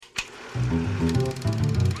Hello,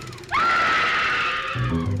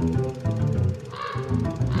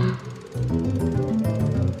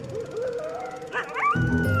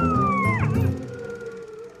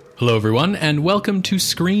 everyone, and welcome to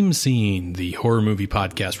Scream Scene, the horror movie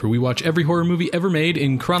podcast where we watch every horror movie ever made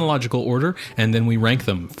in chronological order, and then we rank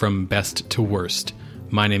them from best to worst.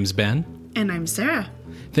 My name's Ben. And I'm Sarah.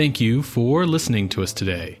 Thank you for listening to us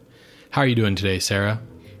today. How are you doing today, Sarah?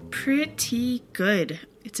 Pretty good.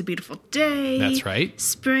 It's a beautiful day. That's right.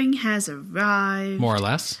 Spring has arrived. More or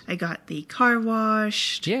less. I got the car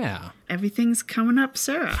washed. Yeah. Everything's coming up,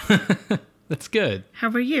 Sarah. That's good. How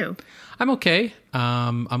are you? I'm okay.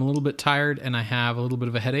 I'm a little bit tired and I have a little bit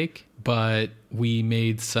of a headache, but we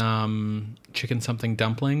made some chicken something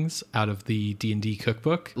dumplings out of the D&D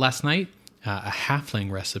cookbook last night, a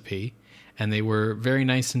halfling recipe, and they were very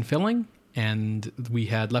nice and filling, and we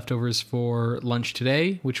had leftovers for lunch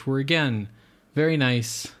today, which were, again, very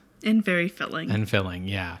nice. And very filling. And filling,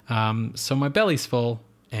 yeah. So my belly's full,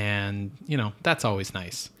 and, you know, that's always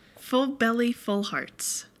nice. Full belly, full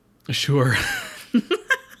hearts. Sure.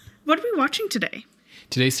 What are we watching today?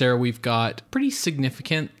 Today, Sarah, we've got a pretty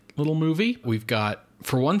significant little movie. We've got,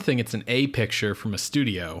 for one thing, it's an A picture from a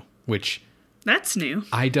studio, which... That's new.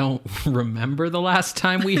 I don't remember the last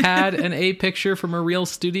time we had an A picture from a real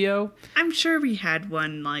studio. I'm sure we had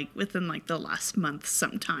one, within, the last month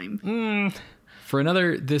sometime. For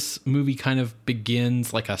another, this movie kind of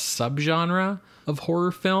begins like a subgenre of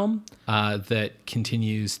horror film that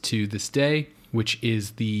continues to this day, which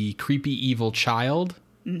is the creepy evil child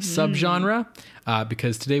subgenre,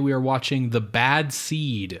 because today we are watching The Bad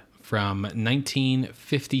Seed from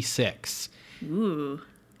 1956. Ooh.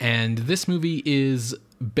 And this movie is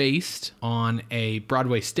based on a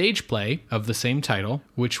Broadway stage play of the same title,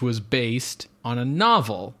 which was based on a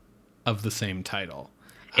novel of the same title.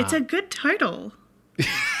 It's a good title.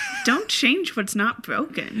 Don't change what's not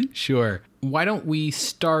broken. Sure. Why don't we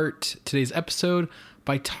start today's episode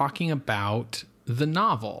by talking about the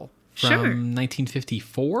novel from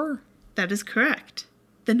 1954? That is correct.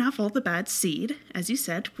 The novel The Bad Seed, as you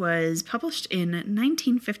said, was published in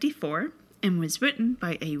 1954 and was written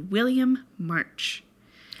by a William March.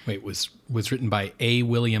 Wait, was written by a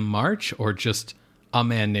William March or just a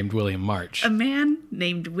man named William March? A man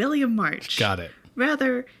named William March. Got it.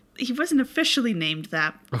 Rather, he wasn't officially named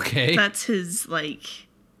that. Okay. That's his,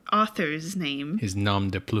 author's name. His nom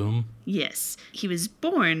de plume? Yes. He was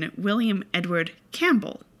born William Edward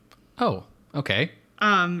Campbell. Oh, okay.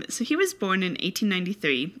 So he was born in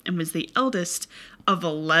 1893 and was the eldest of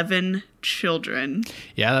 11 children.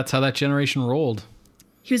 Yeah, that's how that generation rolled.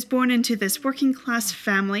 He was born into this working class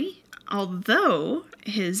family, although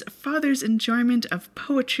his father's enjoyment of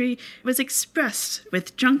poetry was expressed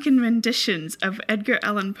with drunken renditions of Edgar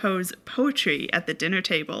Allan Poe's poetry at the dinner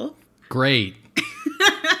table. Great.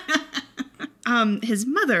 His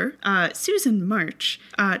mother, Susan March,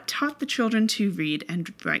 taught the children to read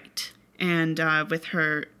and write. And with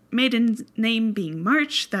her maiden name being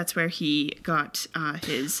March, that's where he got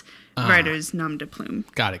his writer's nom de plume.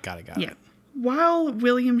 Got it. Yeah. While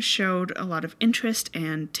William showed a lot of interest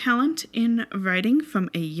and talent in writing from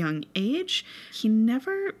a young age, he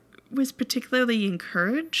never was particularly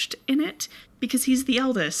encouraged in it because he's the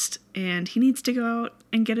eldest and he needs to go out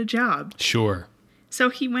and get a job. Sure. So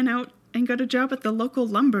he went out and got a job at the local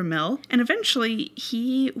lumber mill, and eventually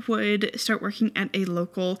he would start working at a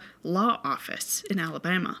local law office in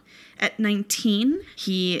Alabama. At 19,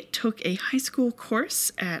 he took a high school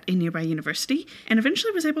course at a nearby university, and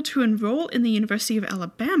eventually was able to enroll in the University of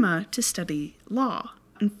Alabama to study law.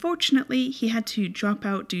 Unfortunately, he had to drop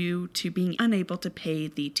out due to being unable to pay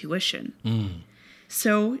the tuition.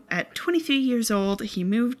 So, at 23 years old, he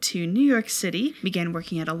moved to New York City, began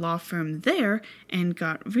working at a law firm there, and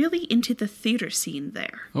got really into the theater scene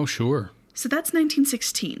there. Oh, sure. So that's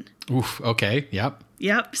 1916. Oof, okay, yep.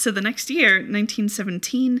 Yep, so the next year,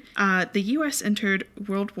 1917, the U.S. entered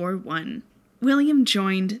World War I. William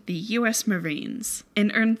joined the U.S. Marines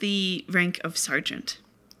and earned the rank of sergeant.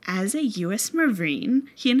 As a U.S. Marine,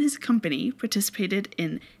 he and his company participated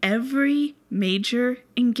in every major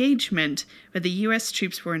engagement where the U.S.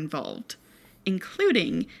 troops were involved,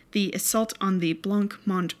 including the assault on the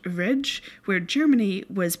Blanc-Mont Ridge, where Germany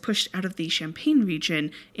was pushed out of the Champagne region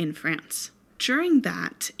in France. During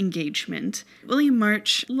that engagement, William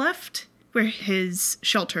March left where his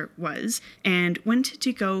shelter was and went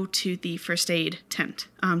to go to the first aid tent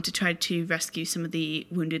to try to rescue some of the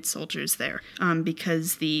wounded soldiers there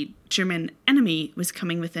because the German enemy was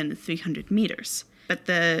coming within 300 meters. But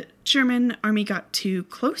the German army got too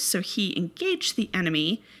close, so he engaged the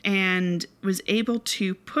enemy and was able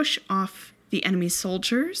to push off the enemy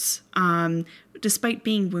soldiers, despite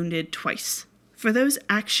being wounded twice. For those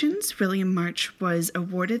actions, William March was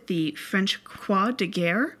awarded the French Croix de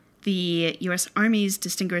Guerre, the U.S. Army's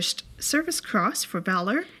Distinguished Service Cross for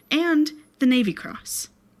Valor, and the Navy Cross.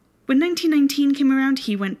 When 1919 came around,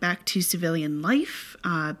 he went back to civilian life,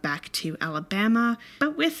 back to Alabama,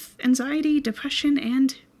 but with anxiety, depression,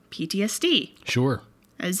 and PTSD. Sure.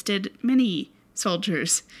 As did many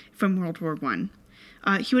soldiers from World War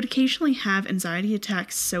I. He would occasionally have anxiety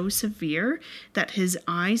attacks so severe that his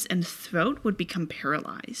eyes and throat would become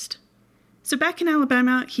paralyzed. So back in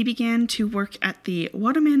Alabama, he began to work at the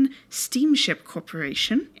Waterman Steamship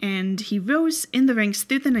Corporation, and he rose in the ranks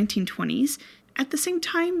through the 1920s, at the same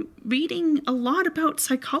time reading a lot about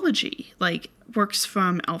psychology, like works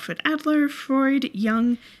from Alfred Adler, Freud,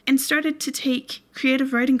 Jung, and started to take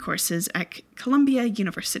creative writing courses at Columbia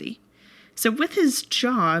University. So with his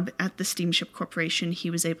job at the Steamship Corporation, he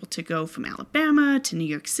was able to go from Alabama to New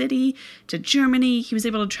York City to Germany. He was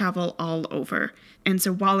able to travel all over. And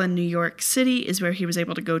so while in New York City is where he was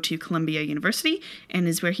able to go to Columbia University and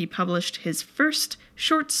is where he published his first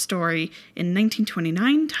short story in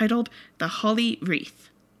 1929 titled The Holly Wreath.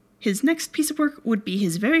 His next piece of work would be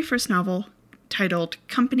his very first novel titled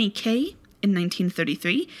Company K in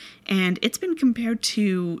 1933, and it's been compared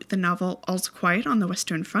to the novel All's Quiet on the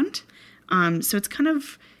Western Front. So it's kind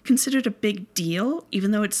of considered a big deal,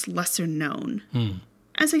 even though it's lesser known.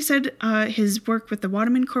 As I said, his work with the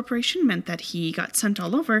Waterman Corporation meant that he got sent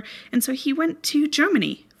all over, and so he went to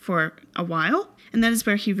Germany for a while, and that is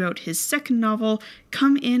where he wrote his second novel,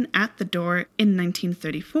 Come In at the Door, in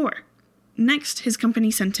 1934. Next, his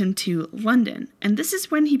company sent him to London, and this is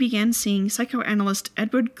when he began seeing psychoanalyst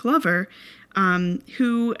Edward Glover,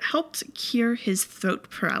 who helped cure his throat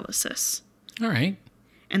paralysis. All right.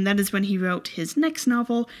 And that is when he wrote his next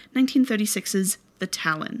novel, 1936's The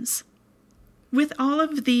Talons. With all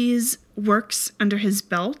of these works under his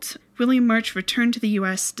belt, William March returned to the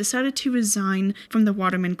U.S., decided to resign from the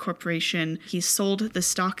Waterman Corporation. He sold the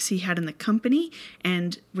stocks he had in the company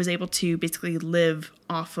and was able to basically live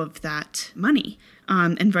off of that money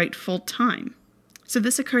and write full-time. So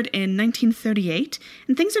this occurred in 1938,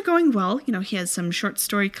 and things are going well. You know, he has some short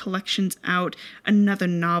story collections out, another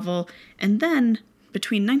novel, and then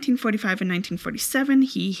between 1945 and 1947,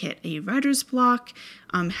 he hit a writer's block,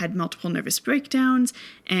 had multiple nervous breakdowns,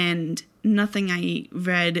 and nothing I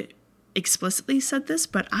read explicitly said this,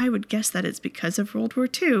 but I would guess that it's because of World War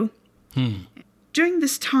II. During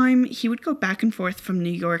this time, he would go back and forth from New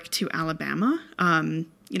York to Alabama.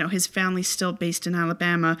 His family's still based in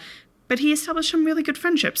Alabama, but he established some really good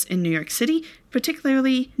friendships in New York City,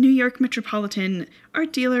 particularly New York Metropolitan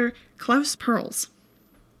art dealer Klaus Perls.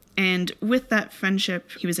 And with that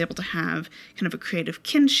friendship, he was able to have kind of a creative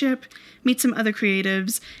kinship, meet some other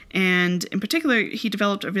creatives, and in particular, he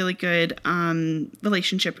developed a really good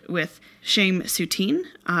relationship with Chaim Soutine,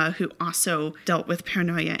 who also dealt with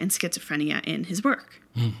paranoia and schizophrenia in his work.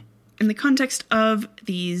 In the context of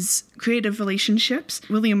these creative relationships,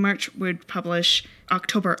 William March would publish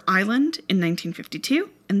October Island in 1952,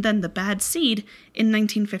 and then The Bad Seed in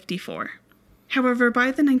 1954. However,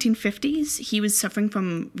 by the 1950s, he was suffering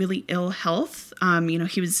from really ill health.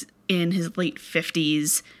 He was in his late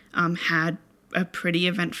 50s, had a pretty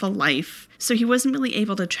eventful life. So he wasn't really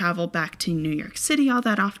able to travel back to New York City all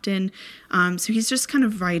that often. So he's just kind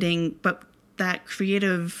of writing, but that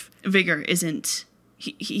creative vigor isn't,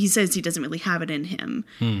 he says he doesn't really have it in him.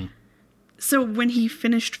 So when he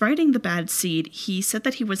finished writing The Bad Seed, he said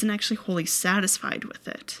that he wasn't actually wholly satisfied with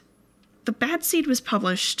it. The Bad Seed was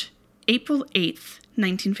published April 8th,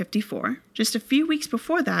 1954. Just a few weeks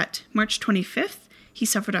before that, March 25th, he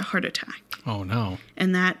suffered a heart attack. Oh, no.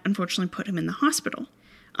 And that unfortunately put him in the hospital.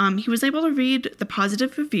 He was able to read the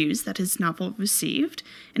positive reviews that his novel received,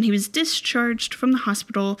 and he was discharged from the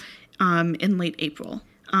hospital in late April.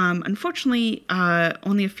 Unfortunately,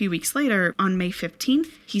 only a few weeks later, on May 15th,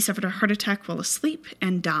 he suffered a heart attack while asleep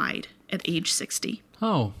and died at age 60.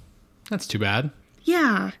 Oh, that's too bad.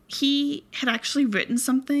 Yeah, he had actually written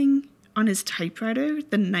something on his typewriter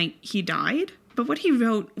the night he died, but what he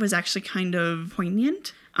wrote was actually kind of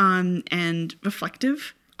poignant and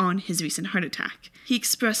reflective on his recent heart attack. He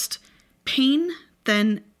expressed pain,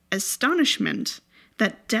 then astonishment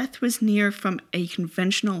that death was near from a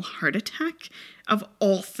conventional heart attack of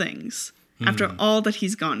all things, after all that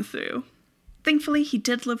he's gone through. Thankfully, he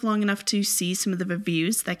did live long enough to see some of the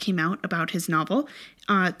reviews that came out about his novel.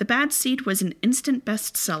 The Bad Seed was an instant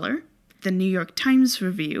bestseller. The New York Times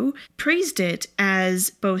review praised it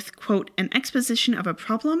as both, quote, an exposition of a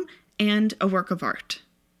problem and a work of art.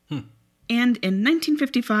 And in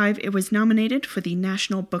 1955, it was nominated for the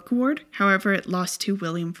National Book Award. However, it lost to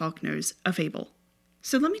William Faulkner's A Fable.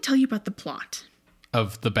 So let me tell you about the plot.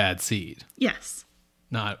 Of The Bad Seed. Yes.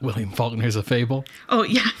 Not William Faulkner's A Fable. Oh,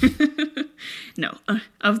 yeah. No,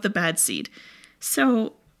 of The Bad Seed.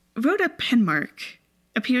 So, Rhoda Penmark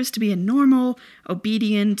appears to be a normal,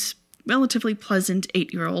 obedient, relatively pleasant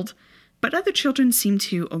 8-year-old, but other children seem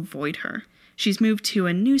to avoid her. She's moved to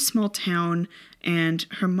a new small town, and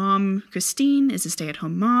her mom, Christine, is a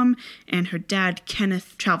stay-at-home mom, and her dad,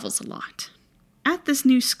 Kenneth, travels a lot. At this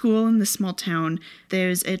new school in the small town,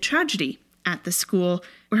 there's a tragedy at the school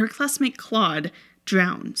where her classmate Claude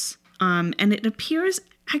drowns. And it appears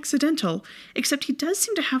accidental, except he does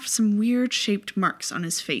seem to have some weird shaped marks on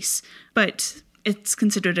his face, but it's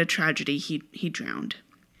considered a tragedy. He drowned.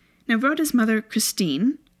 Now, Rhoda's mother,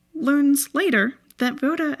 Christine, learns later that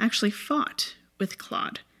Rhoda actually fought with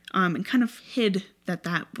Claude, and kind of hid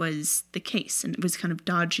that was the case, and it was kind of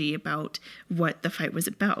dodgy about what the fight was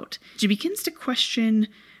about. She begins to question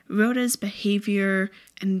Rhoda's behavior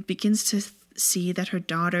and begins to see that her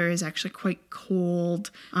daughter is actually quite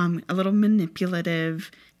cold, a little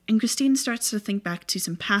manipulative, and Christine starts to think back to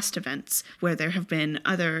some past events where there have been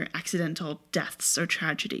other accidental deaths or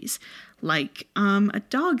tragedies, like a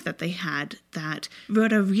dog that they had that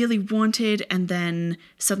Rhoda really wanted and then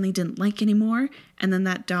suddenly didn't like anymore, and then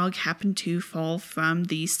that dog happened to fall from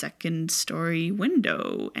the second-story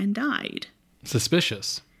window and died.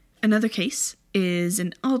 Suspicious. Another case is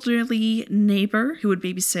an elderly neighbor who would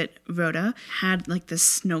babysit Rhoda had like this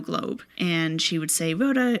snow globe, and she would say,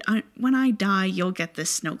 Rhoda, when I die, you'll get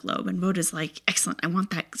this snow globe. And Rhoda's like, excellent, I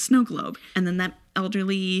want that snow globe. And then that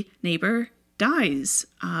elderly neighbor dies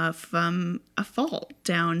from a fall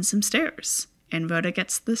down some stairs, and Rhoda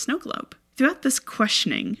gets the snow globe. Throughout this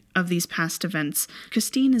questioning of these past events,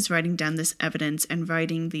 Christine is writing down this evidence and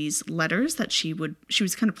writing these letters that she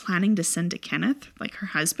was kind of planning to send to Kenneth, like her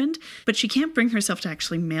husband, but she can't bring herself to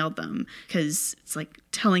actually mail them because it's like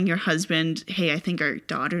telling your husband, hey, I think our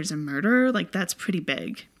daughter's a murderer, like that's pretty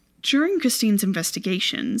big. During Christine's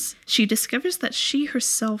investigations, she discovers that she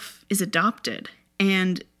herself is adopted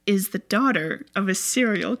and is the daughter of a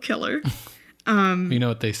serial killer. You know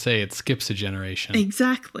what they say, it skips a generation.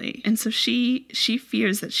 Exactly. And so she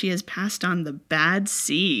fears that she has passed on the bad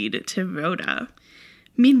seed to Rhoda.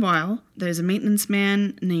 Meanwhile, there's a maintenance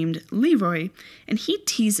man named Leroy, and he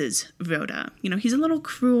teases Rhoda. You know, he's a little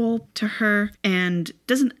cruel to her and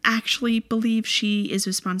doesn't actually believe she is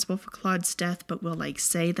responsible for Claude's death, but will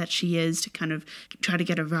say that she is to kind of try to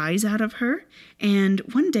get a rise out of her. And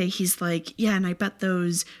one day he's like, yeah, and I bet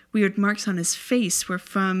those weird marks on his face were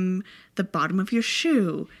from the bottom of your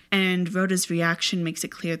shoe. And Rhoda's reaction makes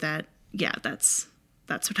it clear that, yeah, that's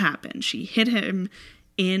what happened. She hit him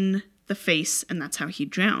in the face, and that's how he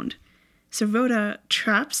drowned. So Rhoda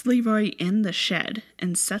traps Leroy in the shed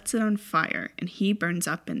and sets it on fire, and he burns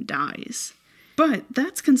up and dies. But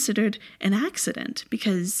that's considered an accident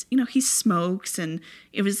because, he smokes, and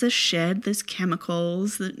it was the shed, there's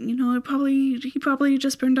chemicals that, he probably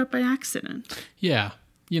just burned up by accident. Yeah,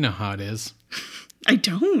 you know how it is. I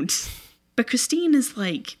don't. But Christine is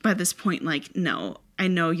by this point, no, I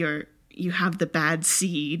know you have the bad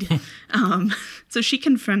seed. So she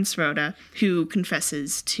confronts Rhoda, who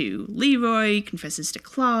confesses to Leroy, confesses to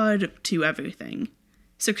Claude, to everything.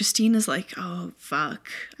 So Christine is like, oh, fuck,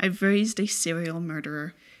 I've raised a serial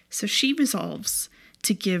murderer. So she resolves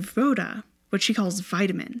to give Rhoda what she calls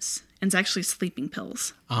vitamins, and it's actually sleeping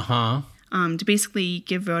pills. Uh-huh. To basically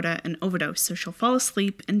give Rhoda an overdose, so she'll fall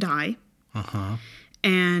asleep and die. Uh-huh.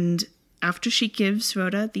 And after she gives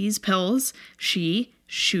Rhoda these pills, she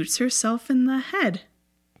shoots herself in the head.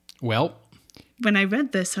 Well, when I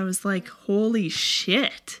read this, I was like, holy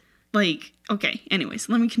shit. Okay, anyways,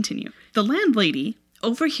 let me continue. The landlady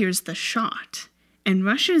overhears the shot and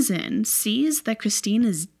rushes in, sees that Christine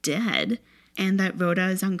is dead and that Rhoda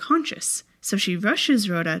is unconscious. So she rushes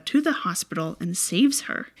Rhoda to the hospital and saves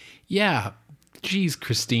her. Yeah, geez,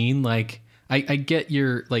 Christine, I get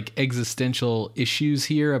your existential issues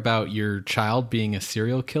here about your child being a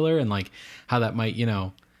serial killer and how that might,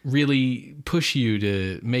 really push you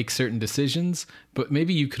to make certain decisions, but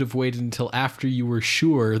maybe you could have waited until after you were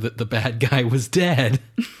sure that the bad guy was dead.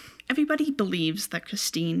 Everybody believes that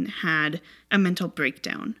Christine had a mental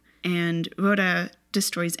breakdown, and Rhoda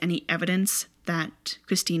destroys any evidence that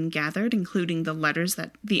Christine gathered, including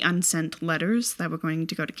the unsent letters that were going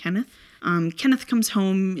to go to Kenneth. Kenneth comes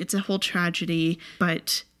home, it's a whole tragedy,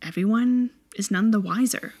 but everyone is none the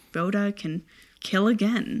wiser. Rhoda can kill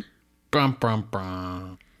again. Brum, brum,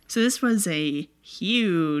 brum. So this was a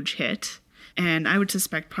huge hit, and I would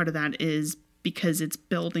suspect part of that is because it's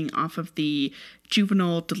building off of the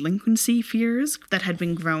juvenile delinquency fears that had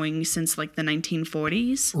been growing since like the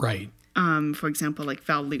 1940s. Right. For example, like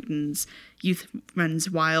Val Lewton's Youth Runs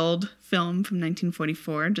Wild film from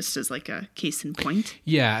 1944, just as like a case in point.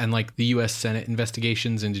 Yeah, and like the U.S. Senate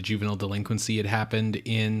investigations into juvenile delinquency had happened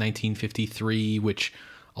in 1953, which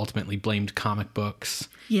ultimately blamed comic books.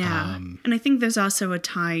 Yeah, and I think there's also a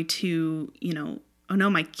tie to, oh no,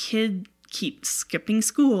 my kid keeps skipping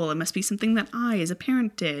school. It must be something that I, as a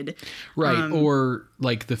parent, did. Right, or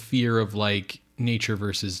like the fear of like nature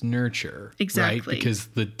versus nurture. Exactly. Right? Because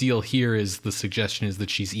the deal here is the suggestion is that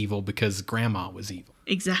she's evil because grandma was evil.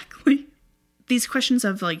 Exactly. These questions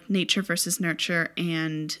of like nature versus nurture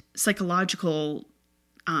and psychological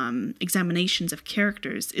examinations of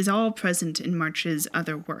characters is all present in March's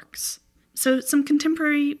other works. So some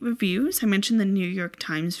contemporary reviews, I mentioned the New York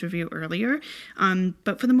Times review earlier,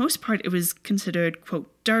 but for the most part it was considered,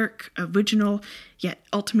 quote, dark, original, yet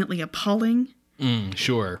ultimately appalling.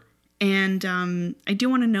 Sure. And I do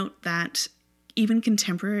want to note that even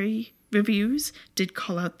contemporary reviews did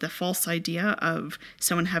call out the false idea of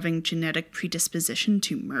someone having genetic predisposition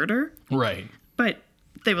to murder. Right. But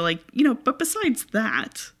they were like, but besides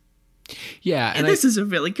that, yeah, and this is a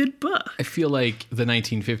really good book. I feel like the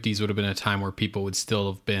 1950s would have been a time where people would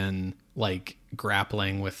still have been like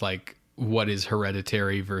grappling with like what is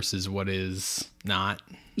hereditary versus what is not.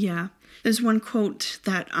 Yeah. There's one quote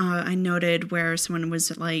that I noted where someone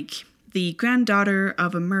was like, the granddaughter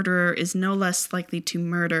of a murderer is no less likely to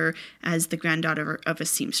murder as the granddaughter of a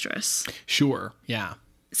seamstress. Sure, yeah.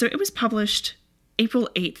 So it was published April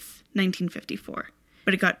 8th, 1954.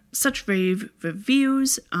 But it got such rave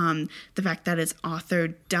reviews. The fact that its author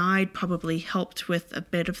died probably helped with a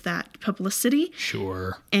bit of that publicity.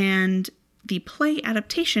 Sure. And the play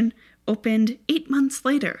adaptation opened 8 months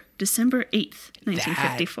later, December 8th,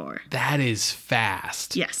 1954. That is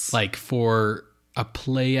fast. Yes. Like for a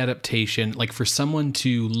play adaptation, like for someone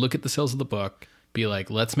to look at the sales of the book, be like,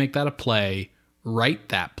 let's make that a play, write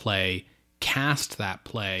that play, cast that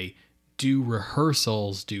play, do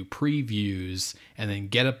rehearsals, do previews, and then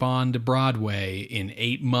get up on to Broadway in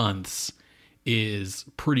 8 months is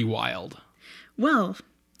pretty wild. Well,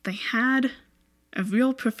 they had a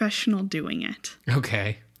real professional doing it.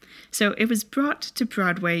 Okay. So it was brought to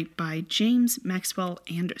Broadway by James Maxwell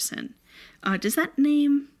Anderson. Does that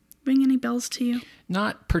name ring any bells to you?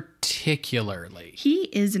 Not particularly. He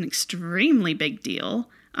is an extremely big deal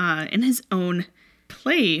in his own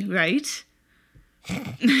play, right?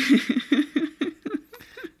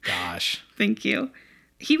 Gosh. Thank you.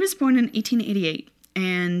 He was born in 1888,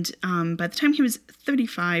 and by the time he was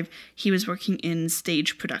 35, he was working in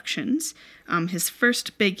stage productions, his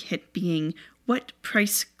first big hit being What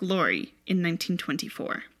Price Glory in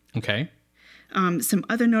 1924. Okay. Some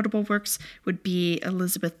other notable works would be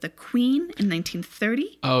Elizabeth the Queen in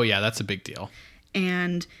 1930. Oh, yeah, that's a big deal.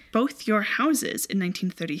 And Both Your Houses in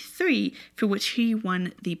 1933, for which he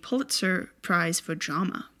won the Pulitzer Prize for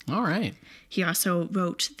Drama. All right. He also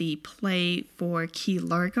wrote the play for Key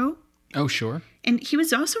Largo. Oh, sure. And he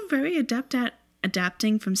was also very adept at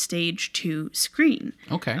adapting from stage to screen.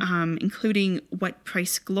 Okay. Including What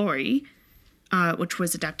Price Glory, which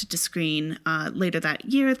was adapted to screen later that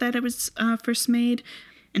year that it was first made.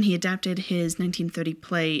 And he adapted his 1930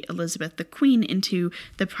 play Elizabeth the Queen into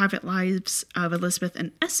The Private Lives of Elizabeth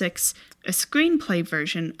and Essex, a screenplay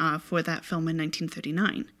version for that film in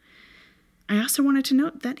 1939. I also wanted to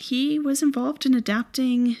note that he was involved in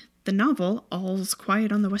adapting the novel All's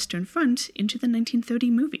Quiet on the Western Front into the 1930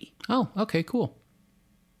 movie. Oh, okay, cool.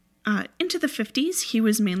 Into the 50s, he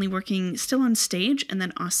was mainly working still on stage and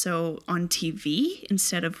then also on TV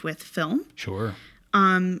instead of with film. Sure.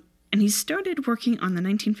 And he started working on the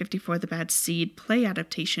 1954 The Bad Seed play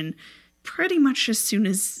adaptation pretty much as soon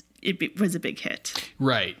as it was a big hit.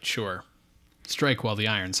 Right, sure. Strike while the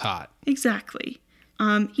iron's hot. Exactly.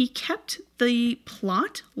 He kept the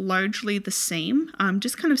plot largely the same,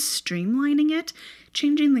 just kind of streamlining it,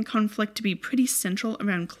 changing the conflict to be pretty central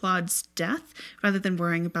around Claude's death, rather than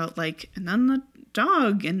worrying about, like, and then the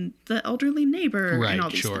dog and the elderly neighbor Right, and all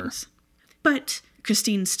these things. But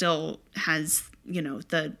Christine still has,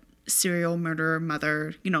 the serial murderer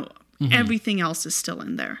mother, everything else is still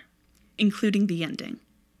in there, including the ending.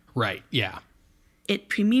 Right, yeah. It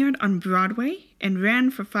premiered on Broadway and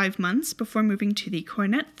ran for 5 months before moving to the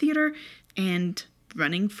Cornet Theater and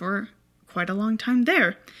running for quite a long time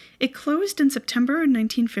there. It closed in September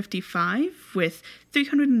 1955 with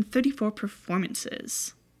 334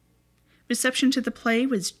 performances. Reception to the play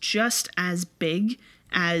was just as big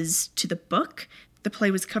as to the book. The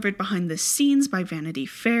play was covered behind the scenes by Vanity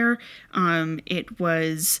Fair. It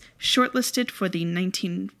was shortlisted for the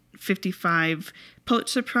 1955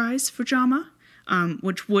 Pulitzer Prize for Drama,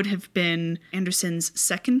 which would have been Anderson's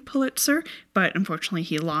second Pulitzer, but unfortunately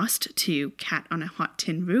he lost to Cat on a Hot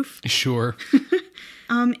Tin Roof. Sure.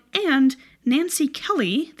 And Nancy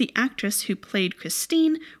Kelly, the actress who played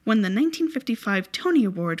Christine, won the 1955 Tony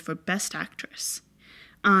Award for Best Actress.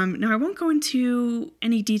 Now, I won't go into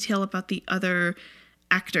any detail about the other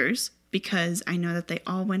actors because I know that they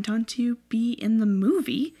all went on to be in the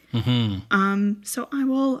movie. So I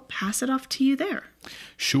will pass it off to you there.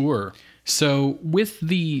 Sure. So with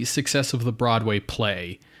the success of the Broadway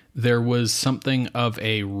play, there was something of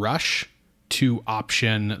a rush to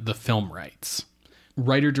option the film rights.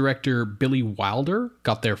 Writer-director Billy Wilder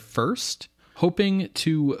got there first, hoping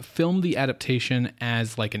to film the adaptation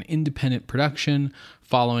as like an independent production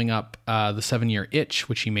following up the 7-Year Itch,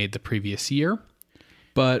 which he made the previous year.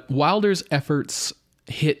 But Wilder's efforts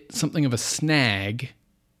hit something of a snag,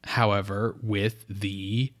 however, with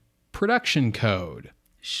the production code.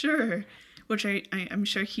 Sure, which I'm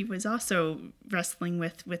sure he was also wrestling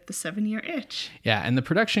with the 7-Year Itch. Yeah, and the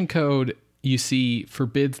production code, you see,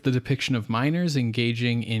 forbids the depiction of minors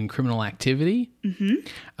engaging in criminal activity.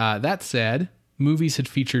 That said, movies had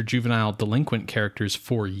featured juvenile delinquent characters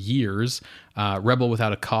for years. Rebel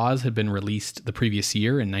Without a Cause had been released the previous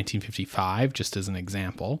year in 1955, just as an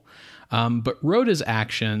example. But Rhoda's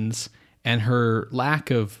actions and her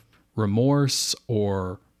lack of remorse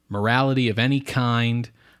or morality of any kind,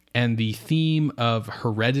 and the theme of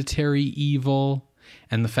hereditary evil,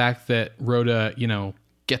 and the fact that Rhoda,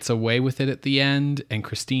 gets away with it at the end and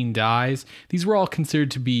Christine dies, these were all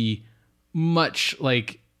considered to be much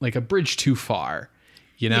like a bridge too far,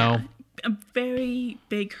 Yeah, a very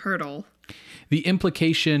big hurdle. The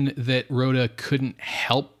implication that Rhoda couldn't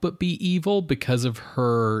help but be evil because of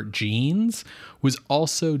her genes was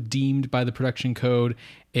also deemed by the production code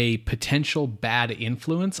a potential bad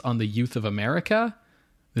influence on the youth of America.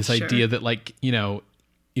 This idea that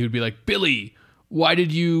it would be like, Billy, why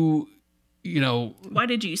did you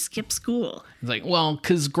skip school? It's like, well,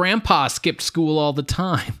 because Grandpa skipped school all the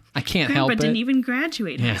time. I can't help it. Grandpa didn't even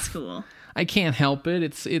graduate high school. I can't help it.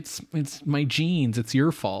 It's my genes. It's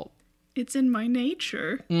your fault. It's in my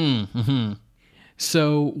nature.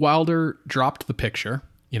 So Wilder dropped the picture,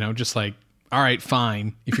 just like, all right,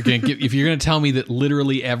 fine. If you're gonna tell me that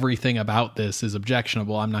literally everything about this is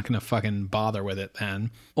objectionable, I'm not gonna fucking bother with it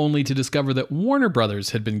then. Only to discover that Warner Brothers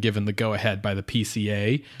had been given the go-ahead by the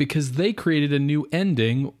PCA because they created a new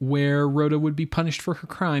ending where Rhoda would be punished for her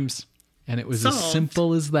crimes. And it was as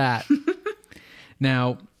simple as that.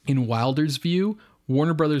 Now, in Wilder's view,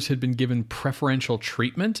 Warner Brothers had been given preferential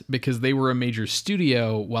treatment because they were a major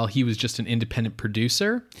studio while he was just an independent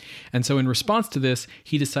producer. And so in response to this,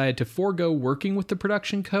 he decided to forego working with the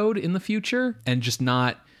production code in the future and just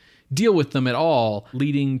not deal with them at all,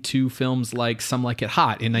 leading to films like Some Like It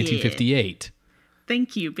Hot in 1958.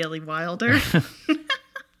 Thank you, Billy Wilder.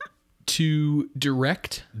 To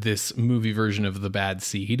direct this movie version of The Bad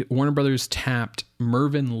Seed, Warner Brothers tapped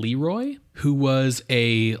Mervyn Leroy, who was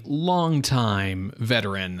a longtime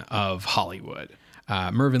veteran of Hollywood.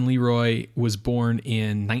 Mervyn Leroy was born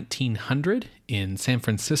in 1900 in San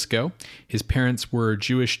Francisco. His parents were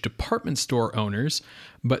Jewish department store owners,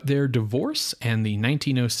 but their divorce and the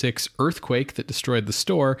 1906 earthquake that destroyed the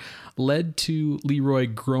store led to Leroy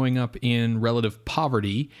growing up in relative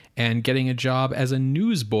poverty and getting a job as a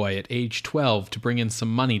newsboy at age 12 to bring in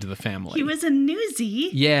some money to the family. He was a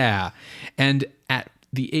newsie? Yeah. And at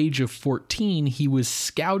the age of 14, he was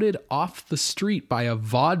scouted off the street by a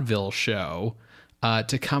vaudeville show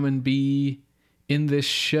to come and be in this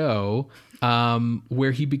show,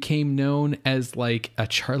 where he became known as like a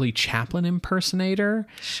Charlie Chaplin impersonator.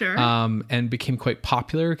 Sure. And became quite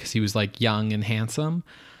popular because he was like young and handsome.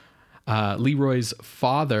 Leroy's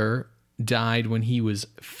father died when he was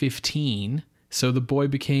 15, so the boy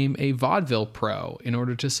became a vaudeville pro in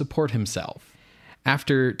order to support himself.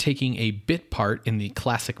 After taking a bit part in the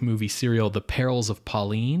classic movie serial The Perils of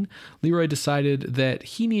Pauline, Leroy decided that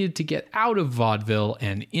he needed to get out of vaudeville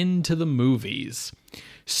and into the movies.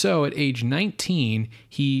 So at age 19,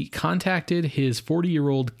 he contacted his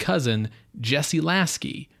 40-year-old cousin, Jesse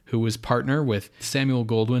Lasky, who was partner with Samuel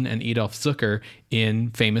Goldwyn and Adolph Zucker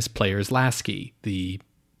in Famous Players Lasky, the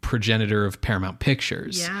progenitor of Paramount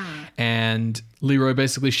Pictures. Yeah. And Leroy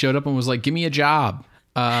basically showed up and was like, give me a job.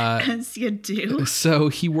 As you do. So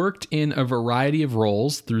he worked in a variety of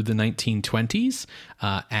roles through the 1920s,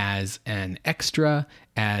 as an extra,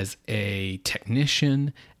 as a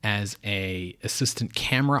technician, as a assistant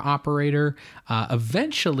camera operator,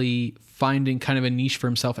 eventually finding kind of a niche for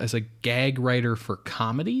himself as a gag writer for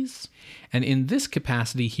comedies. And in this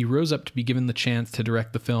capacity, he rose up to be given the chance to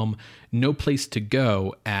direct the film No Place to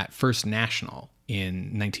Go at First National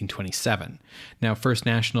in 1927. Now, First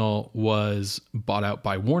National was bought out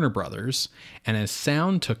by Warner Brothers, and as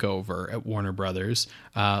sound took over at Warner Brothers,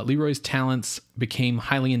 Leroy's talents became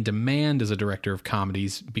highly in demand as a director of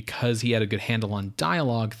comedies because he had a good handle on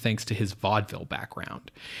dialogue thanks to his vaudeville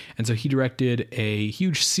background. And so he directed a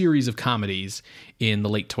huge series of comedies in the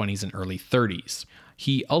late 20s and early 30s.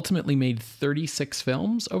 He ultimately made 36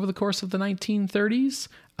 films over the course of the 1930s,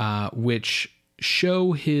 which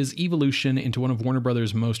show his evolution into one of Warner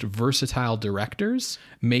Brothers' most versatile directors,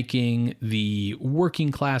 making the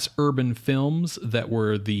working class urban films that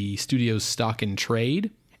were the studio's stock in trade,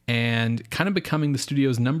 and kind of becoming the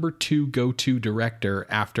studio's number 2 go-to director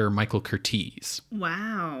after Michael Curtiz.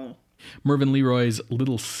 Wow. Mervyn Leroy's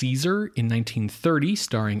Little Caesar in 1930,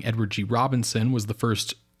 starring Edward G. Robinson, was the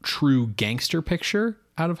first true gangster picture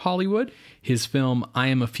out of Hollywood. His film I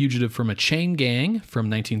Am a Fugitive from a Chain Gang from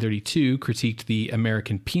 1932 critiqued the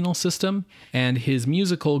American penal system, and his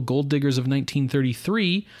musical Gold Diggers of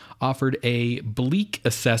 1933 offered a bleak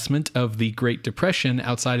assessment of the Great Depression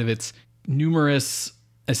outside of its numerous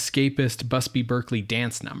escapist Busby Berkeley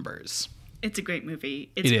dance numbers. It's a great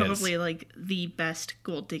movie. It's probably like the best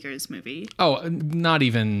Gold Diggers movie. Oh, not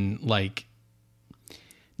even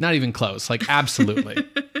close. Like, absolutely.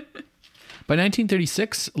 By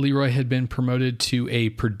 1936, Leroy had been promoted to a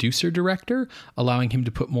producer-director, allowing him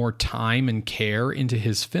to put more time and care into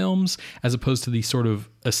his films, as opposed to the sort of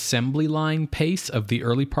assembly line pace of the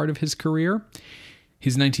early part of his career.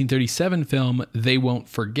 His 1937 film, They Won't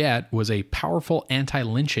Forget, was a powerful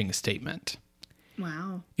anti-lynching statement.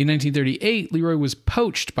 Wow. In 1938, Leroy was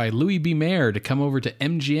poached by Louis B. Mayer to come over to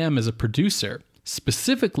MGM as a producer,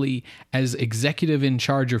 specifically as executive in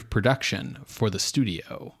charge of production for the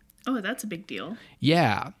studio. Oh, that's a big deal.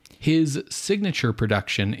 Yeah. His signature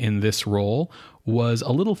production in this role was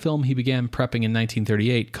a little film he began prepping in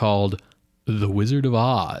 1938 called The Wizard of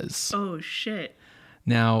Oz. Oh, shit.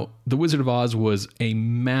 Now, The Wizard of Oz was a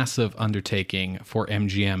massive undertaking for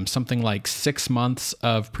MGM, something like 6 months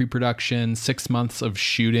of pre-production, 6 months of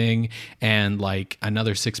shooting, and like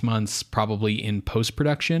another 6 months probably in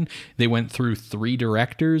post-production. They went through 3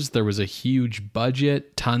 directors. There was a huge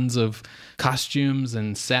budget, tons costumes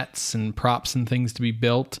and sets and props and things to be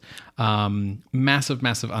built.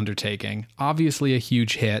 Massive undertaking. Obviously a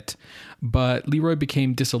huge hit, but Leroy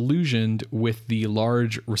became disillusioned with the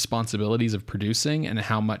large responsibilities of producing and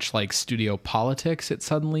how much like studio politics it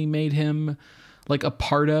suddenly made him like a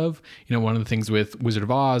part of. You know, one of the things with Wizard of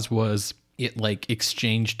Oz was it like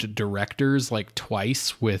exchanged directors like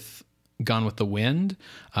twice with Gone with the Wind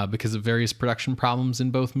because of various production problems in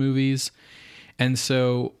both movies. And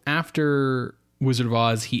so after Wizard of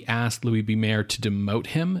Oz, he asked Louis B. Mayer to demote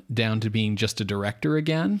him down to being just a director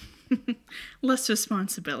again. Less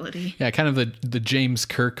responsibility. Yeah, kind of the James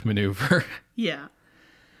Kirk maneuver. Yeah.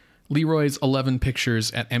 Leroy's 11 pictures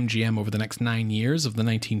at MGM over the next 9 years of the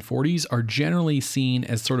 1940s are generally seen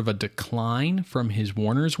as sort of a decline from his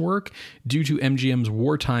Warner's work due to MGM's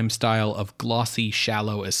wartime style of glossy,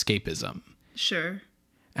 shallow escapism. Sure.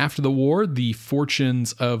 After the war, the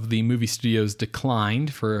fortunes of the movie studios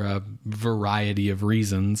declined for a variety of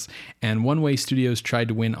reasons, and one way studios tried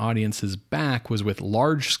to win audiences back was with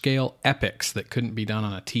large-scale epics that couldn't be done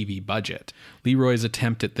on a TV budget. Leroy's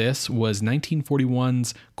attempt at this was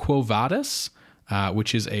 1941's Quo Vadis,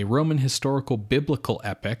 which is a Roman historical biblical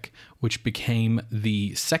epic, which became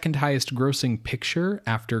the second highest grossing picture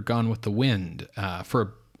after Gone with the Wind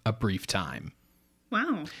for a brief time.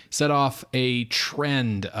 Wow. Set off a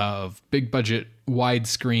trend of big budget,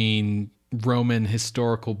 widescreen, Roman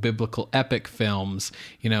historical biblical epic films,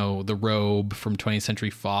 you know, The Robe from 20th Century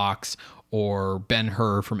Fox, or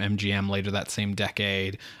Ben-Hur from MGM later that same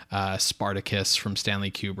decade, Spartacus from Stanley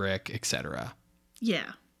Kubrick, etc.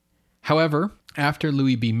 Yeah. However, after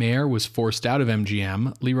Louis B. Mayer was forced out of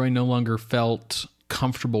MGM, Leroy no longer felt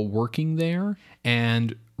comfortable working there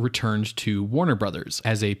and returned to Warner Brothers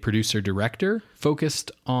as a producer-director focused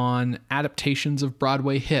on adaptations of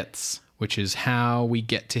Broadway hits, which is how we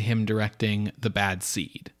get to him directing The Bad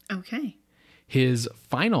Seed. Okay. His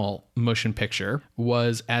final motion picture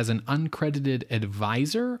was as an uncredited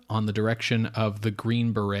advisor on the direction of The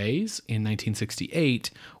Green Berets in 1968,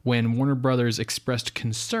 when Warner Brothers expressed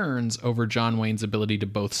concerns over John Wayne's ability to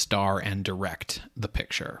both star and direct the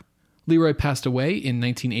picture. Leroy passed away in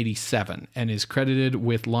 1987 and is credited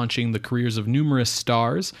with launching the careers of numerous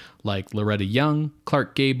stars like Loretta Young,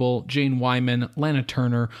 Clark Gable, Jane Wyman, Lana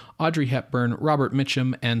Turner, Audrey Hepburn, Robert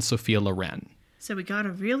Mitchum, and Sophia Loren. So we got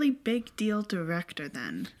a really big deal director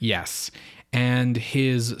then. Yes. And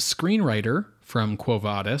his screenwriter from Quo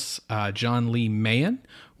Vadis, John Lee Mahan,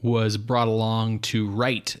 was brought along to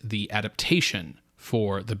write the adaptation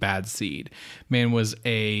for The Bad Seed. Mahan was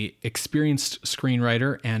a experienced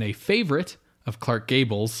screenwriter and a favorite of Clark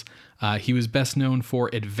Gable's. He was best known for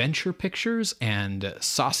adventure pictures and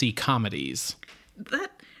saucy comedies.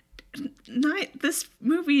 This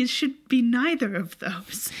movie should be neither of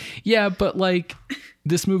those. Yeah, but like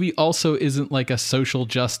this movie also isn't like a social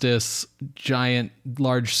justice, giant,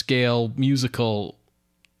 large scale musical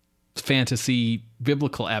fantasy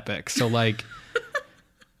biblical epic. So like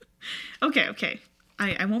Okay.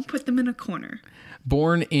 I won't put them in a corner.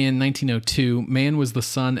 Born in 1902, Mahan was the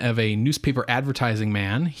son of a newspaper advertising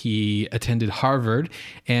man. He attended Harvard,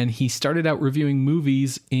 and he started out reviewing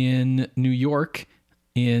movies in New York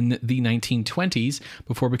in the 1920s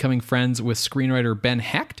before becoming friends with screenwriter Ben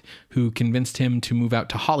Hecht, who convinced him to move out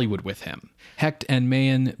to Hollywood with him. Hecht and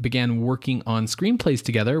Mahan began working on screenplays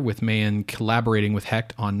together, with Mahan collaborating with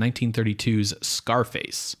Hecht on 1932's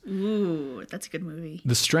Scarface. Ooh, that's a good movie.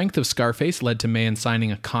 The strength of Scarface led to Mahan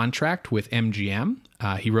signing a contract with MGM.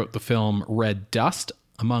 He wrote the film Red Dust,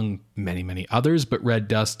 among many, many others, but Red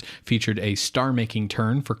Dust featured a star-making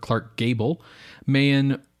turn for Clark Gable.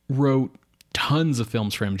 Mahan wrote tons of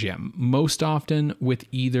films for MGM, most often with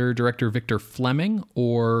either director Victor Fleming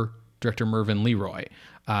or director Mervyn Leroy.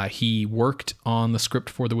 He worked on the script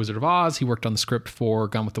for The Wizard of Oz. He worked on the script for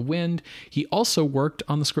Gone with the Wind. He also worked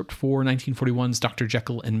on the script for 1941's Dr.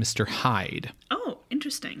 Jekyll and Mr. Hyde. Oh,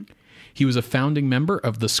 interesting. He was a founding member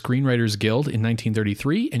of the Screenwriters Guild in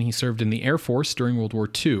 1933, and he served in the Air Force during World War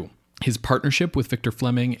II. His partnership with Victor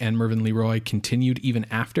Fleming and Mervyn Leroy continued even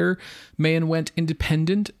after Mahan went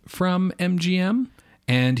independent from MGM,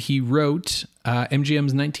 and he wrote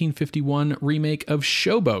MGM's 1951 remake of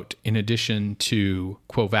Showboat in addition to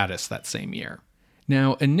Quo Vadis that same year.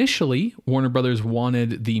 Now, initially, Warner Brothers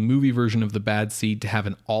wanted the movie version of The Bad Seed to have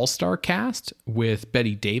an all-star cast with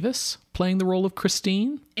Bette Davis playing the role of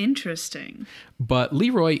Christine. Interesting. But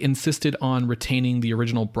Leroy insisted on retaining the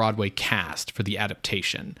original Broadway cast for the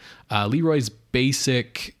adaptation. Leroy's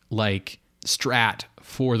basic, strat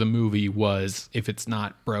for the movie was, if it's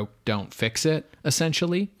not broke, don't fix it,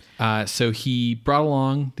 essentially. So he brought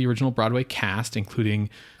along the original Broadway cast, including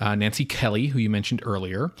Nancy Kelly, who you mentioned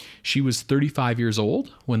earlier. She was 35 years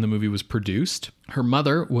old when the movie was produced. Her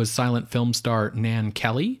mother was silent film star Nan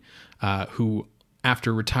Kelly, who,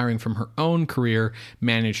 after retiring from her own career,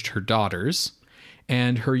 managed her daughters.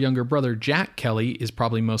 And her younger brother, Jack Kelly, is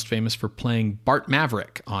probably most famous for playing Bart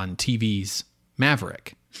Maverick on TV's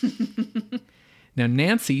Maverick. Now,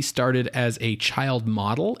 Nancy started as a child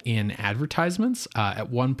model in advertisements. At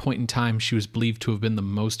one point in time, she was believed to have been the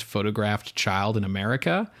most photographed child in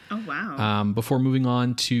America. Oh, wow. Before moving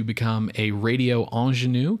on to become a radio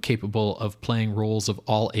ingenue capable of playing roles of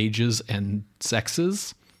all ages and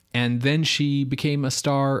sexes. And then she became a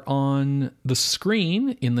star on the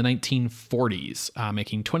screen in the 1940s,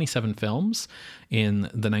 making 27 films in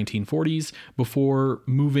the 1940s before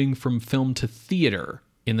moving from film to theater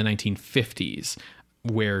in the 1950s,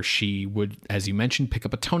 where she would, as you mentioned, pick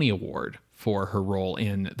up a Tony Award for her role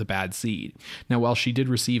in The Bad Seed. Now, while she did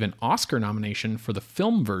receive an Oscar nomination for the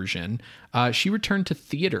film version, she returned to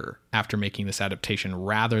theater after making this adaptation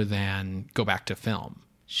rather than go back to film.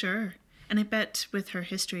 Sure. And I bet with her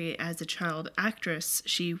history as a child actress,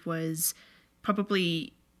 she was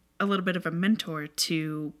probably a little bit of a mentor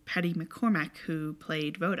to Patty McCormack, who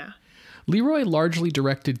played Rhoda. Leroy largely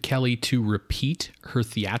directed Kelly to repeat her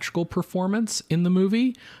theatrical performance in the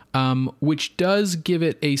movie, which does give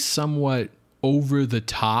it a somewhat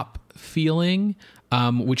over-the-top feeling,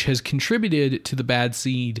 which has contributed to The Bad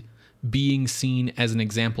Seed being seen as an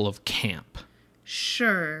example of camp.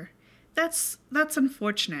 Sure. That's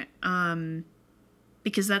unfortunate,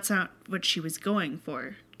 because that's not what she was going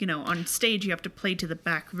for. You know, on stage, you have to play to the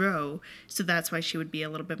back row, so that's why she would be a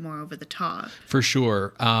little bit more over the top. For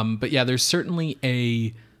sure. But yeah, there's certainly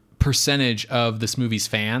a percentage of this movie's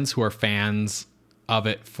fans who are fans of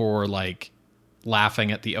it for,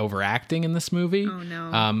 laughing at the overacting in this movie. Oh,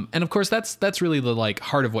 no. And, of course, that's really the,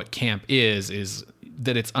 heart of what camp is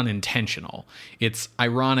that it's unintentional. It's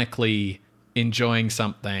ironically enjoying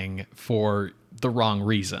something for the wrong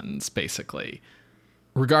reasons, basically.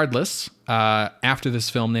 Regardless, after this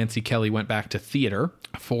film, Nancy Kelly went back to theater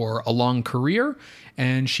for a long career,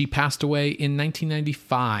 and she passed away in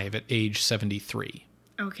 1995 at age 73.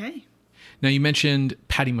 Okay. Now, you mentioned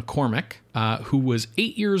Patty McCormack, who was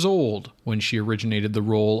 8 years old when she originated the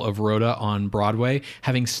role of Rhoda on Broadway,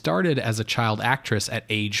 having started as a child actress at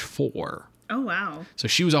age 4. Oh, wow. So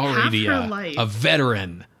she was already Half her life. a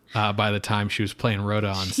veteran by the time she was playing Rhoda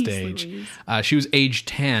on Jeez stage. Louise. She was age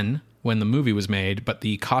 10 when the movie was made, but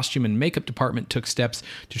the costume and makeup department took steps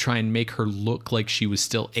to try and make her look like she was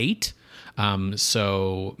still 8.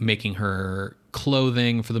 So making her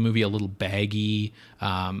clothing for the movie a little baggy,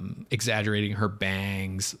 exaggerating her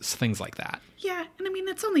bangs, things like that. Yeah, and I mean,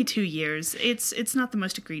 it's only 2 years. It's not the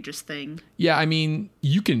most egregious thing. Yeah, I mean,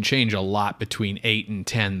 you can change a lot between 8 and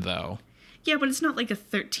 10, though. Yeah, but it's not like a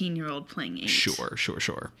 13-year-old playing 8.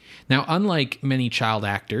 Sure. Now, unlike many child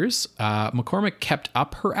actors, McCormack kept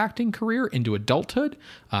up her acting career into adulthood,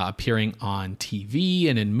 appearing on TV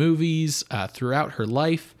and in movies throughout her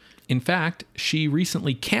life. In fact, she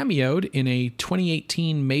recently cameoed in a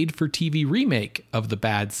 2018 made-for-TV remake of The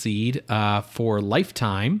Bad Seed for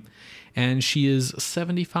Lifetime, and she is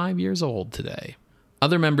 75 years old today.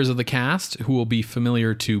 Other members of the cast who will be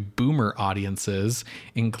familiar to boomer audiences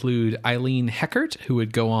include Eileen Heckert, who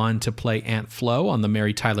would go on to play Aunt Flo on The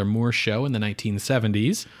Mary Tyler Moore Show in the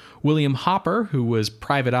 1970s, William Hopper, who was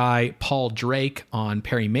Private Eye Paul Drake on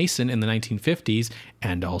Perry Mason in the 1950s,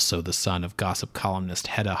 and also the son of gossip columnist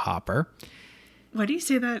Hedda Hopper. Why do you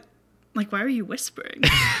say that? Like, why are you whispering?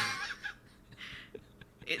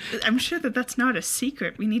 I'm sure that's not a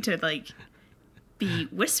secret. We need to, be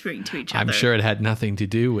whispering to each other. I'm sure it had nothing to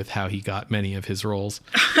do with how he got many of his roles.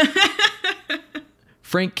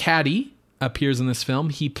 Frank Caddy appears in this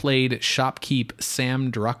film. He played shopkeep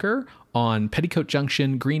Sam Drucker on Petticoat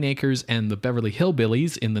Junction, Green Acres, and the Beverly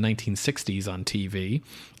Hillbillies in the 1960s on TV,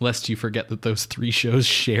 lest you forget that those 3 shows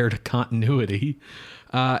shared a continuity.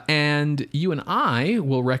 And you and I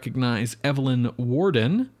will recognize Evelyn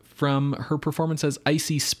Warden from her performance as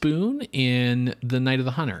Icy Spoon in The Night of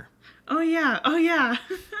the Hunter. Oh, yeah.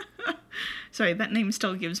 Sorry, that name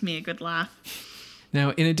still gives me a good laugh. Now,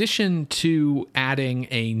 in addition to adding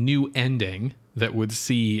a new ending that would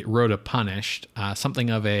see Rhoda punished, something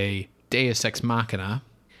of a deus ex machina,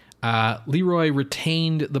 Leroy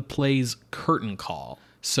retained the play's curtain call.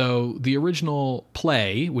 So the original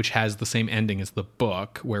play, which has the same ending as the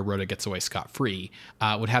book, where Rhoda gets away scot-free,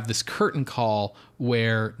 would have this curtain call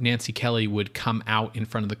where Nancy Kelly would come out in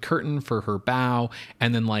front of the curtain for her bow,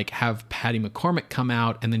 and then have Patty McCormack come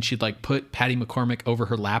out, and then she'd put Patty McCormack over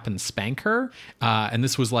her lap and spank her. And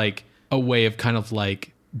this was a way of kind of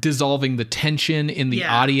dissolving the tension in the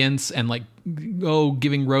audience and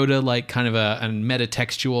giving Rhoda kind of a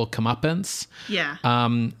metatextual comeuppance. Yeah.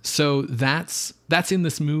 So that's in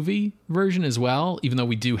this movie version as well, even though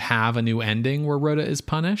we do have a new ending where Rhoda is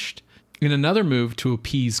punished. In another move to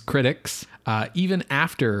appease critics, even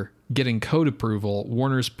after getting code approval,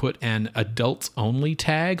 Warner's put an adults only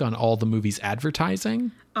tag on all the movie's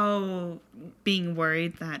advertising. Oh, being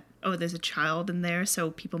worried that, there's a child in there,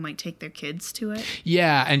 so people might take their kids to it.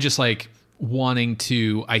 Yeah, and just wanting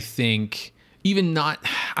to, I think, I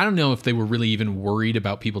don't know if they were really even worried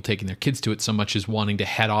about people taking their kids to it so much as wanting to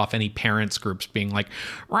head off any parents groups being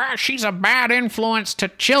well, she's a bad influence to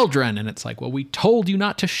children. And it's well, we told you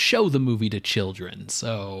not to show the movie to children.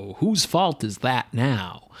 So whose fault is that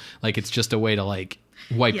now? It's just a way to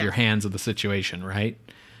wipe your hands of the situation, right?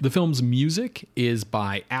 The film's music is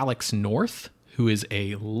by Alex North, who is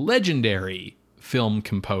a legendary film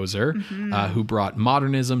composer who brought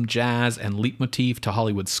modernism, jazz, and leitmotif to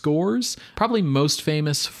Hollywood scores. Probably most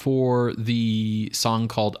famous for the song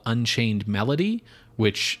called Unchained Melody,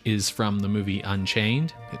 which is from the movie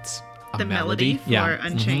Unchained. It's a melody for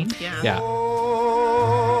Unchained, Yeah.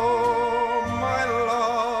 Oh, my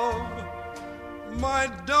love, my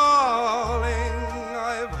darling,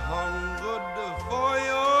 I've hungered for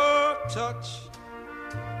your touch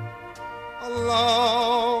a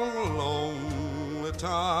long, long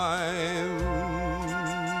time.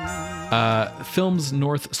 Films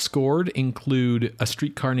North scored include A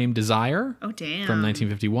Streetcar Named Desire from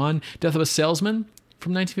 1951, Death of a Salesman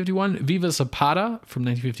from 1951, Viva Zapata from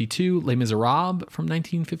 1952, Les Miserables from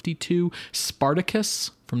 1952, Spartacus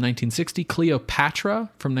from 1960, Cleopatra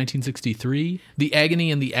from 1963, The Agony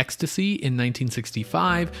and the Ecstasy in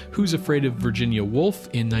 1965, Who's Afraid of Virginia Woolf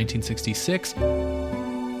in 1966.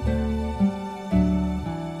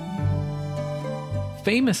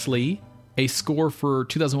 Famously, a score for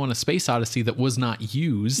 2001: A Space Odyssey that was not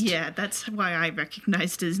used. Yeah, that's why I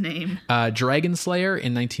recognized his name. Dragon Slayer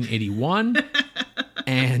in 1981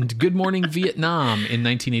 and Good Morning Vietnam in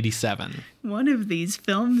 1987. One of these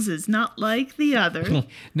films is not like the other.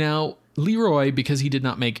 Now, Leroy, because he did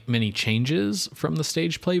not make many changes from the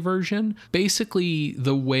stage play version, basically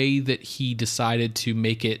the way that he decided to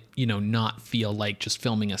make it, not feel like just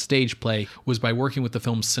filming a stage play was by working with the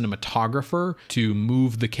film's cinematographer to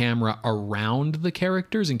move the camera around the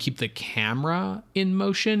characters and keep the camera in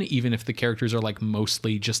motion, even if the characters are like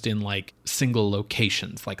mostly just in like single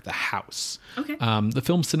locations, like the house. Okay. The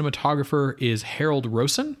film's cinematographer is Harold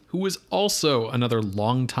Rosen, who was also another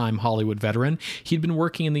longtime Hollywood veteran. He'd been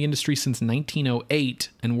working in the industry since 1908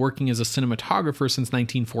 and working as a cinematographer since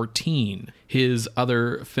 1914. His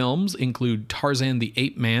other films include Tarzan the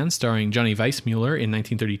Ape Man, starring Johnny Weissmuller in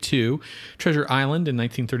 1932, Treasure Island in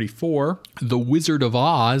 1934, The Wizard of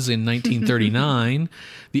Oz in 1939,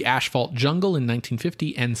 The Asphalt Jungle in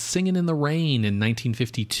 1950, and Singin' in the Rain in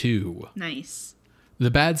 1952. Nice.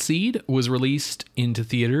 The Bad Seed was released into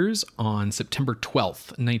theaters on September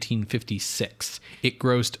 12th, 1956. It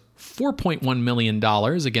grossed $4.1 million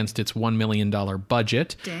against its $1 million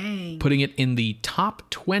budget, Dang. putting it in the top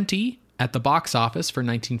 20 at the box office for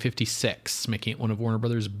 1956, making it one of Warner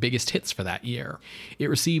Brothers' biggest hits for that year.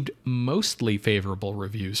 It received mostly favorable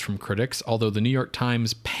reviews from critics, although the New York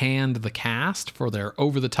Times panned the cast for their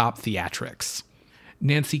over-the-top theatrics.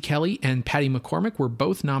 Nancy Kelly and Patty McCormack were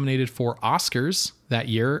both nominated for Oscars that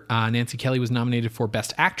year. Nancy Kelly was nominated for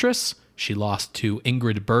Best Actress. She lost to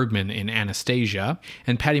Ingrid Bergman in Anastasia.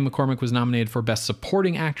 And Patty McCormack was nominated for Best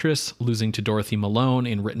Supporting Actress, losing to Dorothy Malone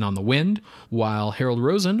in Written on the Wind, while Harold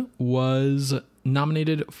Rosen was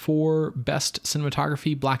nominated for Best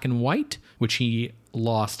Cinematography Black and White, which he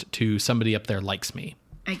lost to Somebody Up There Likes Me.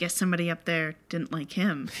 I guess somebody up there didn't like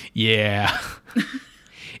him. Yeah.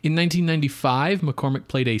 In 1995, McCormack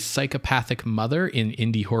played a psychopathic mother in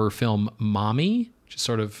indie horror film Mommy, which is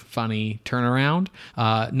sort of funny turnaround.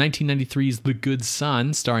 1993's The Good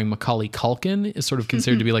Son, starring Macaulay Culkin, is sort of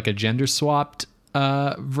considered to be like a gender-swapped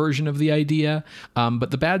version of the idea.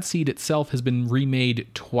 But The Bad Seed itself has been remade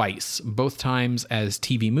twice, both times as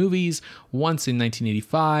TV movies, once in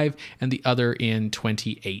 1985 and the other in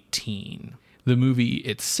 2018. The movie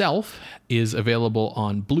itself is available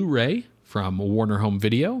on Blu-ray from Warner Home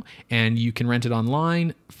Video, and you can rent it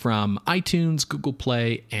online from iTunes, Google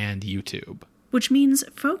Play, and YouTube. Which means,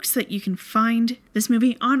 folks, that you can find this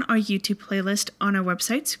movie on our YouTube playlist on our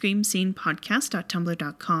website,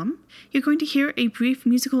 screamscenepodcast.tumblr.com. You're going to hear a brief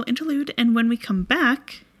musical interlude, and when we come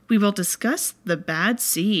back, we will discuss The Bad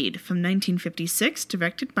Seed from 1956,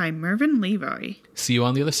 directed by Mervyn Leroy. See you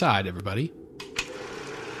on the other side, everybody.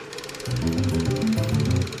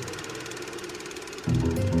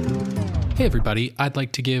 Hey everybody, I'd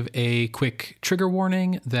like to give a quick trigger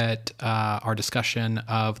warning that our discussion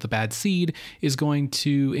of The Bad Seed is going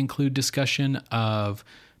to include discussion of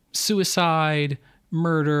suicide,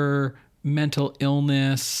 murder, mental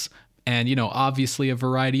illness, and, obviously a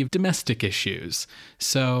variety of domestic issues.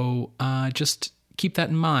 So just keep that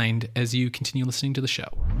in mind as you continue listening to the show.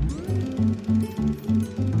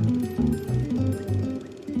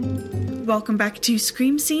 Welcome back to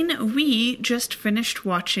Scream Scene. We just finished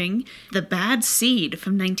watching The Bad Seed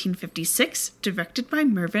from 1956, directed by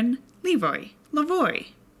Mervyn Leroy.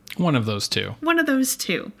 One of those two. One of those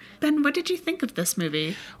two. Ben, what did you think of this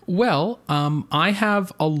movie? Well, I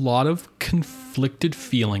have a lot of conflicted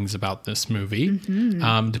feelings about this movie.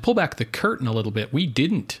 Mm-hmm. To pull back the curtain a little bit, we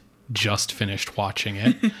didn't just finish watching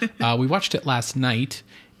it. We watched it last night,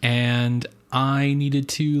 and I needed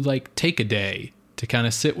to take a day to kind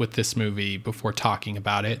of sit with this movie before talking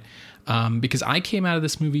about it, because I came out of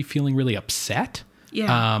this movie feeling really upset.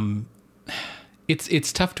 Yeah.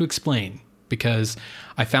 It's tough to explain because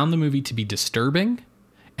I found the movie to be disturbing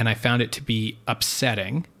and I found it to be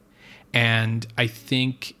upsetting. And I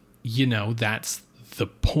think, that's the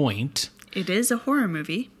point. It is a horror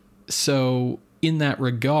movie. So in that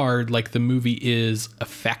regard, the movie is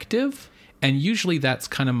effective. And usually that's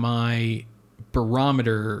kind of my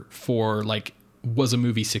barometer for was a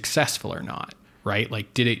movie successful or not, right?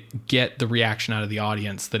 Did it get the reaction out of the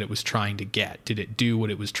audience that it was trying to get? Did it do what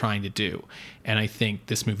it was trying to do? And I think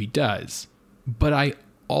this movie does. But I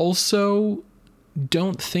also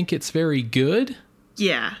don't think it's very good.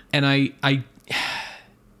 Yeah. And We're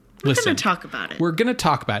listen, going to talk about it. We're going to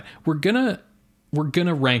talk about it. We're going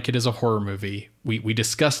to rank it as a horror movie. We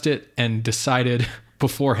discussed it and decided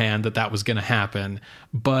beforehand that was going to happen.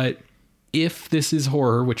 But if this is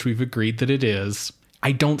horror, which we've agreed that it is,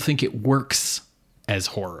 I don't think it works as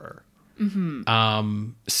horror.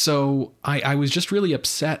 Mm-hmm. So I was just really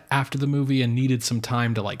upset after the movie and needed some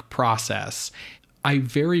time to process. I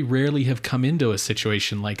very rarely have come into a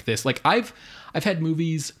situation like this. I've had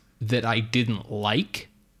movies that I didn't like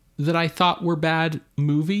that I thought were bad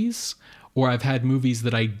movies, or I've had movies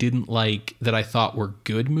that I didn't like that I thought were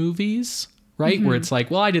good movies, right? Where it's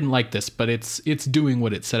like, well, I didn't like this, but it's doing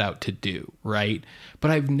what it set out to do, right?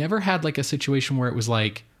 But I've never had like a situation where it was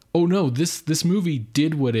like, oh no, this movie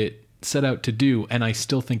did what it set out to do, and I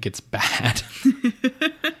still think it's bad.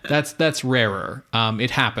 That's rarer.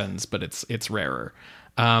 It happens, but it's rarer.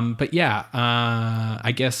 But yeah,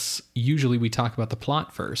 I guess usually we talk about the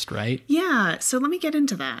plot first, right? Yeah, so let me get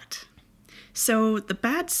into that. So The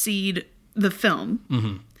Bad Seed, the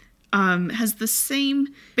film, has the same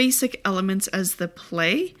basic elements as the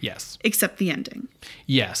play. Yes. Except the ending.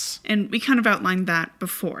 Yes. And we kind of outlined that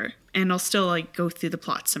before, and I'll still like go through the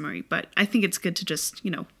plot summary, but I think it's good to just,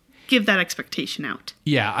 give that expectation out.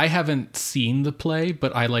 Yeah, I haven't seen the play,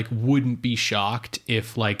 but I like wouldn't be shocked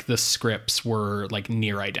if like the scripts were like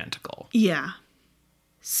near identical. Yeah.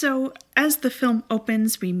 So as the film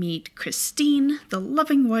opens, we meet Christine, the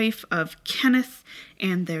loving wife of Kenneth,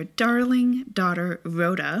 and their darling daughter,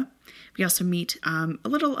 Rhoda. We also meet a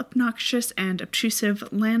little obnoxious and obtrusive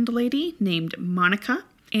landlady named Monica,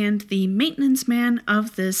 and the maintenance man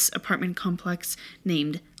of this apartment complex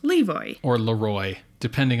named Leroy. Or Leroy,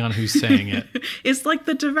 depending on who's saying it. It's like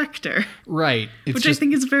the director. Right. Which I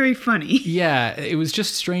think is very funny. Yeah, it was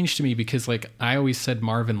just strange to me because like I always said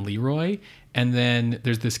Marvin Leroy, and then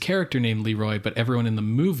there's this character named Leroy, but everyone in the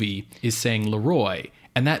movie is saying Leroy.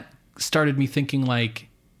 And that started me thinking like,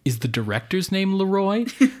 is the director's name Leroy?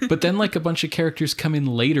 But then like a bunch of characters come in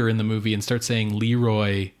later in the movie and start saying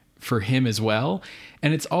Leroy for him as well.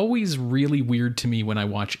 And it's always really weird to me when I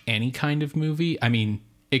watch any kind of movie. I mean,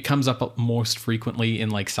 it comes up most frequently in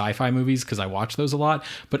like sci-fi movies because I watch those a lot.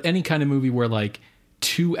 But any kind of movie where like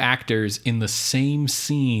two actors in the same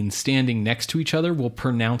scene standing next to each other will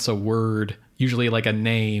pronounce a word, usually like a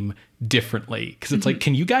name, differently. Because it's like,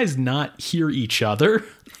 can you guys not hear each other?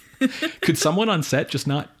 Could someone on set just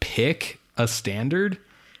not pick a standard?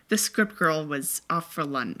 The script girl was off for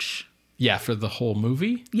lunch. Yeah, for the whole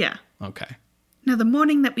movie? Yeah. Okay. Now, the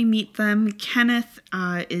morning that we meet them, Kenneth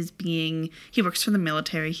he works for the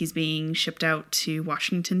military. He's being shipped out to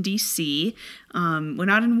Washington, D.C. We're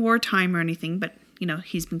not in wartime or anything, but,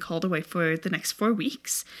 he's been called away for the next 4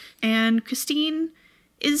 weeks. And Christine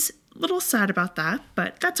is a little sad about that,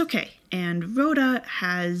 but that's okay. And Rhoda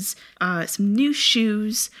has some new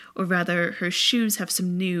shoes, or rather, her shoes have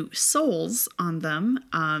some new soles on them.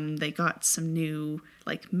 They got some new,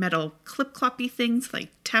 like, metal clip-cloppy things, like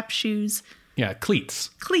tap shoes. Yeah, cleats.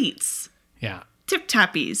 Cleats. Yeah.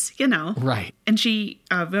 Tip-tappies, Right.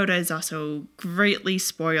 And Rhoda is also greatly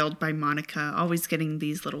spoiled by Monica, always getting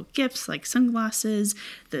these little gifts like sunglasses,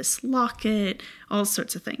 this locket, all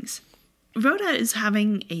sorts of things. Rhoda is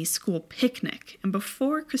having a school picnic, and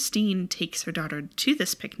before Christine takes her daughter to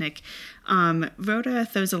this picnic, Rhoda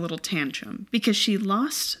throws a little tantrum because she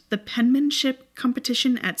lost the penmanship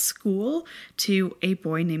competition at school to a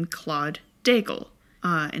boy named Claude Daigle.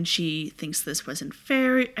 And she thinks this wasn't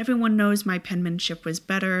fair. Everyone knows my penmanship was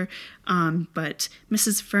better, but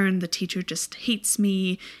Mrs. Fern, the teacher, just hates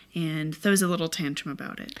me and throws a little tantrum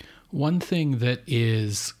about it. One thing that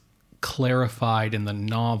is clarified in the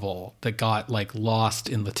novel that got like lost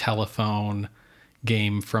in the telephone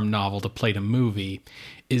game from novel to play to movie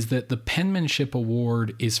is that the penmanship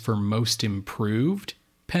award is for most improved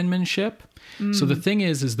penmanship. So the thing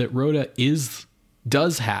is that Rhoda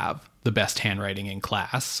does have the best handwriting in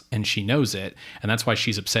class, and she knows it, and that's why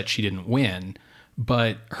she's upset she didn't win.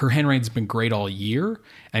 But her handwriting's been great all year,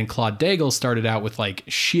 and Claude Daigle started out with like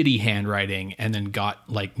shitty handwriting and then got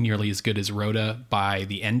like nearly as good as Rhoda by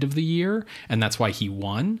the end of the year, and that's why he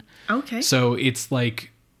won. Okay. So it's like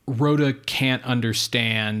Rhoda can't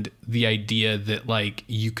understand the idea that like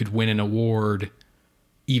you could win an award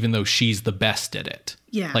even though she's the best at it.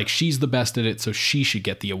 Yeah. Like she's the best at it, so she should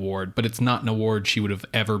get the award, but it's not an award she would have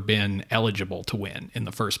ever been eligible to win in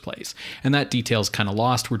the first place. And that detail's kind of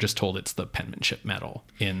lost. We're just told it's the penmanship medal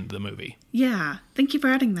in the movie. Yeah. Thank you for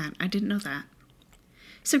adding that. I didn't know that.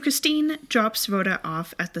 So Christine drops Rhoda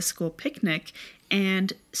off at the school picnic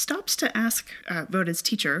and stops to ask Rhoda's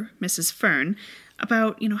teacher, Mrs. Fern,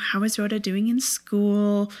 about, how is Rhoda doing in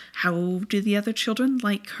school? How do the other children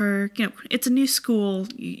like her? It's a new school.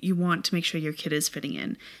 You want to make sure your kid is fitting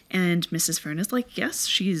in. And Mrs. Fern is like, yes,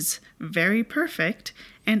 she's very perfect,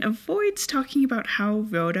 and avoids talking about how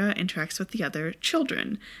Rhoda interacts with the other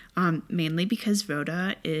children, mainly because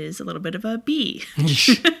Rhoda is a little bit of a bee.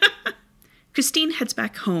 Christine heads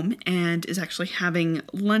back home and is actually having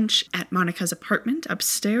lunch at Monica's apartment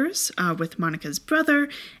upstairs with Monica's brother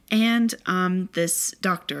and this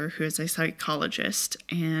doctor who is a psychologist.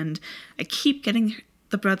 And I keep getting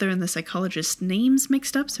the brother and the psychologist names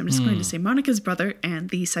mixed up, so I'm just going to say Monica's brother and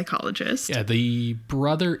the psychologist. Yeah, the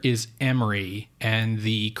brother is Emery and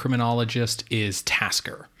the criminologist is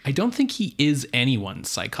Tasker. I don't think he is anyone's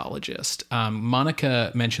psychologist.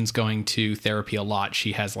 Monica mentions going to therapy a lot.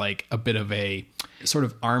 She has like a bit of a sort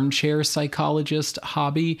of armchair psychologist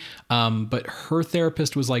hobby. But her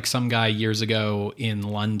therapist was like some guy years ago in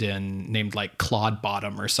London named like Claude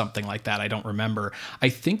Bottom or something like that. I don't remember. I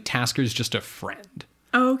think Tasker's just a friend.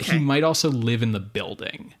 Oh, okay. He might also live in the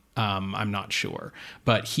building. I'm not sure,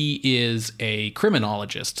 but he is a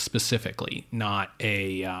criminologist specifically, not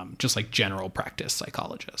a just like general practice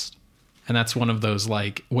psychologist. And that's one of those,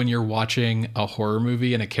 like, when you're watching a horror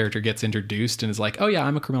movie and a character gets introduced and is like, oh yeah,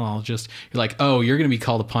 I'm a criminologist. You're like, oh, you're going to be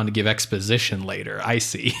called upon to give exposition later. I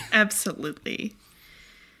see. Absolutely.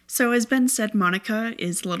 So as Ben said, Monica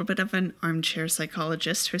is a little bit of an armchair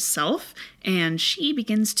psychologist herself, and she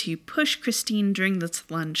begins to push Christine during this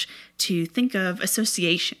lunch to think of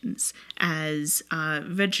associations as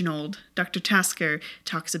Reginald, Dr. Tasker,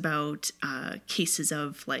 talks about cases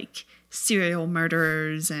of like serial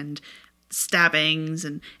murderers and stabbings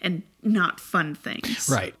and not fun things.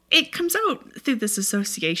 Right. It comes out through this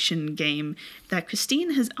association game that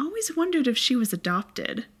Christine has always wondered if she was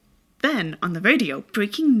adopted. Then, on the radio,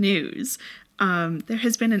 breaking news. There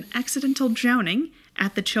has been an accidental drowning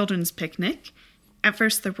at the children's picnic. At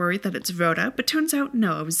first, they're worried that it's Rhoda, but turns out,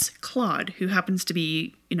 no, it was Claude, who happens to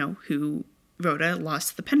be, who Rhoda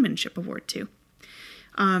lost the penmanship award to.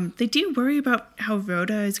 They do worry about how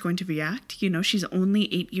Rhoda is going to react. She's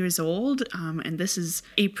only 8 years old, and this is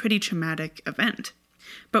a pretty traumatic event.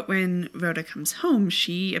 But when Rhoda comes home,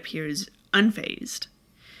 she appears unfazed.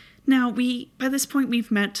 Now, by this point,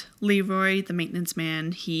 we've met Leroy, the maintenance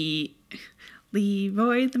man.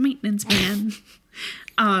 Leroy, the maintenance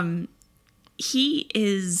man. He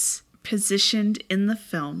is positioned in the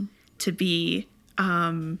film to be...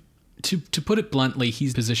 To put it bluntly,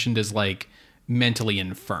 he's positioned as, like, mentally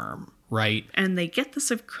infirm, right? And they get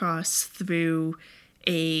this across through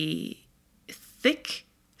a thick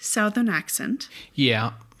Southern accent.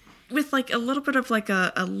 Yeah. With like a little bit of like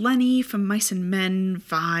a Lenny from Mice and Men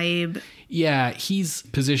vibe. Yeah, he's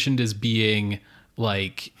positioned as being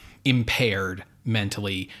like impaired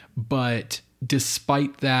mentally, but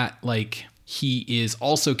despite that, like he is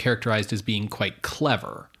also characterized as being quite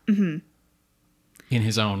clever in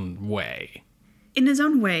his own way. In his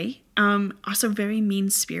own way, also very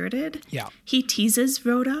mean-spirited. Yeah. He teases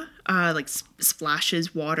Rhoda, like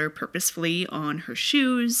splashes water purposefully on her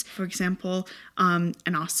shoes, for example, and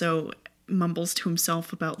also mumbles to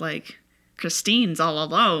himself about, like, Christine's all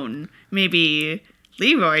alone. Maybe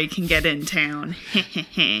Leroy can get in town.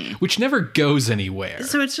 Which never goes anywhere.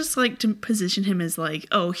 So it's just, like, to position him as, like,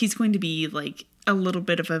 oh, he's going to be, like, a little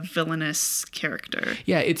bit of a villainous character.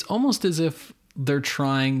 Yeah, it's almost as if they're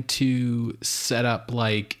trying to set up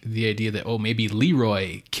like the idea that, oh, maybe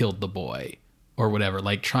Leroy killed the boy or whatever,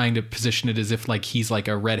 like trying to position it as if like he's like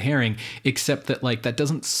a red herring, except that like that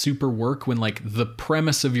doesn't super work when like the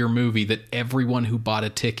premise of your movie that everyone who bought a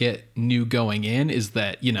ticket knew going in is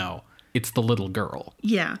that, it's the little girl.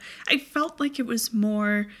 Yeah. I felt like it was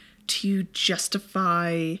more to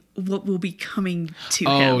justify what will be coming to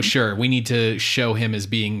him. Oh, sure. We need to show him as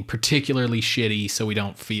being particularly shitty so we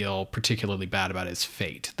don't feel particularly bad about his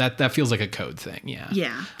fate. That feels like a code thing, yeah.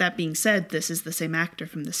 Yeah. That being said, this is the same actor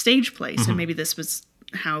from the stage play, so maybe this was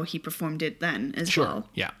how he performed it then as Sure. well.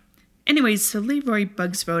 Yeah. Anyways, so Leroy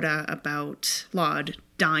bugs Rhoda about Claude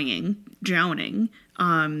drowning,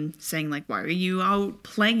 saying like, why are you out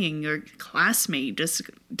playing? Your classmate just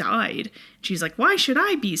died. She's like, why should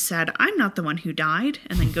I be sad? I'm not the one who died.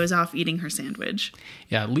 And then goes off eating her sandwich.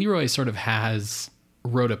 Yeah, Leroy sort of has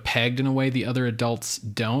Rhoda pegged in a way the other adults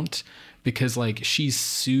don't, because like she's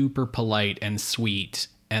super polite and sweet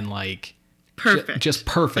and like Perfect. Just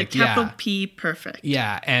perfect. Like capital Yeah. P, perfect.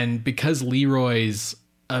 Yeah, and because Leroy's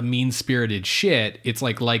a mean-spirited shit, it's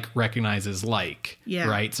like recognizes like. Yeah.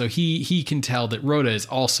 Right? So he can tell that Rhoda is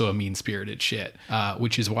also a mean-spirited shit,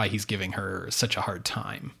 which is why he's giving her such a hard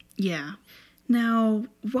time. Yeah. Now,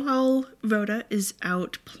 while Rhoda is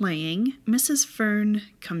out playing, Mrs. Fern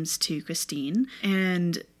comes to Christine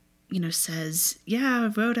and, says, yeah,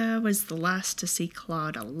 Rhoda was the last to see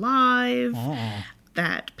Claude alive. Oh.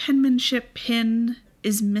 That penmanship pin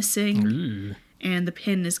is missing. Ooh. And the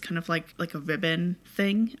pin is kind of like a ribbon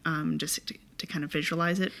thing, just to kind of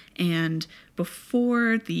visualize it. And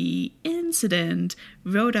before the incident,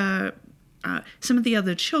 Rhoda, some of the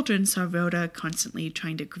other children saw Rhoda constantly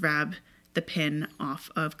trying to grab the pin off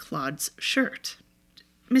of Claude's shirt.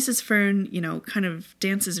 Mrs. Fern, kind of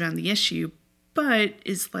dances around the issue but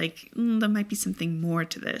is like, there might be something more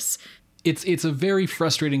to this. It's a very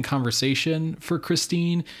frustrating conversation for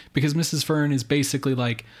Christine, because Mrs. Fern is basically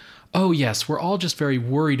like, oh yes, we're all just very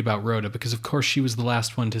worried about Rhoda because of course she was the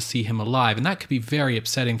last one to see him alive, and that could be very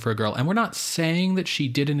upsetting for a girl. And we're not saying that she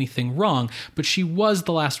did anything wrong, but she was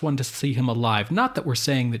the last one to see him alive. Not that we're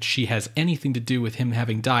saying that she has anything to do with him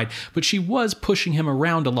having died, but she was pushing him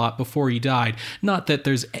around a lot before he died. Not that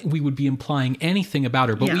we would be implying anything about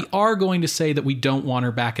her, but we are going to say that we don't want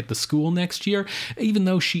her back at the school next year, even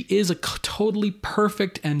though she is a totally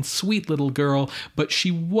perfect and sweet little girl, but she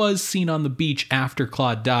was seen on the beach after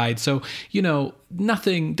Claude died. So,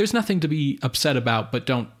 there's nothing to be upset about, but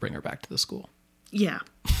don't bring her back to the school. Yeah.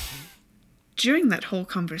 During that whole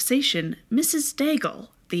conversation, Mrs. Daigle,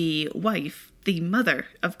 the wife, the mother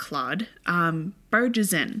of Claude,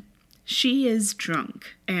 barges in. She is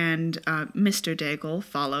drunk, and Mr. Daigle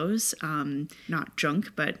follows, not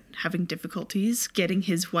drunk, but having difficulties getting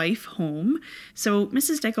his wife home. So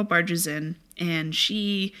Mrs. Daigle barges in, and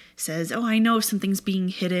she says, oh, I know something's being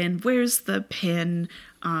hidden. Where's the pin?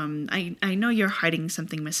 I know you're hiding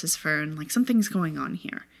something, Mrs. Fern. Like, something's going on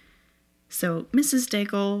here. So Mrs.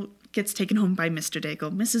 Daigle gets taken home by Mr.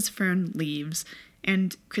 Daigle. Mrs. Fern leaves,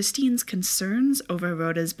 and Christine's concerns over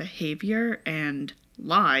Rhoda's behavior and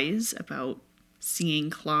lies about seeing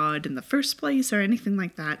Claude in the first place or anything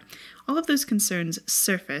like that, all of those concerns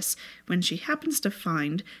surface when she happens to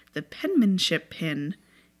find the penmanship pin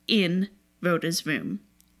in Rhoda's room.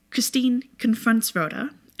 Christine confronts Rhoda,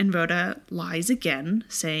 and Rhoda lies again,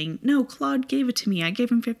 saying, no, Claude gave it to me. I gave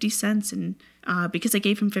him 50 cents, and because I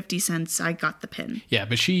gave him 50 cents, I got the pin. Yeah,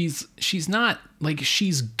 but she's not, like,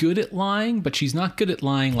 she's good at lying, but she's not good at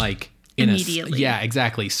lying, like, immediately. Yeah,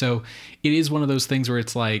 exactly. So it is one of those things where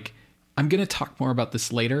it's like, I'm going to talk more about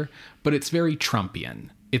this later, but it's very Trumpian.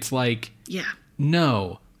 It's like, yeah,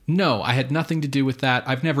 no, I had nothing to do with that.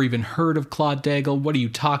 I've never even heard of Claude Daigle. What are you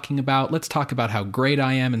talking about? Let's talk about how great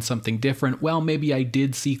I am and something different. Well, maybe I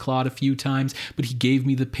did see Claude a few times, but he gave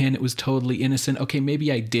me the pin. It was totally innocent. Okay,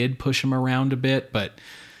 maybe I did push him around a bit, but,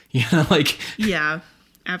 like... Yeah,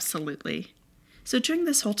 absolutely. So during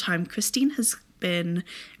this whole time, Christine has been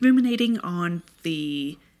ruminating on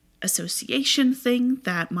the association thing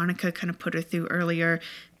that Monica kind of put her through earlier.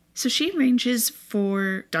 So she arranges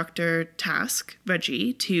for Dr. Task,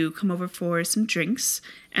 Reggie, to come over for some drinks,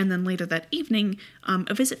 and then later that evening,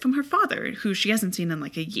 a visit from her father, who she hasn't seen in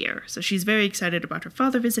like a year. So she's very excited about her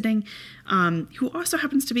father visiting, who also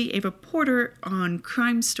happens to be a reporter on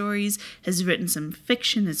crime stories, has written some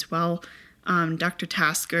fiction as well. Dr.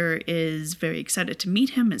 Tasker is very excited to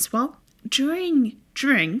meet him as well. During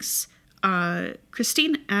drinks,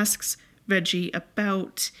 Christine asks Reggie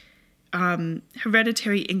about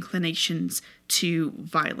hereditary inclinations to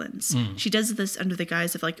violence. She does this under the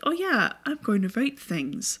guise of like, oh yeah, I'm going to write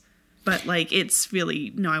things. But like, it's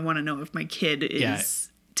really, no, I want to know if my kid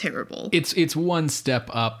is terrible. It's one step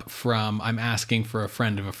up from I'm asking for a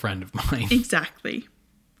friend of mine. Exactly.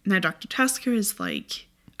 Now Dr. Tasker is like,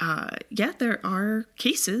 yeah, there are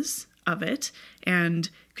cases of it. And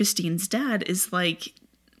Christine's dad is like,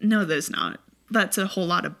 no, there's not. That's a whole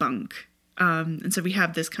lot of bunk. And so we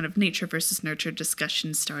have this kind of nature versus nurture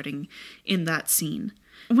discussion starting in that scene.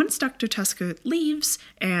 Once Dr. Tasker leaves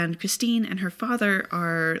and Christine and her father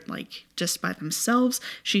are like just by themselves,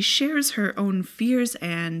 she shares her own fears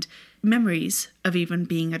and memories of even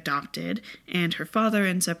being adopted. And her father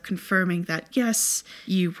ends up confirming that, yes,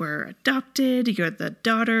 you were adopted. You're the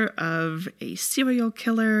daughter of a serial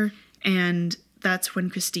killer. And that's when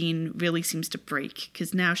Christine really seems to break,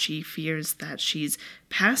 because now she fears that she's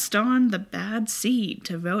passed on the bad seed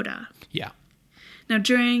to Rhoda. Yeah. Now,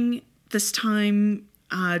 during this time,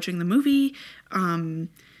 during the movie,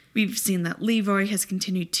 we've seen that Leroy has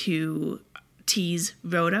continued to tease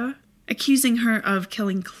Rhoda, accusing her of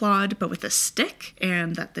killing Claude, but with a stick,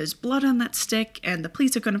 and that there's blood on that stick, and the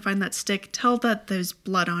police are going to find that stick, tell that there's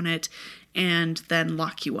blood on it, and then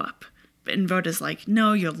lock you up. And Rhoda's like,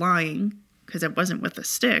 no, you're lying, because it wasn't with a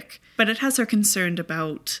stick. But it has her concerned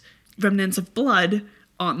about remnants of blood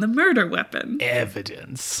on the murder weapon.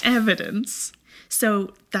 Evidence.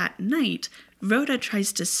 So that night, Rhoda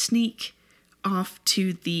tries to sneak off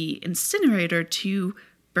to the incinerator to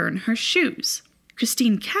burn her shoes.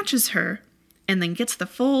 Christine catches her and then gets the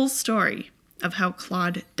full story of how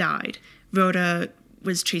Claude died. Rhoda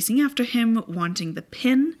was chasing after him, wanting the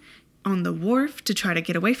pin on the wharf to try to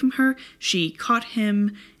get away from her. She caught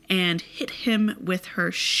him and hit him with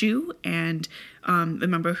her shoe. And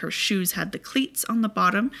remember, her shoes had the cleats on the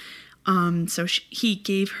bottom. So he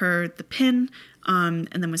gave her the pin. and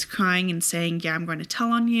then was crying and saying, yeah, I'm going to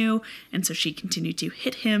tell on you. And so she continued to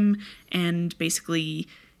hit him and basically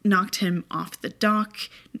knocked him off the dock,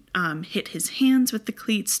 hit his hands with the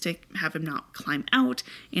cleats to have him not climb out,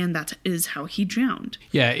 and that is how he drowned.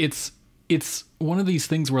 Yeah, it's one of these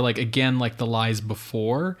things where, like, again, like the lies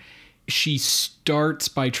before, she starts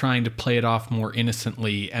by trying to play it off more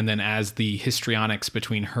innocently, and then as the histrionics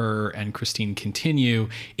between her and Christine continue,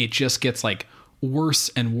 it just gets like worse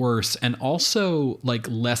and worse, and also like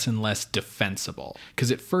less and less defensible.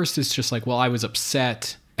 Because at first it's just like, well, I was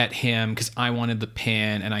upset at him because I wanted the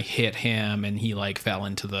pin and I hit him and he like fell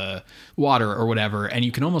into the water or whatever. And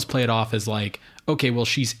you can almost play it off as like, okay, well,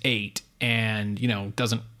 she's 8 and, you know,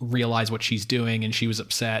 doesn't realize what she's doing and she was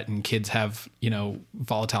upset, and kids have, you know,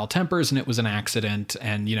 volatile tempers and it was an accident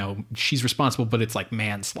and, you know, she's responsible, but it's like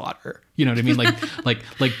manslaughter. You know what I mean?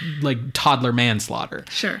 Like toddler manslaughter.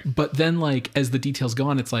 Sure. But then like as the details go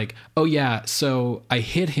on, it's like, oh yeah, so I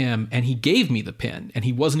hit him and he gave me the pin and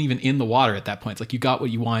he wasn't even in the water at that point. It's like, you got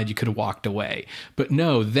what you wanted, you could have walked away. But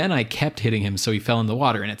no, then I kept hitting him so he fell in the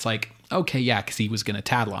water, and it's like, okay, yeah, because he was going to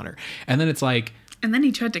tattle on her. And then it's like, and then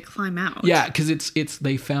he tried to climb out. yeah, because it's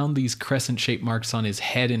they found these crescent-shaped marks on his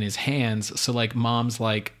head and his hands. So like mom's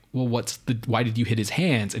like, well, why did you hit his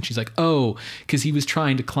hands? And she's like, oh, because he was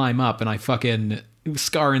trying to climb up and I fucking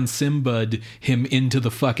Scar and Simba'd him into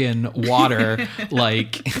the fucking water.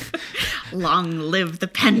 Like, long live the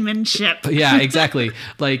penmanship. Yeah, exactly.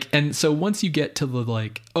 Like, and so once you get to the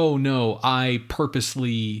like, oh no, I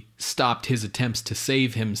purposely stopped his attempts to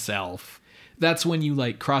save himself, that's when you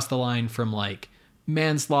like cross the line from like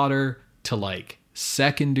manslaughter to like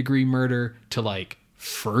 2nd-degree murder to like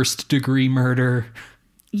 1st-degree murder.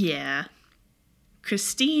 Yeah.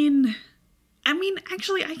 Christine, I mean,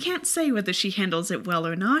 actually, I can't say whether she handles it well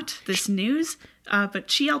or not, this news, but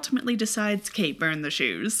she ultimately decides, Kate, burn the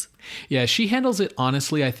shoes. Yeah, she handles it,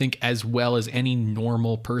 honestly, I think, as well as any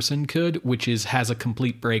normal person could, which is has a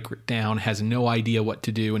complete breakdown, has no idea what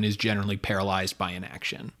to do, and is generally paralyzed by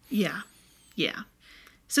inaction. Yeah.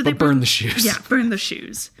 So they burn the shoes. Yeah, burn the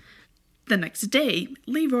shoes. The next day,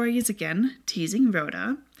 Leroy is again teasing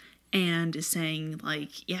Rhoda and is saying,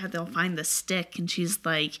 like, yeah, they'll find the stick. And she's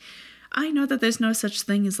like, I know that there's no such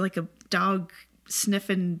thing as, like, a dog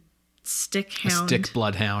sniffing stick hound. A stick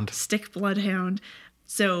bloodhound. Stick bloodhound.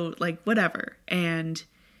 So, like, whatever. And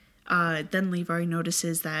then Leroy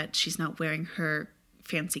notices that she's not wearing her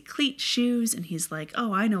fancy cleat shoes. And he's like,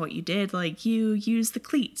 oh, I know what you did. Like, you used the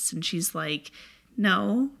cleats. And she's like,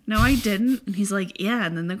 no, I didn't. And he's like, yeah,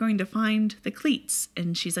 and then they're going to find the cleats.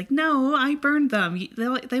 And she's like, no, I burned them.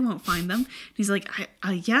 They won't find them. And he's like,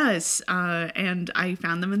 yes, and I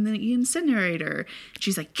found them in the incinerator.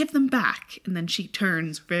 She's like, give them back. And then she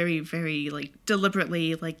turns very, very, like,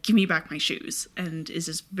 deliberately, like, give me back my shoes. And is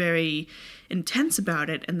just very intense about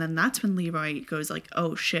it. And then that's when Leroy goes like,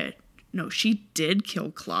 oh, shit. No, she did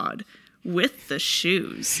kill Claude with the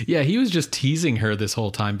shoes. Yeah, he was just teasing her this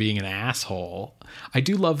whole time, being an asshole. I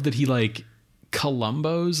do love that he like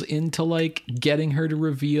Columbo's into like getting her to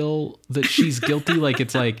reveal that she's guilty. Like,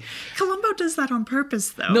 it's like Columbo does that on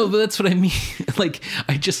purpose, though. No, but that's what I mean. Like,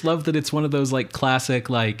 I just love that it's one of those like classic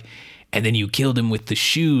like, and then you killed him with the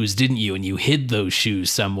shoes, didn't you? And you hid those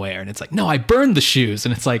shoes somewhere. And it's like, no, I burned the shoes.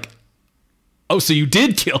 And it's like, oh, so you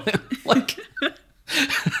did kill him. Like,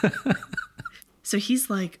 so he's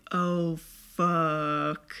like, oh,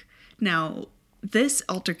 fuck. Now, this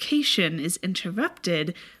altercation is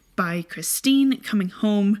interrupted by Christine coming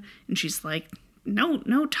home, and she's like,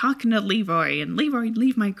 no talking to Leroy, and Leroy,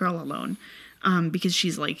 leave my girl alone, because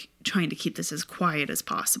she's, like, trying to keep this as quiet as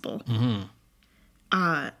possible. Mm-hmm.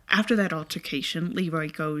 After that altercation, Leroy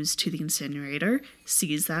goes to the incinerator,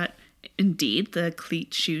 sees that, indeed, the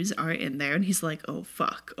cleat shoes are in there, and he's like, oh,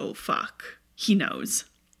 fuck. He knows.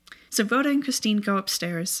 So Rhoda and Christine go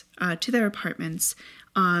upstairs to their apartments,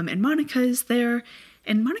 and Monica is there,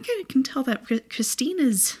 and Monica can tell that Christine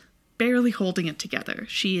is barely holding it together.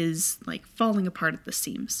 She is, like, falling apart at the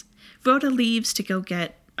seams. Rhoda leaves to go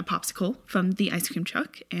get a popsicle from the ice cream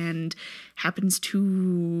truck and happens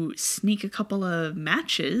to sneak a couple of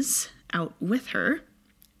matches out with her.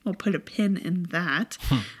 We'll put a pin in that.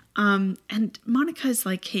 And Monica's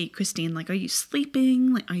like, hey, Christine, like, are you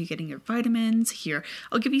sleeping? Like, are you getting your vitamins? Here,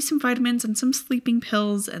 I'll give you some vitamins and some sleeping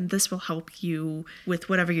pills, and this will help you with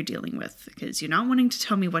whatever you're dealing with, because you're not wanting to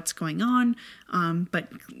tell me what's going on, but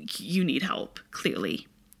you need help, clearly.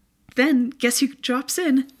 Then, guess who drops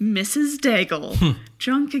in? Mrs. Daigle,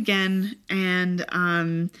 drunk again,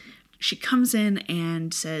 and she comes in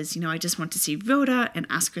and says, I just want to see Rhoda and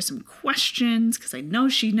ask her some questions because I know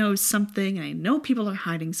she knows something and I know people are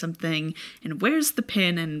hiding something and where's the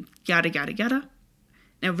pin and yada, yada, yada.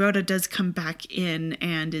 Now, Rhoda does come back in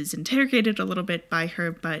and is interrogated a little bit by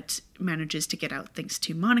her, but manages to get out thanks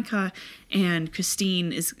to Monica. And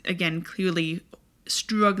Christine is, again, clearly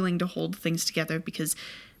struggling to hold things together because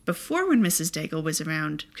before, when Mrs. Daigle was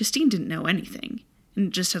around, Christine didn't know anything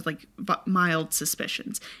and just had like mild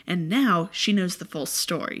suspicions. And now she knows the full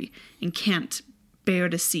story and can't bear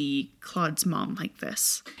to see Claude's mom like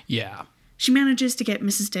this. Yeah. She manages to get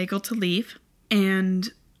Mrs. Daigle to leave,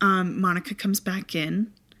 and Monica comes back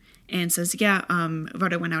in and says, yeah,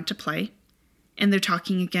 Rhoda went out to play. And they're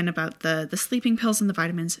talking again about the sleeping pills and the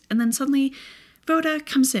vitamins. And then suddenly Rhoda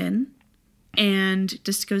comes in and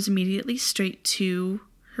just goes immediately straight to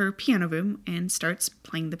her piano room and starts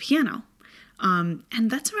playing the piano. And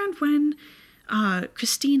that's around when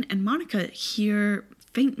Christine and Monica hear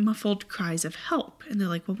faint muffled cries of help. And they're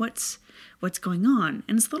like, well, what's going on?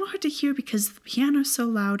 And it's a little hard to hear because the piano's so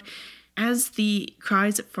loud. As the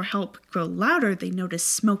cries for help grow louder, they notice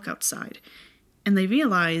smoke outside. And they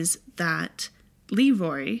realize that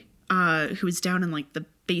Leroy, who is down in like the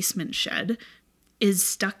basement shed, is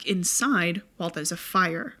stuck inside while there's a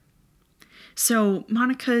fire. So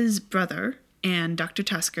Monica's brother and Dr.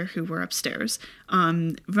 Tasker, who were upstairs,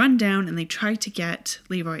 run down and they try to get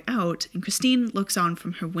Leroy out. And Christine looks on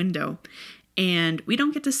from her window. And we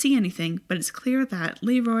don't get to see anything, but it's clear that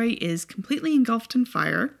Leroy is completely engulfed in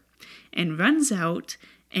fire and runs out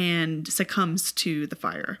and succumbs to the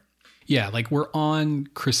fire. Yeah, like we're on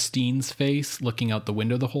Christine's face looking out the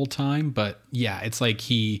window the whole time, but yeah, it's like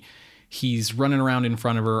he's running around in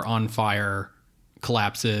front of her on fire,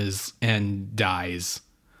 collapses, and dies.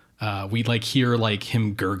 We like hear like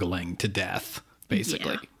him gurgling to death,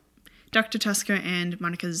 basically. Yeah. Dr. Tusker and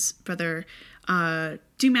Monica's brother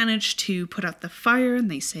do manage to put out the fire,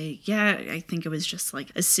 and they say, yeah, I think it was just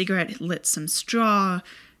like a cigarette lit some straw.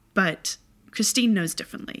 But Christine knows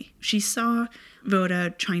differently. She saw Rhoda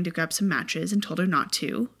trying to grab some matches and told her not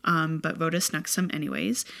to, but Rhoda snuck some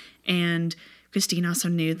anyways. And Christine also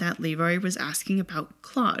knew that Leroy was asking about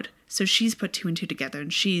Claude. So she's put two and two together,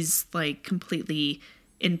 and she's like completely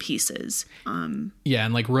in pieces. Yeah,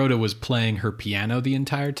 and like Rhoda was playing her piano the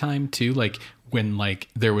entire time too. Like when like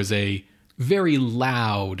there was a very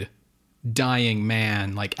loud dying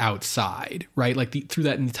man like outside, right? Like through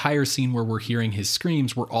that entire scene where we're hearing his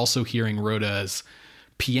screams, we're also hearing Rhoda's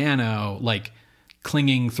piano like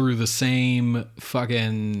clinging through the same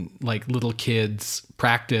fucking like little kids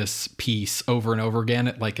practice piece over and over again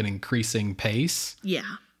at like an increasing pace.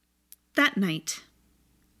 Yeah. That night,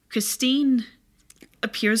 Christine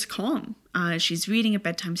appears calm. She's reading a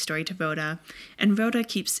bedtime story to Rhoda, and Rhoda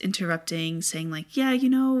keeps interrupting, saying like, yeah,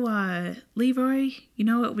 Leroy,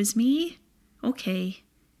 it was me? Okay.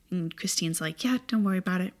 And Christine's like, yeah, don't worry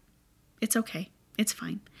about it. It's okay. It's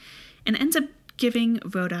fine. And ends up giving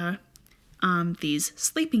Rhoda these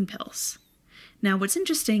sleeping pills. Now, what's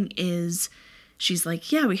interesting is she's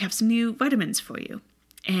like, yeah, we have some new vitamins for you.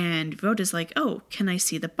 And Rhoda's like, oh, can I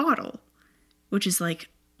see the bottle? Which is like,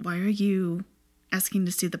 why are you asking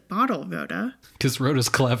to see the bottle, Rhoda? Because Rhoda's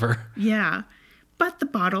clever. Yeah. But the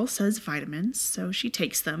bottle says vitamins, so she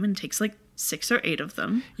takes them and takes like 6 or 8 of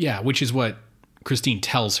them. Yeah, which is what Christine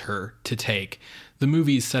tells her to take. The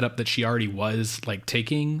movie's set up that she already was like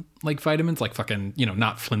taking like vitamins, like fucking,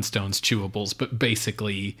 not Flintstones chewables, but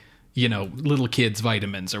basically, little kids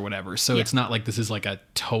vitamins or whatever. So It's not like this is like a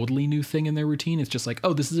totally new thing in their routine. It's just like,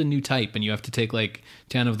 oh, this is a new type and you have to take like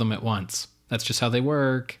 10 of them at once. That's just how they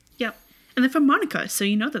work. Yep. And they're from Monica, so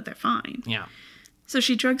you know that they're fine. Yeah. So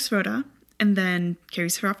she drugs Rhoda and then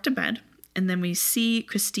carries her off to bed. And then we see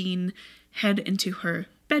Christine head into her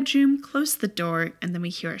bedroom, close the door, and then we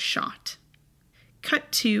hear a shot. Cut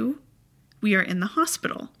to, we are in the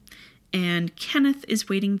hospital. And Kenneth is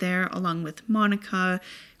waiting there along with Monica,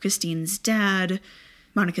 Christine's dad,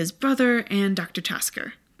 Monica's brother, and Dr.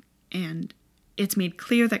 Tasker. And it's made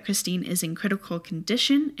clear that Christine is in critical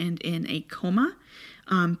condition and in a coma.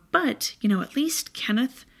 But, at least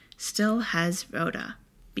Kenneth still has Rhoda.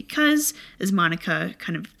 Because, as Monica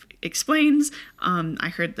kind of explains, I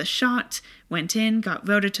heard the shot, went in, got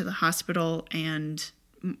Rhoda to the hospital, and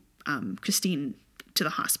Christine to the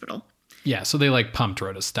hospital. Yeah, so they like pumped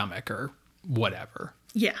Rhoda's stomach or whatever.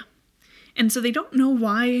 Yeah. And so they don't know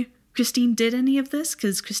why Christine did any of this,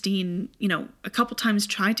 because Christine, a couple times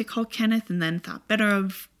tried to call Kenneth and then thought better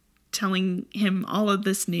of telling him all of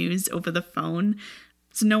this news over the phone.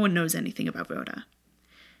 So no one knows anything about Rhoda.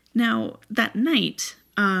 Now, that night,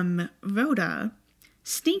 Rhoda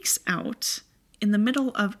sneaks out in the middle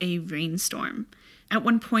of a rainstorm. At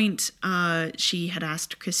one point, she had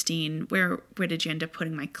asked Christine, where did you end up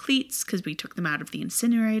putting my cleats? Because we took them out of the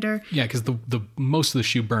incinerator. Yeah, because the most of the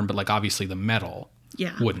shoe burned, but like obviously the metal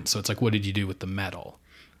wouldn't. So it's like, what did you do with the metal?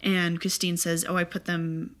 And Christine says, I put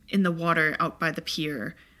them in the water out by the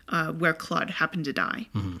pier where Claude happened to die.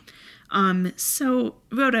 So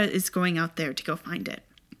Rhoda is going out there to go find it.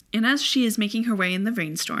 And as she is making her way in the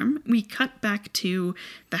rainstorm, we cut back to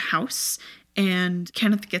the house, and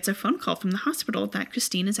Kenneth gets a phone call from the hospital that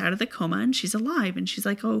Christine is out of the coma and she's alive. And she's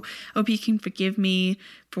like, I hope you can forgive me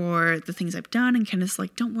for the things I've done. And Kenneth's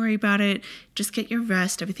like, don't worry about it. Just get your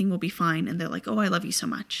rest. Everything will be fine. And they're like, I love you so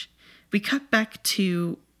much. We cut back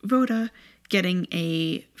to Rhoda getting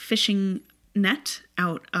a fishing net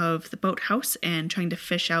out of the boathouse and trying to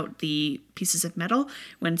fish out the pieces of metal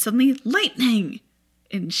when suddenly lightning,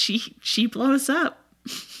 and she blows up.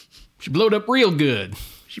 She blowed up real good.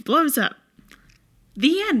 She blows up.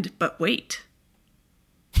 The end, but wait.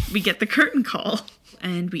 We get the curtain call,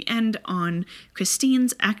 and we end on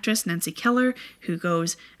Christine's actress, Nancy Keller, who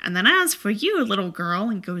goes, and then as for you, little girl,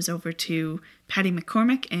 and goes over to Patty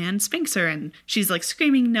McCormick and spanks her, and she's like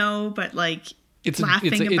screaming no, but like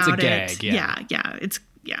laughing about it. It's a gag,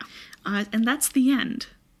 yeah. And that's the end.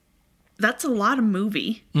 That's a lot of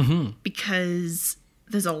movie because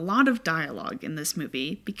there's a lot of dialogue in this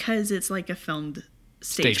movie because it's like a filmed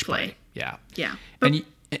stage play. Yeah. But,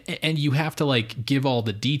 And you have to like give all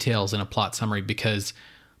the details in a plot summary because,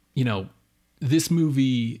 this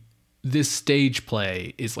movie, this stage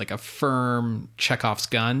play is like a firm Chekhov's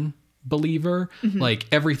gun believer. Like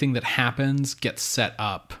everything that happens gets set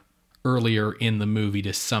up earlier in the movie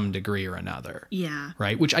to some degree or another. Yeah.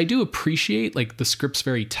 Right. Which I do appreciate. Like the script's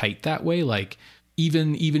very tight that way. Like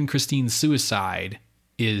even Christine's suicide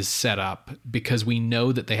is set up because we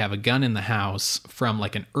know that they have a gun in the house from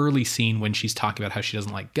like an early scene when she's talking about how she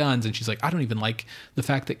doesn't like guns. And she's like, I don't even like the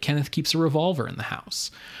fact that Kenneth keeps a revolver in the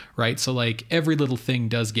house. Right. So like every little thing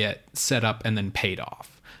does get set up and then paid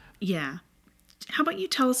off. Yeah. How about you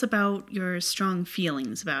tell us about your strong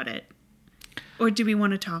feelings about it? Or do we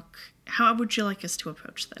want to talk? How would you like us to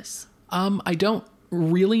approach this? I don't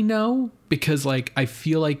really know because like, I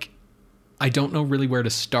feel like I don't know really where to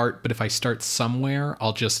start, but if I start somewhere,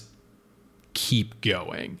 I'll just keep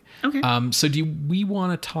going. Okay. So do we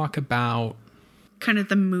want to talk about kind of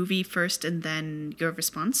the movie first and then your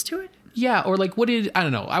response to it? Yeah. Or like, I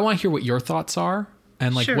don't know. I want to hear what your thoughts are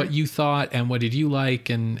and like what you thought and what did you like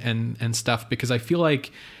and stuff, because I feel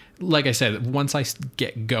like I said, once I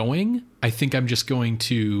get going, I think I'm just going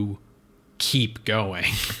to keep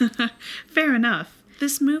going. Fair enough.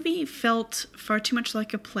 This movie felt far too much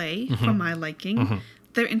like a play for my liking.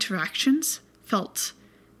 Their interactions felt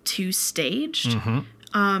too staged,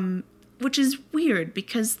 which is weird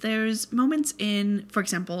because there's moments in, for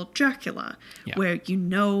example, Dracula, where you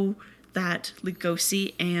know that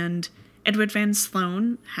Lugosi and Edward Van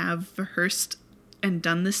Sloan have rehearsed and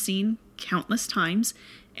done this scene countless times,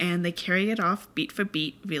 and they carry it off beat for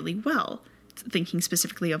beat really well. Thinking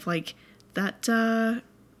specifically of like that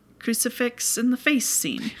crucifix in the face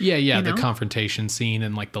scene. Yeah, the confrontation scene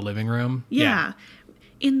in like the living room. Yeah.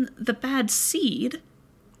 In The Bad Seed,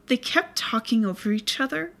 they kept talking over each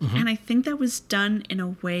other, and I think that was done in a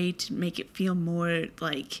way to make it feel more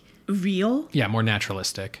like real. Yeah, more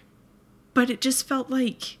naturalistic. But it just felt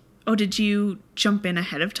like, did you jump in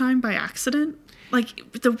ahead of time by accident?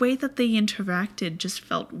 Like the way that they interacted just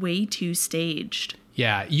felt way too staged.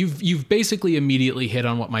 Yeah, you've basically immediately hit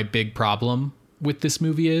on what my big problem with this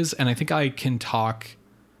movie is, and I think I can talk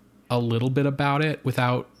a little bit about it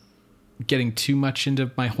without getting too much into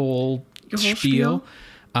my whole spiel.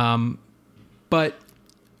 But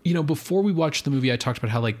before we watched the movie, I talked about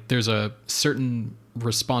how like there's a certain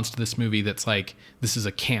response to this movie that's like, this is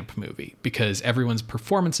a camp movie because everyone's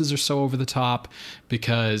performances are so over the top,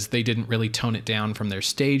 because they didn't really tone it down from their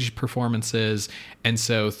stage performances, and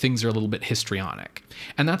so things are a little bit histrionic.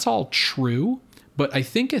 And that's all true. But I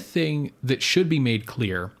think a thing that should be made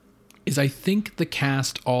clear is I think the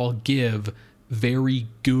cast all give very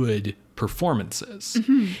good performances.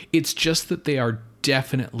 It's just that they are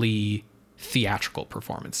definitely theatrical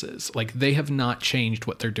performances. Like they have not changed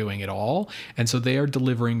what they're doing at all. And so they are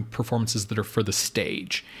delivering performances that are for the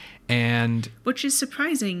stage. And which is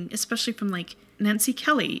surprising, especially from like Nancy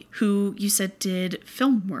Kelly, who you said did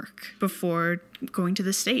film work before going to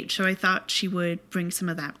the stage. So I thought she would bring some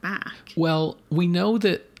of that back. Well, we know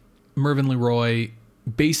that Mervyn LeRoy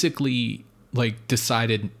basically like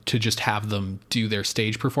decided to just have them do their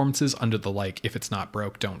stage performances under the like, if it's not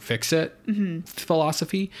broke, don't fix it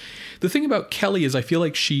philosophy. The thing about Kelly is I feel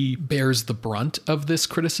like she bears the brunt of this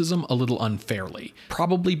criticism a little unfairly,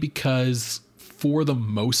 probably because for the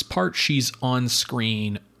most part, she's on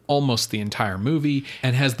screen almost the entire movie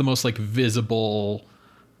and has the most like visible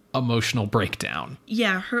emotional breakdown.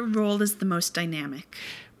 Yeah, her role is the most dynamic.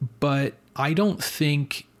 But I don't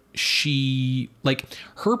think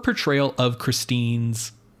her portrayal of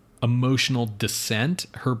Christine's emotional descent,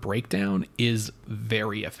 her breakdown, is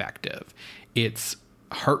very effective. It's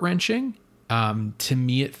heart-wrenching. To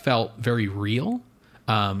me, it felt very real.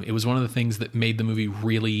 It was one of the things that made the movie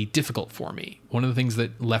really difficult for me. One of the things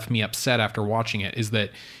that left me upset after watching it is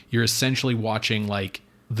that you're essentially watching like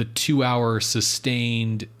the 2-hour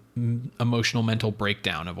sustained emotional mental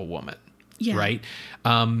breakdown of a woman. Yeah. Right.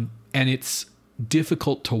 And it's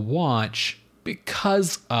difficult to watch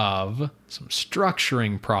because of some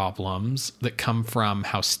structuring problems that come from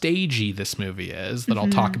how stagey this movie is that I'll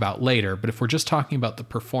talk about later. But if we're just talking about the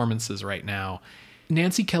performances right now,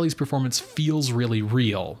 Nancy Kelly's performance feels really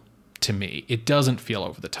real to me. It doesn't feel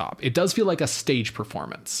over the top. It does feel like a stage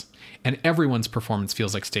performance, and everyone's performance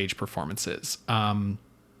feels like stage performances,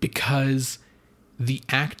 because the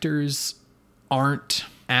actors aren't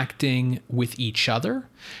acting with each other.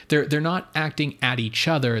 They're not acting at each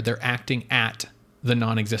other. They're acting at the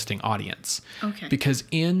non-existing audience. Okay. Because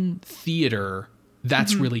in theater,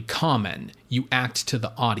 that's really common. You act to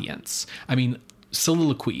the audience. I mean,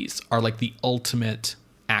 soliloquies are like the ultimate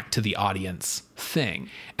act to the audience thing.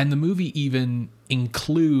 And the movie even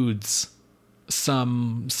includes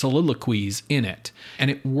some soliloquies in it. And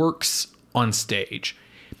it works on stage.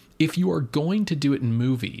 If you are going to do it in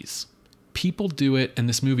movies, people do it, and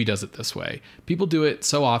this movie does it this way. People do it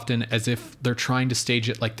so often as if they're trying to stage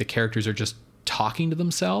it like the characters are just talking to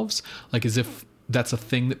themselves, like as if that's a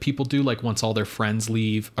thing that people do. Like once all their friends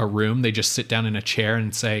leave a room, they just sit down in a chair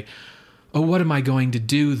and say, "Oh, what am I going to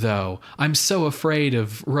do though? I'm so afraid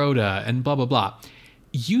of Rhoda," and blah, blah, blah.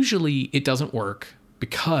 Usually it doesn't work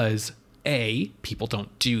because A, people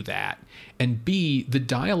don't do that, and B, the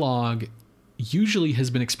dialogue usually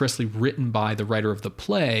has been expressly written by the writer of the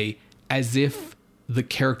play as if the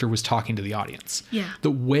character was talking to the audience. Yeah.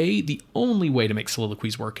 The only way to make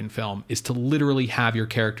soliloquies work in film is to literally have your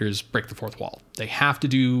characters break the fourth wall. They have to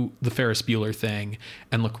do the Ferris Bueller thing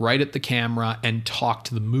and look right at the camera and talk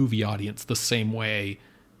to the movie audience the same way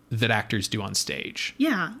that actors do on stage.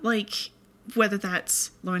 Yeah, like whether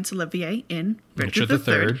that's Laurence Olivier in Richard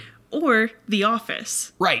III or The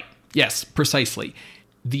Office. Right. Yes, precisely.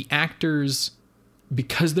 The actors,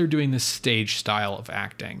 because they're doing this stage style of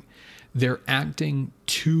acting, they're acting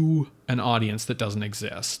to an audience that doesn't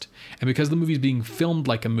exist. And because the movie's being filmed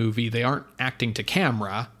like a movie, they aren't acting to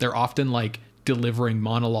camera. They're often like delivering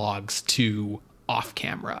monologues to off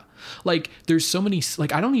camera. Like there's so many,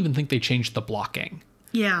 like I don't even think they changed the blocking.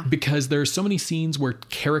 Yeah. Because there's so many scenes where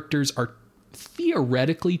characters are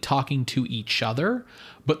theoretically talking to each other,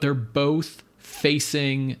 but they're both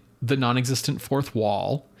facing the non-existent fourth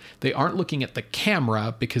wall. They aren't looking at the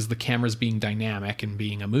camera because the camera's being dynamic and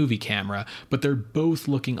being a movie camera, but they're both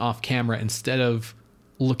looking off camera instead of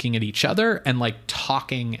looking at each other and like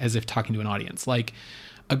talking as if talking to an audience. Like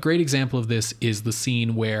a great example of this is the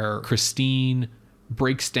scene where Christine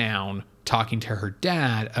breaks down talking to her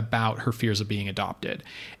dad about her fears of being adopted.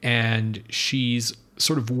 And she's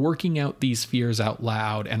sort of working out these fears out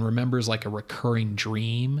loud and remembers like a recurring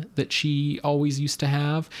dream that she always used to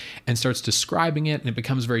have and starts describing it. And it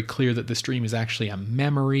becomes very clear that this dream is actually a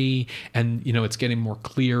memory. And, you know, it's getting more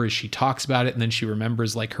clear as she talks about it. And then she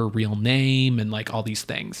remembers like her real name and like all these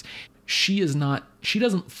things. She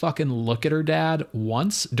doesn't fucking look at her dad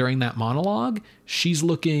once during that monologue. She's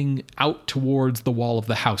looking out towards the wall of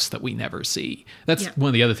the house that we never see. That's one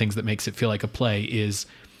of the other things that makes it feel like a play is,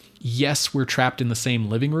 yes, we're trapped in the same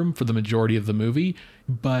living room for the majority of the movie,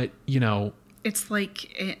 but, you know... It's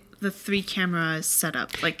like the 3 camera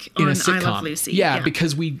setup, like in on a sitcom. I Love Lucy. Yeah,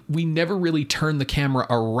 because we never really turn the camera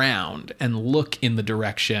around and look in the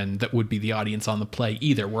direction that would be the audience on the play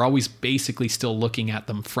either. We're always basically still looking at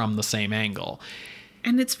them from the same angle.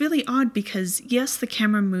 And it's really odd because, yes, the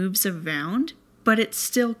camera moves around, but it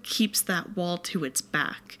still keeps that wall to its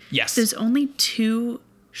back. Yes. There's only 2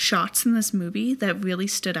 shots in this movie that really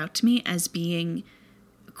stood out to me as being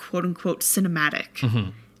quote unquote cinematic.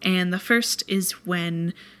 Mm-hmm. And the first is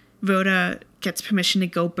when Rhoda gets permission to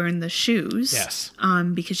go burn the shoes. Yes.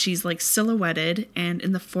 Because she's like silhouetted and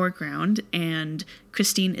in the foreground, and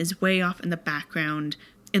Christine is way off in the background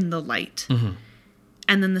in the light. Mm-hmm.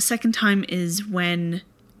 And then the second time is when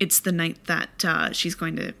it's the night that she's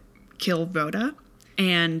going to kill Rhoda.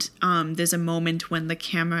 And there's a moment when the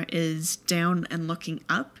camera is down and looking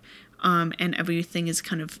up, and everything is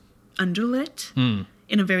kind of underlit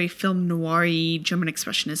in a very film noir-y German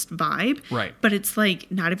expressionist vibe. Right. But it's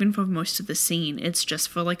like not even for most of the scene. It's just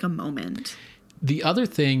for like a moment. The other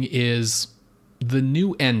thing is the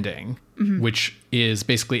new ending which is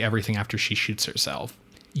basically everything after she shoots herself.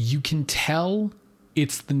 You can tell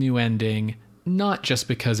it's the new ending, not just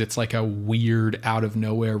because it's like a weird out of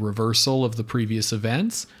nowhere reversal of the previous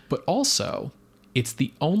events, but also it's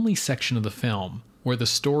the only section of the film where the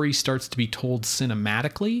story starts to be told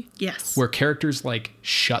cinematically. Yes. Where characters like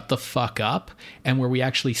shut the fuck up and where we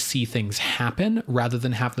actually see things happen rather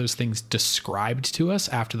than have those things described to us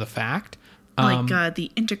after the fact. Like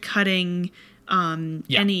the intercutting,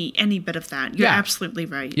 any bit of that. You're absolutely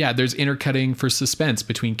right. Yeah, there's intercutting for suspense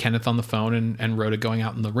between Kenneth on the phone and Rhoda going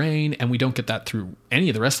out in the rain. And we don't get that through any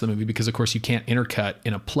of the rest of the movie because, of course, you can't intercut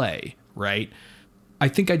in a play, right? I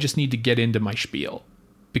think I just need to get into my spiel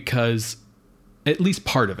because at least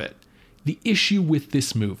part of it, the issue with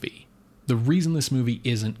this movie, the reason this movie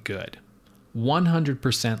isn't good,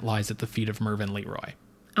 100% lies at the feet of Mervyn Leroy.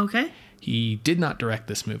 Okay. He did not direct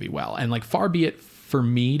this movie well. And like, far be it for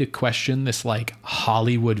me to question this like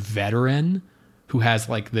Hollywood veteran who has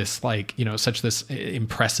like this, like, you know, such this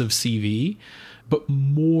impressive CV, but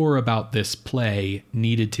more about this play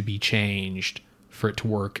needed to be changed for it to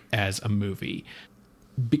work as a movie.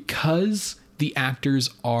 Because the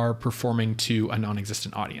actors are performing to a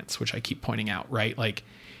non-existent audience, which I keep pointing out, right? Like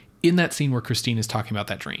in that scene where Christine is talking about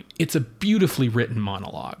that dream, it's a beautifully written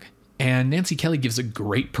monologue. And Nancy Kelly gives a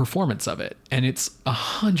great performance of it. And it's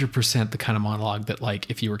 100% the kind of monologue that, like,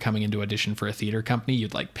 if you were coming into audition for a theater company,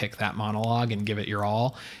 you'd like pick that monologue and give it your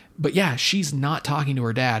all. But yeah, she's not talking to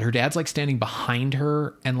her dad. Her dad's like standing behind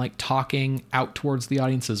her and like talking out towards the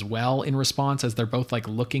audience as well in response as they're both like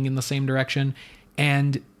looking in the same direction.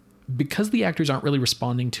 And because the actors aren't really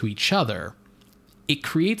responding to each other, it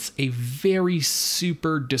creates a very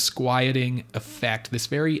super disquieting effect, this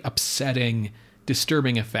very upsetting,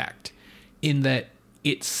 disturbing effect, in that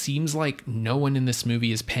it seems like no one in this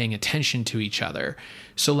movie is paying attention to each other.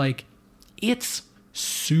 So like, it's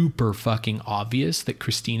super fucking obvious that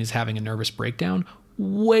Christine is having a nervous breakdown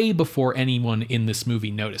way before anyone in this movie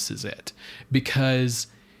notices it, because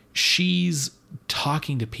she's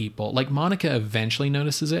talking to people. Like, Monica eventually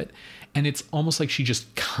notices it, and it's almost like she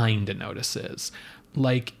just kind of notices.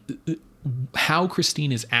 Like, how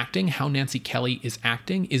Christine is acting, how Nancy Kelly is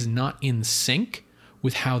acting is not in sync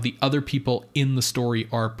with how the other people in the story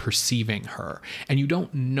are perceiving her. And you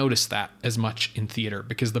don't notice that as much in theater,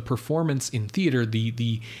 because the performance in theater,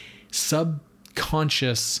 the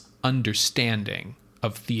subconscious understanding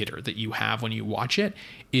of theater that you have when you watch it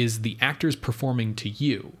is the actors performing to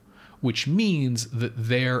you, which means that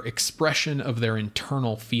their expression of their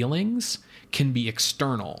internal feelings can be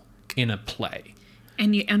external in a play.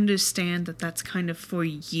 And you understand that that's kind of for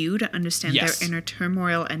you to understand Yes. their inner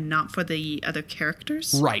turmoil and not for the other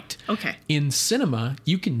characters? Right. Okay. In cinema,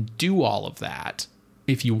 you can do all of that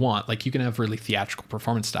if you want. Like, you can have really theatrical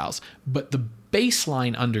performance styles. But the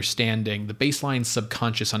baseline understanding, the baseline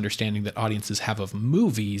subconscious understanding that audiences have of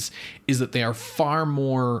movies is that they are far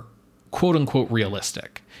more quote-unquote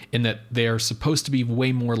realistic, in that they are supposed to be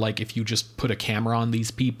way more like if you just put a camera on these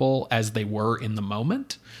people as they were in the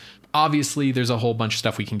moment. Obviously, there's a whole bunch of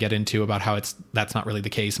stuff we can get into about how that's not really the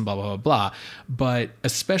case and blah, blah, blah, blah. But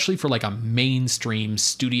especially for like a mainstream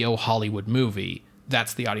studio Hollywood movie,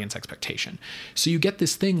 that's the audience expectation. So you get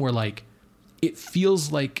this thing where like, it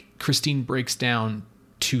feels like Christine breaks down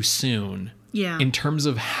too soon in terms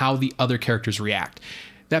of how the other characters react.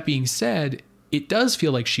 That being said, it does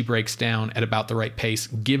feel like she breaks down at about the right pace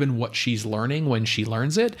given what she's learning when she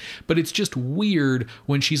learns it. But it's just weird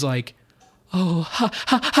when she's like, "Oh,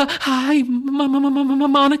 hi,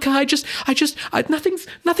 Monica.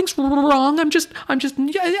 Nothing's wrong. I'm just,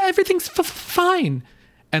 everything's fine."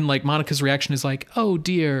 And like, Monica's reaction is like, "Oh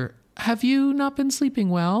dear, have you not been sleeping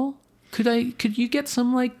well? Could you get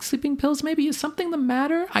some like sleeping pills? Maybe is something the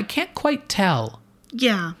matter? I can't quite tell."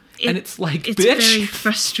 Yeah. And it's like, it's bitch. very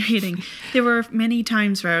frustrating. There were many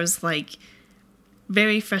times where I was like,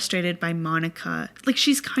 very frustrated by Monica. Like,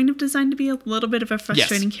 she's kind of designed to be a little bit of a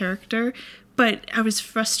frustrating character, but I was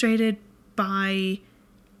frustrated by,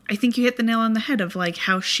 I think you hit the nail on the head of like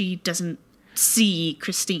how she doesn't see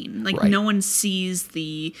Christine. Like, no one sees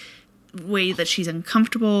the way that she's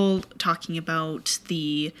uncomfortable talking about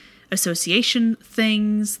the association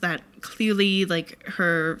things, that clearly like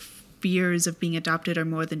her fears of being adopted are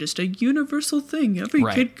more than just a universal thing every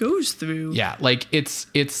kid goes through. Yeah, like it's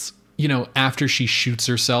you know, after she shoots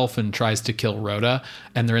herself and tries to kill Rhoda,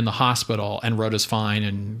 and they're in the hospital, and Rhoda's fine,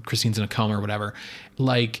 and Christine's in a coma or whatever,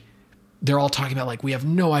 like, they're all talking about, like, we have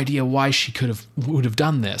no idea why she would have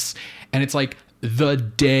done this. And it's like, the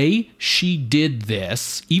day she did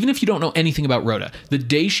this, even if you don't know anything about Rhoda, the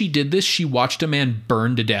day she did this, she watched a man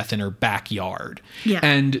burn to death in her backyard. Yeah.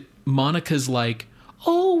 And Monica's like,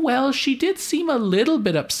 oh, well, she did seem a little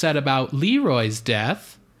bit upset about Leroy's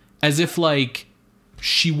death. As if, like,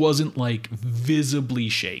 she wasn't, like, visibly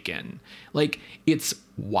shaken. Like, it's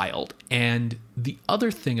wild. And the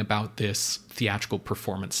other thing about this theatrical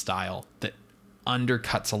performance style that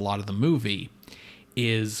undercuts a lot of the movie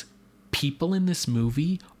is people in this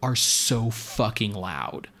movie are so fucking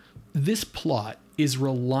loud. This plot is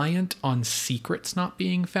reliant on secrets not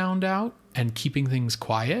being found out and keeping things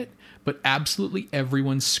quiet, but absolutely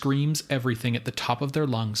everyone screams everything at the top of their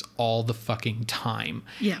lungs all the fucking time.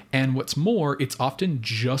 Yeah. And what's more, it's often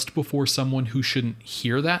just before someone who shouldn't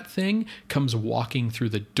hear that thing comes walking through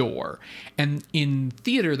the door. And in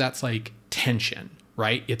theater, that's like tension,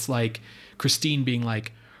 right? It's like Christine being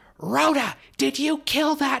like, Rhoda, did you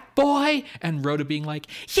kill that boy? And Rhoda being like,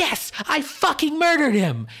 yes, I fucking murdered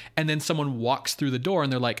him. And then someone walks through the door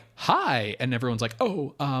and they're like, hi. And everyone's like,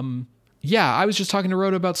 oh, yeah, I was just talking to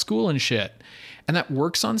Rhoda about school and shit. And that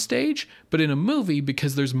works on stage, but in a movie,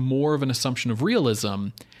 because there's more of an assumption of realism,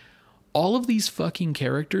 all of these fucking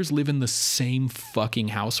characters live in the same fucking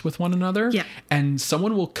house with one another. Yeah. And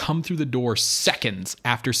someone will come through the door seconds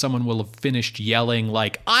after someone will have finished yelling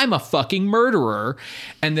like, I'm a fucking murderer.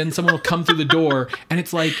 And then someone will come through the door and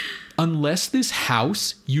it's like, unless this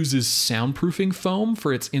house uses soundproofing foam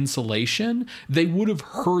for its insulation, they would have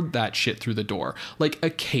heard that shit through the door. Like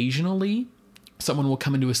occasionally someone will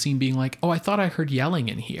come into a scene being like, oh, I thought I heard yelling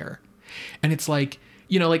in here. And it's like,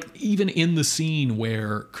 you know, like even in the scene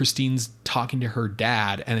where Christine's talking to her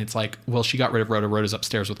dad and it's like, well, she got rid of Rhoda. Rhoda's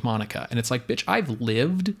upstairs with Monica. And it's like, bitch, I've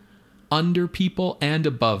lived under people and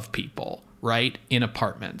above people, right? In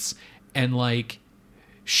apartments. And like,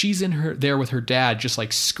 she's there with her dad, just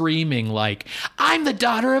like screaming like, I'm the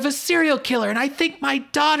daughter of a serial killer and I think my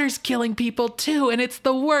daughter's killing people too. And it's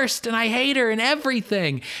the worst and I hate her and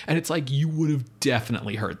everything. And it's like, you would have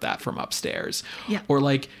definitely heard that from upstairs. Yeah. Or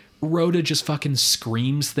like, Rhoda just fucking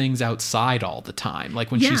screams things outside all the time.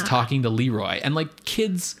 Like when she's talking to Leroy. And like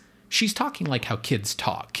kids, she's talking like how kids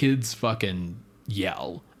talk. Kids fucking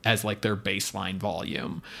yell as like their baseline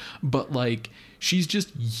volume. But like she's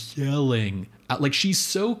just yelling. Like she's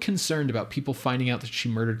so concerned about people finding out that she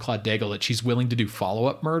murdered Claude Daigle that she's willing to do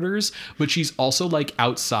follow-up murders. But she's also like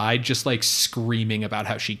outside just like screaming about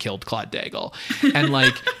how she killed Claude Daigle. And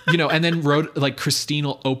like, you know, and then like Christine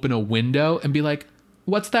will open a window and be like,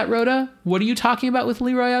 what's that, Rhoda? What are you talking about with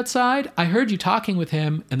Leroy outside? I heard you talking with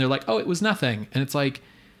him. And they're like, oh, it was nothing. And it's like,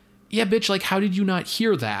 yeah, bitch, like, how did you not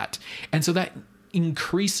hear that? And so that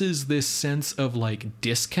increases this sense of like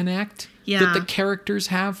disconnect that the characters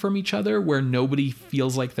have from each other, where nobody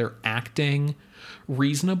feels like they're acting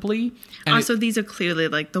reasonably. And also, these are clearly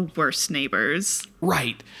like the worst neighbors.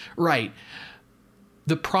 Right.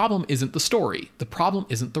 The problem isn't the story. The problem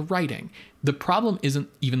isn't the writing. The problem isn't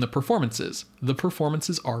even the performances. The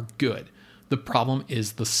performances are good. The problem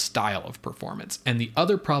is the style of performance. And the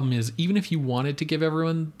other problem is, even if you wanted to give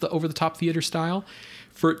everyone the over-the-top theater style,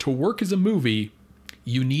 for it to work as a movie,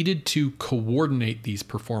 you needed to coordinate these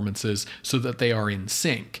performances so that they are in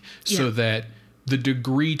sync, so that the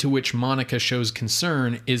degree to which Monica shows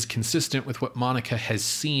concern is consistent with what Monica has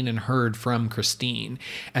seen and heard from Christine.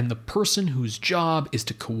 And the person whose job is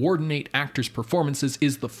to coordinate actors' performances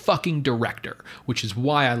is the fucking director, which is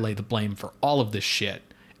why I lay the blame for all of this shit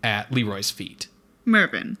at Leroy's feet.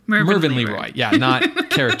 Mervyn Leroy. Yeah, not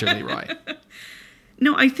character Leroy.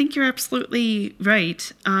 No, I think you're absolutely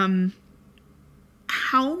right.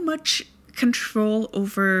 How much control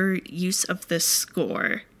over use of the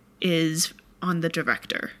score is on the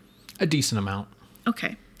director? A decent amount.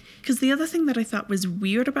 Okay. Because the other thing that I thought was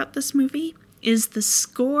weird about this movie is the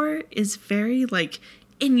score is very, like,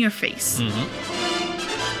 in your face. Mm-hmm.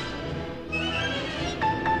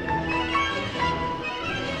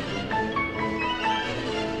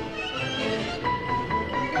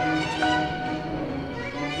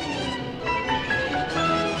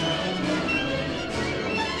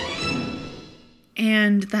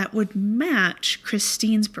 And that would match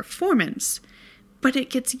Christine's performance. But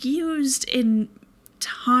it gets used in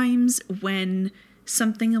times when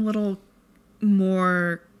something a little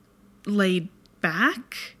more laid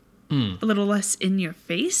back, a little less in your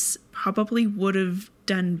face, probably would have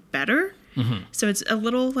done better. Mm-hmm. So it's a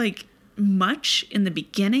little like much in the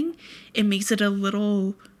beginning. It makes it a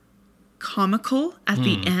little comical at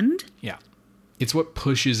the end. Yeah. It's what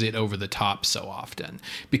pushes it over the top so often.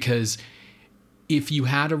 Because if you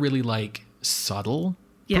had a really like subtle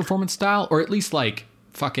performance style, or at least like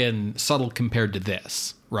fucking subtle compared to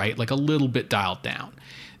this, right? Like a little bit dialed down,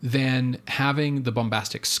 then having the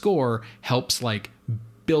bombastic score helps like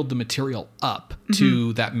build the material up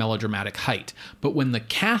to that melodramatic height. But when the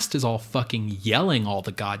cast is all fucking yelling all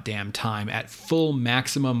the goddamn time at full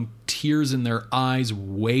maximum tears in their eyes,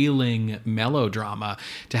 wailing melodrama,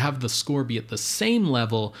 to have the score be at the same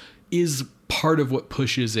level is part of what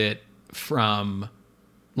pushes it from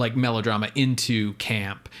like melodrama into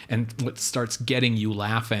camp, and what starts getting you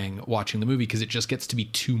laughing watching the movie, because it just gets to be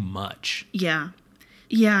too much. Yeah,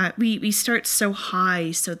 we start so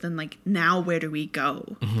high, so then, like, now where do we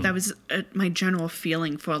go? That was my general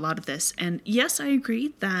feeling for a lot of this. And yes, I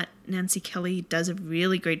agree that Nancy Kelly does a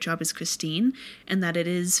really great job as Christine, and that it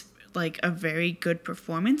is, like, a very good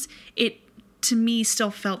performance. It, to me,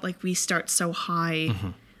 still felt like we start so high,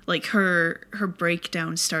 like, her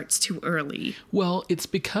breakdown starts too early. Well, it's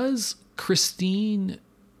because Christine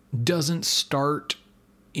doesn't start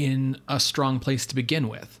in a strong place to begin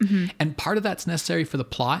with. And part of that's necessary for the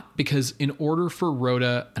plot, because in order for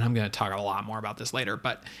Rhoda, and I'm going to talk a lot more about this later,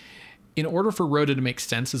 but in order for Rhoda to make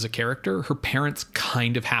sense as a character, her parents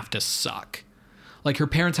kind of have to suck. Like, her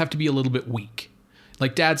parents have to be a little bit weak.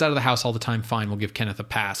 Like, Dad's out of the house all the time, fine, we'll give Kenneth a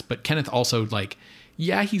pass. But Kenneth also, like,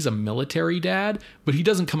 yeah, he's a military dad, but he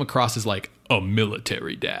doesn't come across as like a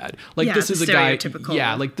military dad. Like, yeah, this is a guy,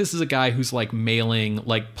 yeah, like this is a guy who's like mailing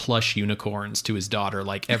like plush unicorns to his daughter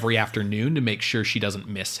like every afternoon to make sure she doesn't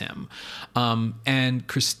miss him. And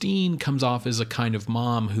Christine comes off as a kind of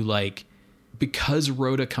mom who, like, because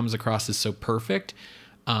Rhoda comes across as so perfect.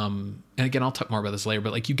 And again, I'll talk more about this later,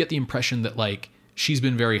 but like, you get the impression that like she's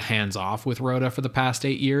been very hands-off with Rhoda for the past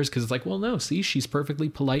 8 years, because it's like, well, no, see, she's perfectly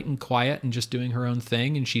polite and quiet and just doing her own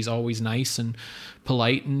thing, and she's always nice and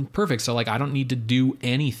polite and perfect. So, like, I don't need to do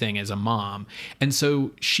anything as a mom. And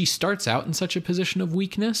so she starts out in such a position of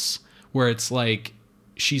weakness where it's like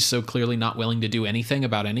she's so clearly not willing to do anything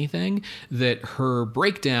about anything that her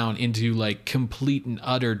breakdown into, like, complete and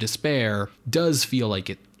utter despair does feel like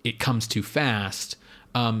it comes too fast,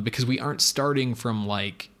 because we aren't starting from,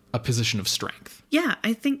 like, a position of strength. Yeah,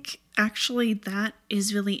 I think actually that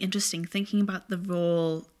is really interesting, thinking about the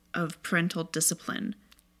role of parental discipline.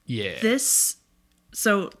 Yeah.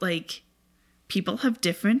 So, like, people have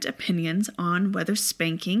different opinions on whether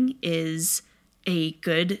spanking is a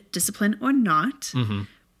good discipline or not.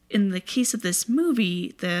 In the case of this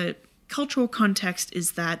movie, the cultural context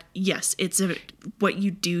is that, yes, it's what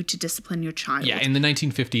you do to discipline your child. Yeah, in the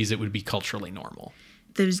 1950s, it would be culturally normal.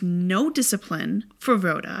 There's no discipline for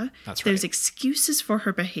Rhoda. That's right. There's excuses for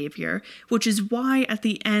her behavior, which is why at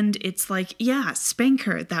the end it's like, yeah, spank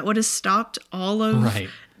her. That would have stopped all of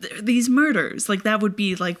these murders. Like, that would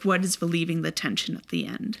be like what is relieving the tension at the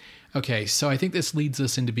end. Okay, so I think this leads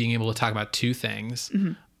us into being able to talk about two things.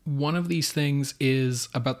 One of these things is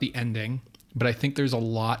about the ending, but I think there's a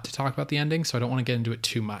lot to talk about the ending, so I don't want to get into it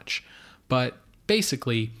too much. But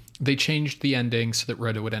basically, they changed the ending so that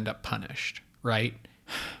Rhoda would end up punished, right?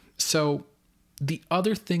 So the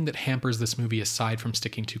other thing that hampers this movie, aside from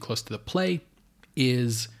sticking too close to the play,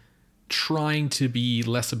 is trying to be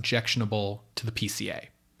less objectionable to the PCA.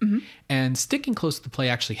 And sticking close to the play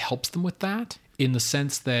actually helps them with that, in the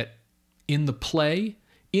sense that in the play,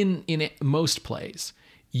 in most plays,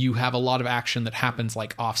 you have a lot of action that happens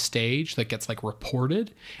like off stage that gets like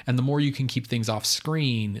reported. And the more you can keep things off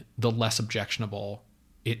screen, the less objectionable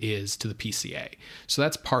it is to the PCA. So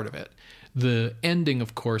that's part of it. The ending,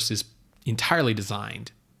 of course, is entirely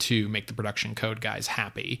designed to make the production code guys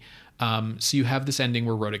happy. So you have this ending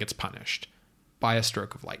where Rhoda gets punished by a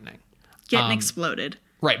stroke of lightning. Getting exploded.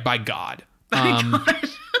 Right, by God. God.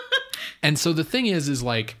 And so the thing is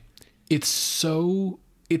like, it's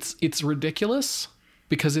ridiculous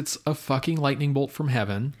because it's a fucking lightning bolt from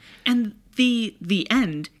heaven. And the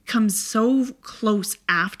end comes so close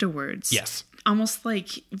afterwards. Yes. Almost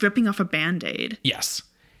like ripping off a Band-Aid. Yes.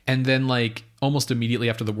 And then, like, almost immediately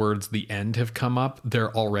after the words "the end" have come up,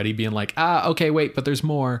 they're already being like, okay, wait, but there's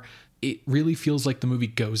more. It really feels like the movie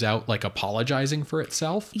goes out, like, apologizing for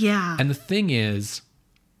itself. Yeah. And the thing is,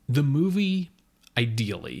 the movie,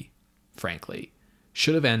 ideally, frankly,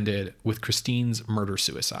 should have ended with Christine's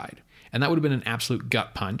murder-suicide. And that would have been an absolute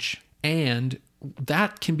gut punch. And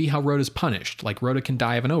that can be how Rhoda's punished. Like, Rhoda can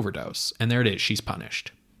die of an overdose. And there it is. She's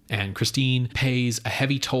punished. And Christine pays a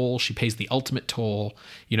heavy toll. She pays the ultimate toll,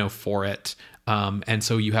 for it. And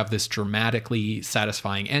so you have this dramatically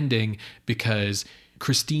satisfying ending, because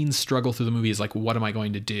Christine's struggle through the movie is like, what am I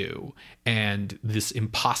going to do? And this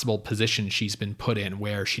impossible position she's been put in,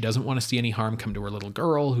 where she doesn't want to see any harm come to her little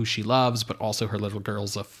girl who she loves, but also her little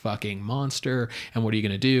girl's a fucking monster. And what are you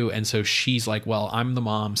going to do? And so she's like, well, I'm the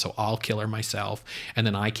mom, so I'll kill her myself. And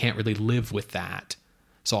then I can't really live with that.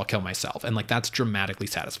 so I'll kill myself. And like, that's dramatically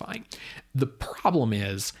satisfying. The problem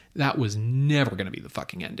is that was never going to be the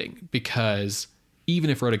fucking ending, because even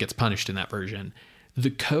if Rhoda gets punished in that version,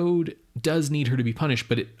 the code does need her to be punished,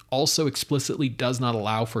 but it also explicitly does not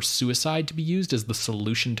allow for suicide to be used as the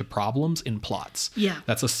solution to problems in plots. Yeah.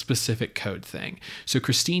 That's a specific code thing. So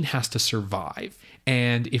Christine has to survive.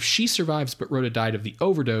 And if she survives but Rhoda died of the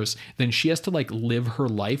overdose, then she has to like live her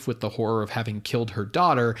life with the horror of having killed her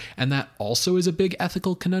daughter. And that also is a big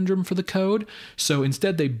ethical conundrum for the code. So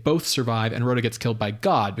instead they both survive and Rhoda gets killed by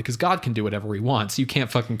God, because God can do whatever he wants. You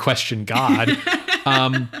can't fucking question God.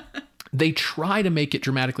 They try to make it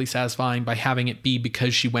dramatically satisfying by having it be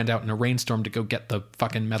because she went out in a rainstorm to go get the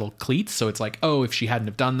fucking metal cleats. So it's like, oh, if she hadn't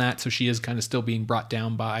have done that, so she is kind of still being brought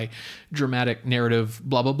down by dramatic narrative,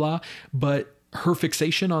 blah, blah, blah. But her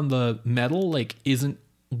fixation on the metal, like, isn't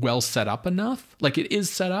well set up enough. Like, it is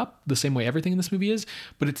set up the same way everything in this movie is,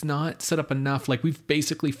 but it's not set up enough. Like, we've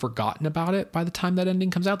basically forgotten about it by the time that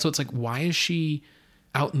ending comes out. So it's like, why is she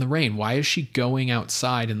out in the rain? Why is she going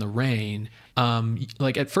outside in the rain?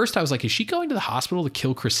 Like, at first I was like, is she going to the hospital to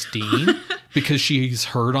kill Christine because she's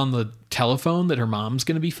heard on the telephone that her mom's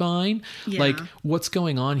going to be fine? Yeah. Like, what's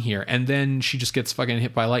going on here? And then she just gets fucking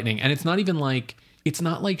hit by lightning. And it's not even like, it's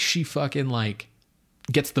not like she fucking like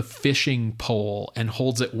gets the fishing pole and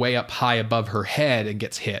holds it way up high above her head and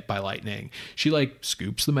gets hit by lightning. She like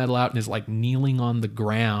scoops the metal out and is like kneeling on the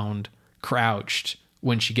ground, crouched,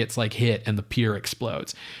 when she gets like hit and the pier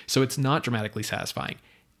explodes. So it's not dramatically satisfying.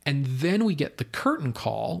 And then we get the curtain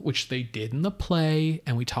call, which they did in the play,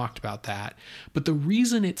 and we talked about that. But the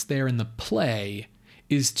reason it's there in the play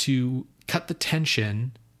is to cut the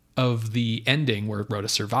tension of the ending where Rhoda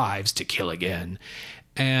survives to kill again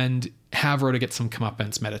and have Rhoda get some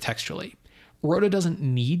comeuppance metatextually. Rhoda doesn't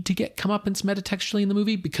need to get comeuppance metatextually in the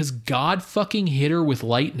movie because God fucking hit her with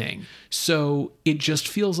lightning. So it just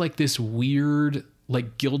feels like this weird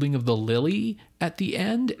like gilding of the lily at the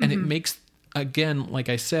end. And it makes, again, like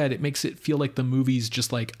I said, it makes it feel like the movie's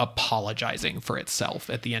just like apologizing for itself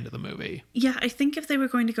at the end of the movie. Yeah, I think if they were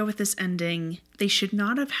going to go with this ending, they should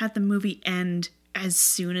not have had the movie end as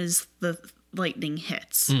soon as the lightning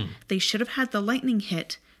hits. They should have had the lightning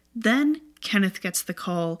hit, then Kenneth gets the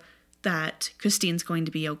call that Christine's going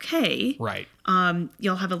to be okay. Right.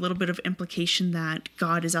 You'll have a little bit of implication that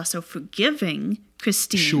God is also forgiving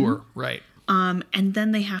Christine. Sure, right. And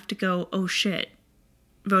then they have to go, oh shit,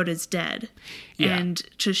 Rhoda's dead. Yeah. And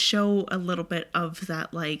to show a little bit of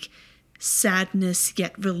that like sadness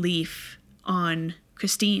yet relief on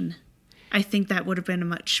Christine. I think that would have been a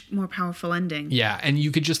much more powerful ending. Yeah, and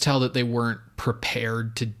you could just tell that they weren't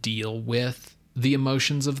prepared to deal with the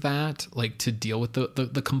emotions of that, like to deal with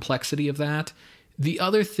the complexity of that. The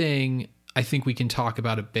other thing I think we can talk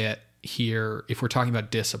about a bit here, if we're talking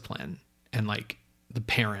about discipline and like the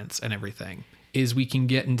parents and everything, is we can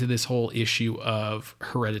get into this whole issue of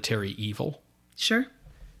hereditary evil. Sure.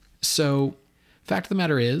 So fact of the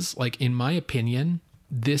matter is, like, in my opinion,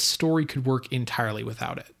 this story could work entirely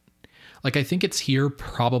without it. Like, I think it's here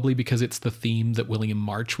probably because it's the theme that William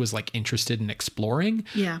March was like interested in exploring.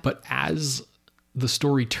 Yeah. But as the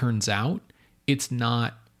story turns out, it's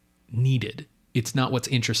not needed. It's not what's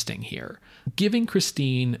interesting here. Giving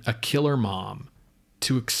Christine a killer mom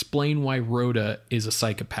to explain why Rhoda is a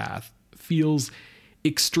psychopath feels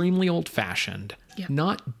extremely old-fashioned, Yeah.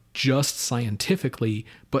 not just scientifically,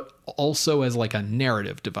 but also as like a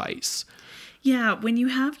narrative device. Yeah, when you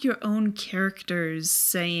have your own characters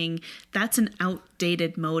saying that's an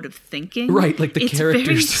outdated mode of thinking. Right, like the it's characters.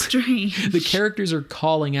 very strange. The characters are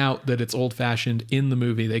calling out that it's old-fashioned in the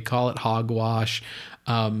movie. They call it hogwash.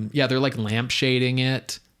 They're like lampshading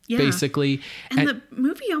it, basically. And the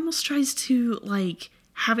movie almost tries to like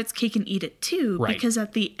have its cake and eat it too, Right. because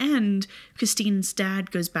at the end, Christine's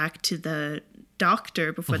dad goes back to the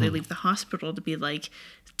doctor before they leave the hospital to be like,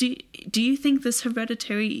 do you think this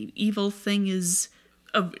hereditary evil thing is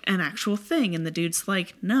an actual thing? And the dude's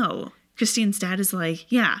like, no. Christine's dad is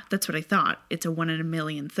like, yeah, that's what I thought. It's a 1 in a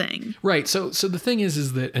million thing. Right. So the thing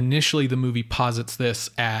is that initially the movie posits this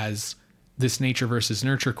as this nature versus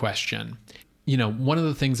nurture question. You know, one of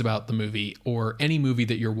the things about the movie, or any movie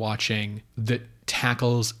that you're watching that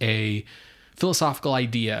tackles a philosophical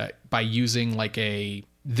idea by using like a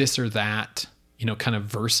this or that, you know, kind of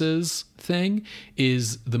versus thing,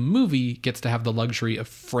 is the movie gets to have the luxury of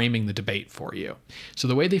framing the debate for you. So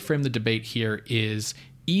the way they frame the debate here is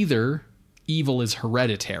either evil is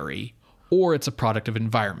hereditary or it's a product of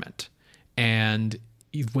environment. And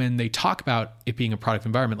when they talk about it being a product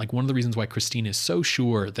environment, like one of the reasons why Christine is so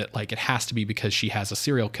sure that like it has to be because she has a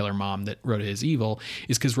serial killer mom that Rhoda is evil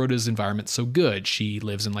is because Rhoda's environment's so good. She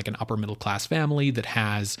lives in like an upper middle class family that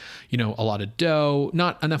has, you know, a lot of dough,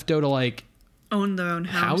 not enough dough to like own their own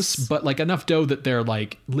house, but like enough dough that they're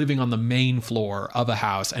like living on the main floor of a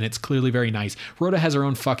house and it's clearly very nice. Rhoda has her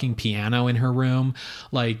own fucking piano in her room.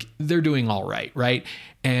 Like they're doing all right. Right.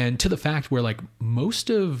 And to the fact where like most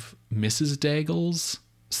of Mrs. Daigle's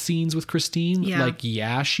scenes with Christine, like,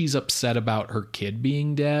 yeah, she's upset about her kid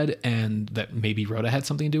being dead and that maybe Rhoda had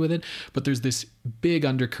something to do with it. But there's this big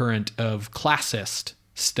undercurrent of classist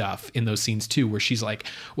stuff in those scenes too, where she's like,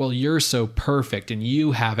 well, you're so perfect and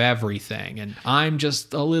you have everything and I'm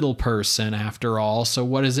just a little person after all, so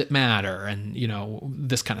what does it matter? And you know,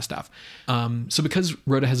 this kind of stuff. So because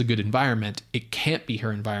Rhoda has a good environment, it can't be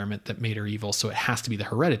her environment that made her evil, so it has to be the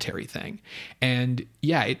hereditary thing. And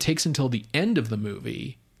yeah, it takes until the end of the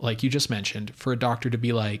movie, like you just mentioned, for a doctor to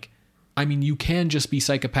be like, I mean, you can just be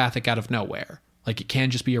psychopathic out of nowhere, like it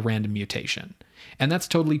can just be a random mutation. And that's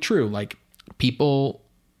totally true. Like people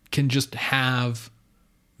can just have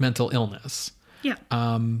mental illness. Yeah.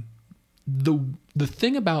 The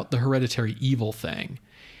thing about the hereditary evil thing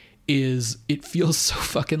is it feels so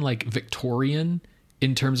fucking like Victorian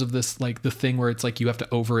in terms of this, like the thing where it's like you have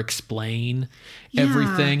to over explain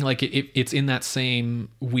everything. Like it's in that same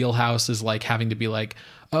wheelhouse as like having to be like,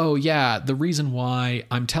 oh yeah, the reason why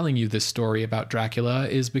I'm telling you this story about Dracula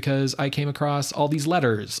is because I came across all these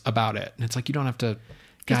letters about it. And it's like, you don't have to,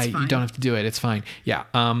 guy, you don't have to do it. It's fine. Yeah.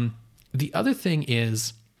 The other thing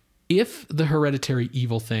is, if the hereditary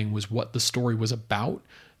evil thing was what the story was about,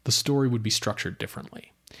 the story would be structured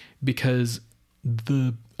differently, because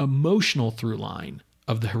the emotional through line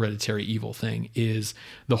of the hereditary evil thing is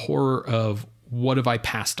the horror of what have I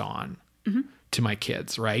passed on to my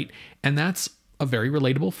kids, right? And that's a very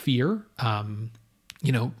relatable fear.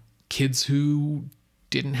 You know, kids who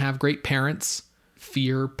didn't have great parents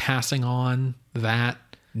fear passing on that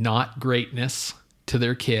not greatness to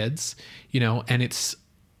their kids, you know, and it's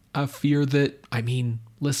a fear that, I mean,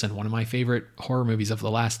 listen, one of my favorite horror movies of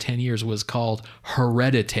the last 10 years was called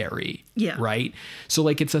Hereditary. Yeah. Right? So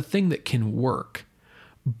like it's a thing that can work,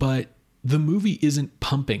 but the movie isn't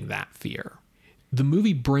pumping that fear. The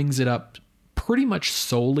movie brings it up pretty much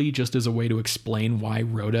solely just as a way to explain why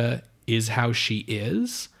Rhoda is how she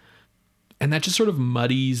is. And that just sort of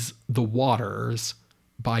muddies the waters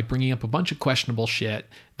by bringing up a bunch of questionable shit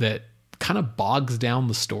that kind of bogs down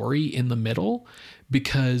the story in the middle,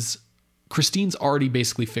 because Christine's already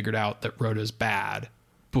basically figured out that Rhoda's bad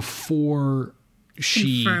before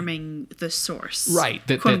she confirming the source, right?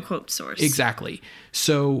 That quote unquote source. Exactly.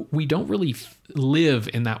 So we don't really live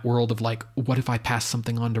in that world of like, what if I pass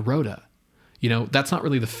something on to Rhoda? You know, that's not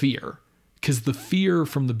really the fear, because the fear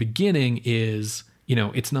from the beginning is, you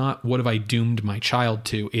know, it's not what have I doomed my child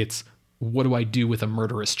to? It's what do I do with a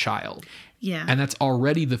murderous child? Yeah. And that's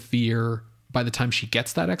already the fear by the time she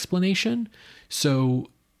gets that explanation.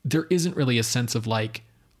 So there isn't really a sense of like,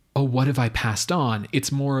 oh, what have I passed on?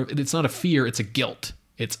 It's more, it's not a fear, it's a guilt.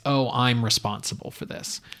 It's, oh, I'm responsible for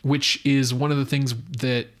this, which is one of the things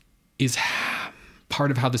that is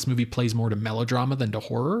part of how this movie plays more to melodrama than to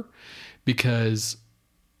horror. Because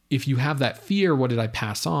if you have that fear, what did I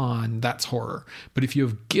pass on? That's horror. But if you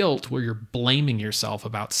have guilt where you're blaming yourself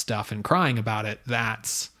about stuff and crying about it,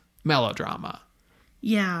 that's melodrama.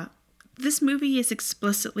 Yeah. This movie is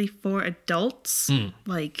explicitly for adults,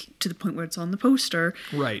 like to the point where it's on the poster.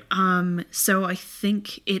 Right. So I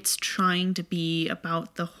think it's trying to be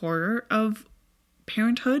about the horror of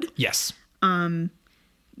parenthood. Yes.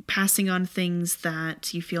 Passing on things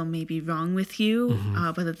that you feel may be wrong with you,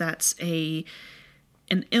 whether that's an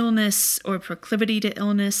illness or proclivity to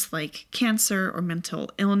illness like cancer or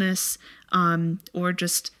mental illness, or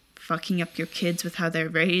just fucking up your kids with how they're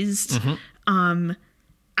raised.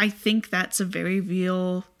 I think that's a very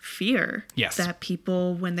real fear. Yes. That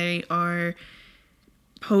people, when they are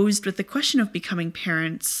posed with the question of becoming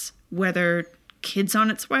parents, whether kids on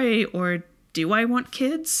its way or do I want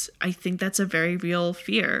kids? I think that's a very real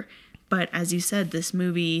fear. But as you said, this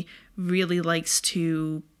movie really likes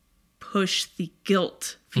to push the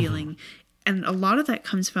guilt feeling. And a lot of that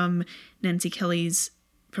comes from Nancy Kelly's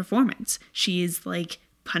performance. She is like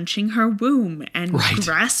punching her womb and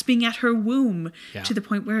grasping at her womb to the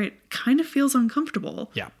point where it kind of feels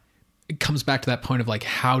uncomfortable. Yeah. It comes back to that point of like,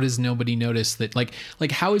 how does nobody notice that? Like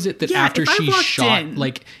how is it that after she shot,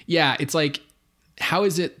 it's like, how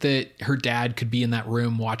is it that her dad could be in that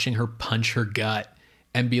room watching her punch her gut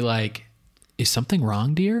and be like, is something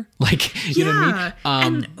wrong, dear? Like, you know what I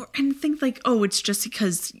mean? And think like, oh, it's just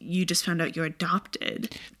because you just found out you're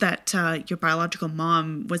adopted that your biological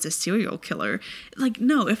mom was a serial killer. Like,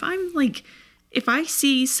 no, if I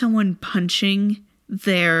see someone punching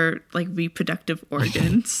their like reproductive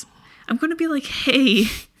organs, I'm going to be like, hey,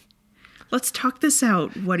 let's talk this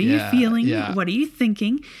out. What are you feeling? Yeah. What are you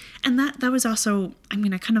thinking? And that was also, I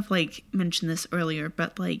mean, I kind of like mentioned this earlier,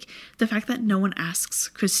 but like the fact that no one asks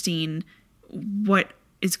Christine what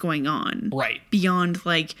is going on. Right. Beyond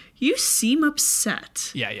like, you seem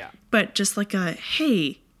upset. Yeah. But just like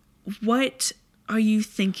hey, what are you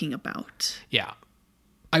thinking about? Yeah.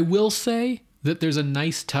 I will say that there's a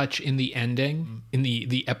nice touch in the ending, in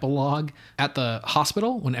the epilogue at the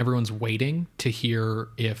hospital when everyone's waiting to hear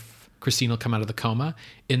if Christine will come out of the coma,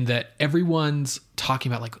 in that everyone's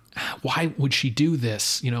talking about like, why would she do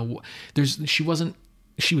this? You know, she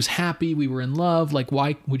was happy. We were in love. Like,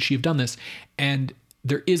 why would she have done this? And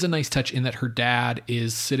there is a nice touch in that her dad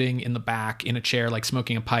is sitting in the back in a chair, like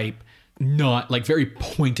smoking a pipe, not like very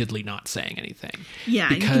pointedly not saying anything. Yeah.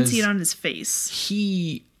 And you can see it on his face.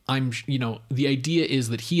 The idea is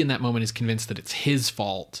that he in that moment is convinced that it's his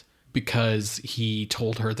fault because he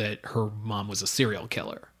told her that her mom was a serial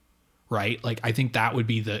killer, right? Like, I think that would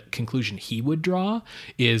be the conclusion he would draw,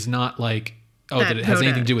 is not like, that it has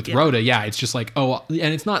anything to do with Rhoda. Yeah, it's just like, and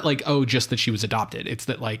it's not like, just that she was adopted. It's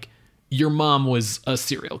that like your mom was a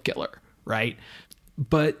serial killer, right?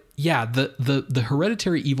 But yeah, the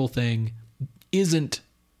hereditary evil thing isn't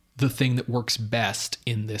the thing that works best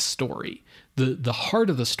in this story. The heart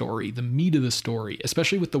of the story, the meat of the story,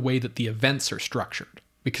 especially with the way that the events are structured,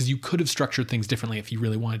 because you could have structured things differently if you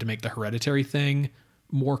really wanted to make the hereditary thing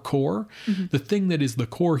more core. Mm-hmm. The thing that is the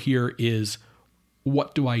core here is,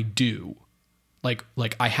 what do I do? Like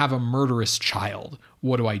I have a murderous child.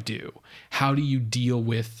 What do I do? How do you deal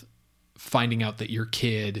with finding out that your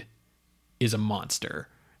kid is a monster?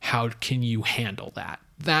 How can you handle that?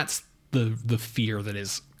 That's the fear that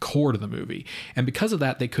is core to the movie. And because of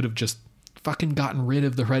that, they could have just fucking gotten rid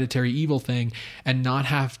of the hereditary evil thing and not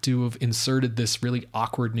have to have inserted this really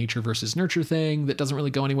awkward nature versus nurture thing that doesn't really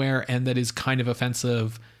go anywhere and that is kind of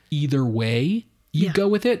offensive either way you go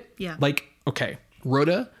with it. Yeah. Like, okay,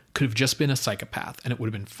 Rhoda could have just been a psychopath and it would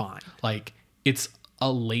have been fine. Like, it's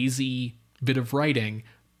a lazy bit of writing,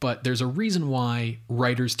 but there's a reason why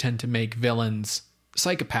writers tend to make villains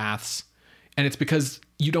psychopaths, and it's because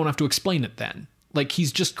you don't have to explain it then. Like,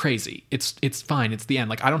 he's just crazy. It's fine. It's the end.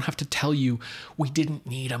 Like, I don't have to tell you, we didn't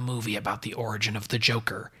need a movie about the origin of the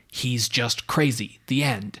Joker. He's just crazy. The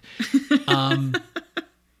end.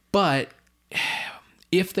 But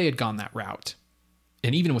if they had gone that route,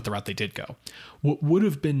 and even with the route they did go, what would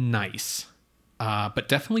have been nice, but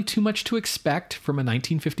definitely too much to expect from a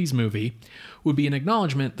 1950s movie, would be an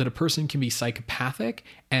acknowledgement that a person can be psychopathic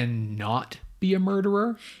and not be a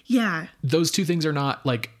murderer. Yeah. Those two things are not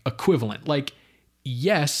like equivalent. Like,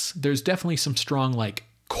 yes, there's definitely some strong like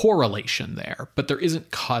correlation there, but there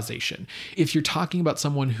isn't causation. If you're talking about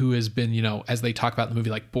someone who has been, as they talk about in the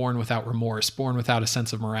movie, like born without remorse, born without a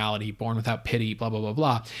sense of morality, born without pity, blah, blah, blah,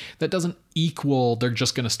 blah, that doesn't equal they're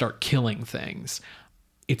just going to start killing things.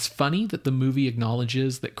 It's funny that the movie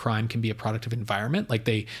acknowledges that crime can be a product of environment. Like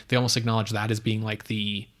they almost acknowledge that as being like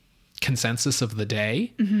the consensus of the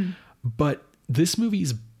day. Mm-hmm. But this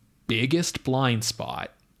movie's biggest blind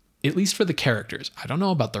spot, at least for the characters, I don't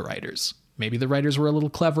know about the writers. Maybe the writers were a little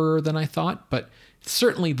cleverer than I thought, but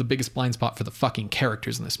certainly the biggest blind spot for the fucking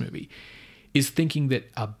characters in this movie is thinking that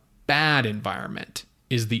a bad environment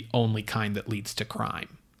is the only kind that leads to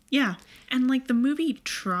crime. Yeah. And like the movie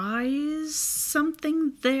tries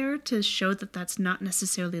something there to show that that's not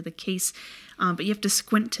necessarily the case, but you have to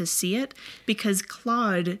squint to see it, because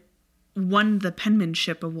Claude won the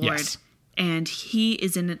penmanship award. Yes. And he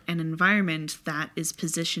is in an environment that is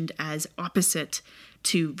positioned as opposite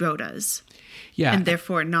to Rhoda's. Yeah. And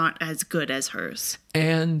therefore not as good as hers.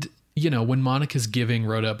 And, when Monica's giving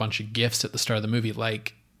Rhoda a bunch of gifts at the start of the movie,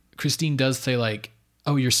 like, Christine does say, like,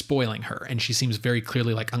 oh, you're spoiling her. And she seems very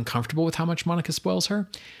clearly, like, uncomfortable with how much Monica spoils her.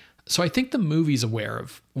 So I think the movie's aware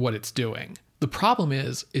of what it's doing. The problem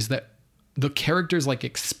is that the characters, like,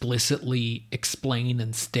 explicitly explain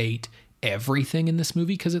and state everything in this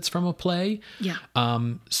movie because it's from a play. Yeah.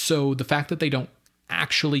 So the fact that they don't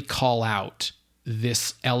actually call out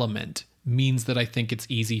this element means that I think it's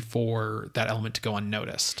easy for that element to go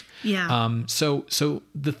unnoticed. Yeah. So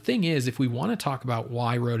the thing is, if we want to talk about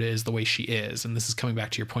why Rhoda is the way she is, and this is coming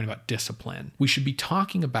back to your point about discipline, we should be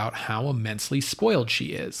talking about how immensely spoiled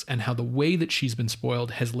she is and how the way that she's been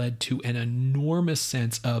spoiled has led to an enormous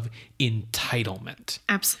sense of entitlement.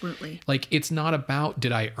 Absolutely. Like, it's not about,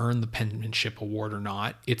 did I earn the penmanship award or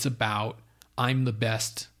not? It's about, I'm the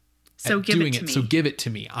best So at give doing it to me. So give it to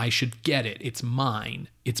me. I should get it. It's mine.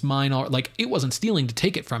 It's mine. Like, it wasn't stealing to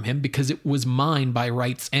take it from him because it was mine by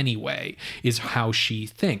rights anyway, is how she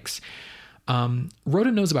thinks.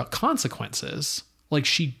 Rhoda knows about consequences. Like,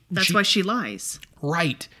 That's why she lies.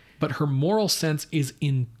 Right. But her moral sense is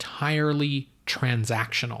entirely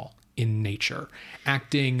transactional in nature.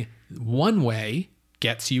 Acting one way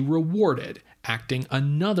gets you rewarded. Acting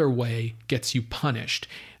another way gets you punished.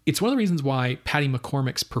 It's one of the reasons why Patty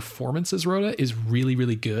McCormack's performance as Rhoda is really,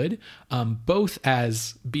 really good, both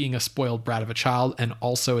as being a spoiled brat of a child and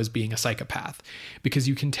also as being a psychopath. Because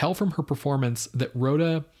you can tell from her performance that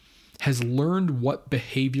Rhoda has learned what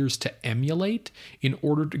behaviors to emulate in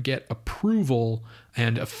order to get approval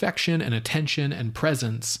and affection and attention and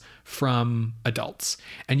presence from adults.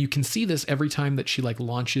 And you can see this every time that she like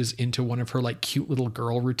launches into one of her like cute little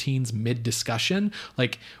girl routines mid-discussion,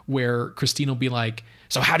 like where Christine will be like,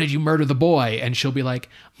 so how did you murder the boy? And she'll be like,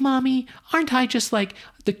 Mommy, aren't I just like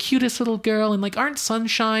the cutest little girl? And like, aren't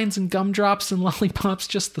sunshines and gumdrops and lollipops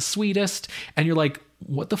just the sweetest? And you're like,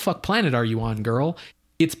 what the fuck planet are you on, girl?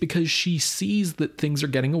 It's because she sees that things are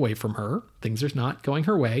getting away from her. Things are not going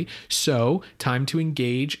her way. So time to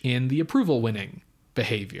engage in the approval winning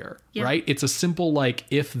behavior, right? It's a simple like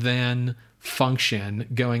if then function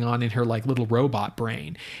going on in her like little robot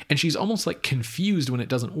brain. And she's almost like confused when it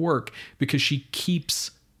doesn't work because she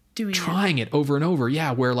keeps trying it over and over.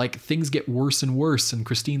 Yeah, where like things get worse and worse. And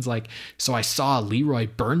Christine's like, so I saw Leroy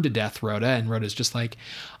burn to death, Rhoda. And Rhoda's just like,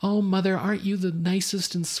 oh, mother, aren't you the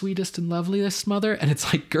nicest and sweetest and loveliest mother? And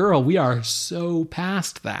it's like, girl, we are so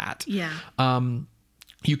past that. Yeah.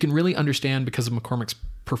 You can really understand because of McCormack's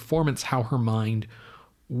performance how her mind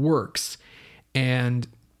works. And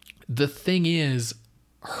the thing is,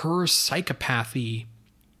 her psychopathy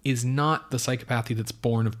is not the psychopathy that's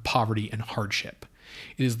born of poverty and hardship.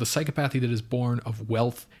 It is the psychopathy that is born of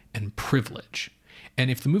wealth and privilege. And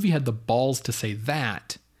if the movie had the balls to say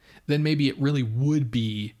that, then maybe it really would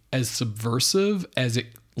be as subversive as it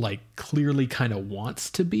like clearly kind of wants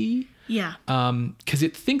to be. Yeah. Because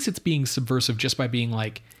it thinks it's being subversive just by being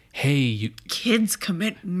like, hey, kids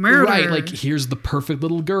commit murder. Right, like here's the perfect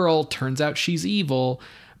little girl. Turns out she's evil.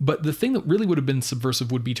 But the thing that really would have been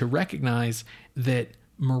subversive would be to recognize that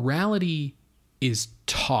morality is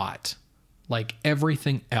taught like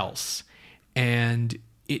everything else. And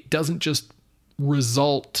it doesn't just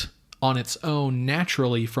result on its own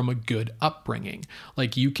naturally from a good upbringing.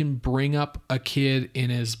 Like you can bring up a kid in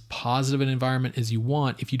as positive an environment as you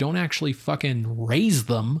want. If you don't actually fucking raise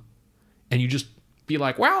them and you just be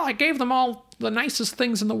like, well, I gave them all the nicest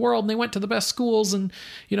things in the world and they went to the best schools and,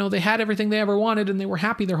 you know, they had everything they ever wanted and they were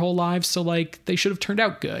happy their whole lives. So like they should have turned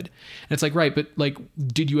out good. And it's like, right. But like,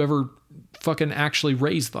 did you ever fucking actually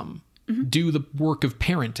raise them? Do the work of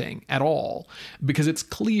parenting at all? Because it's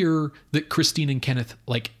clear that Christine and Kenneth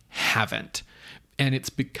like haven't. And it's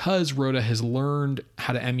because Rhoda has learned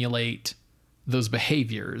how to emulate those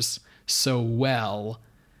behaviors so well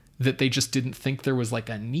that they just didn't think there was like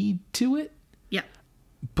a need to it. Yeah.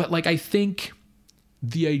 But like, I think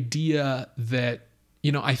the idea that,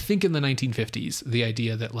 you know, I think in the 1950s, the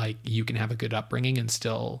idea that like you can have a good upbringing and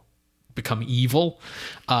still become evil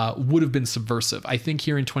would have been subversive. I think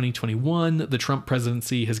here in 2021, the Trump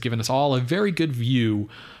presidency has given us all a very good view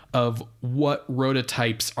of what Rhoda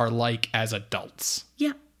types are like as adults.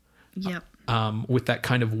 Yeah. Yep. With that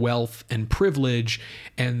kind of wealth and privilege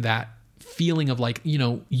and that feeling of like, you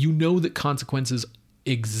know that consequences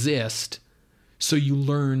exist. So you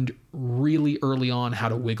learned really early on how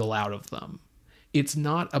to wiggle out of them. It's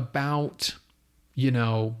not about, you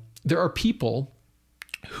know, there are people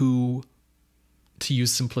who, to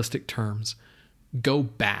use simplistic terms, go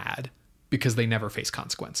bad because they never face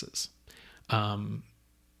consequences.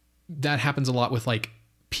 That happens a lot with like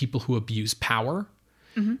people who abuse power.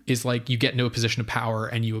 Is like you get into a position of power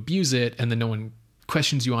and you abuse it and then no one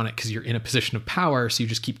questions you on it because you're in a position of power. So you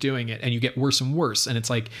just keep doing it and you get worse and worse. And it's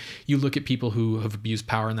like you look at people who have abused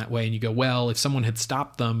power in that way and you go, well, if someone had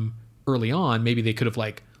stopped them early on, maybe they could have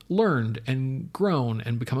like learned and grown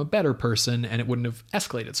and become a better person and it wouldn't have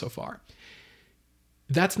escalated so far.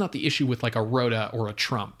 That's not the issue with like a Rhoda or a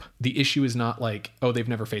Trump. The issue is not like, oh, they've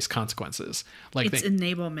never faced consequences. Like it's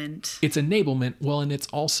enablement. It's enablement. Well, and it's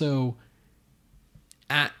also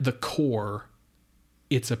at the core,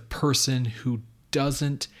 it's a person who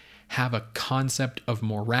doesn't have a concept of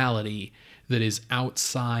morality that is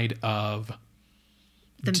outside of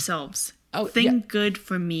themselves. Oh, thing yeah. good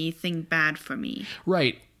for me, thing bad for me.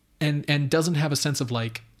 Right. And doesn't have a sense of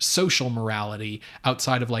like social morality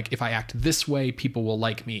outside of like, if I act this way, people will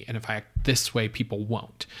like me. And if I act this way, people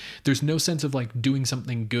won't. There's no sense of like doing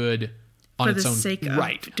something good on For its the own, sake of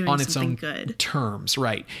right, doing on its something own good. terms.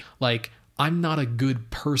 Right. Like, I'm not a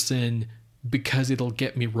good person because it'll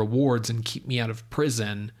get me rewards and keep me out of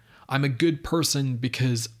prison. I'm a good person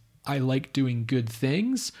because I like doing good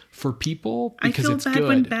things for people because it's good. I feel bad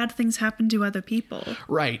when bad things happen to other people.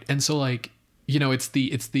 Right. And so like, you know, it's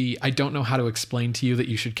the I don't know how to explain to you that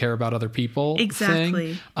you should care about other people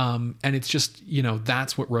Exactly. thing. And it's just, you know,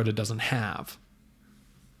 that's what Rhoda doesn't have.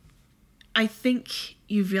 I think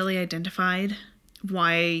you've really identified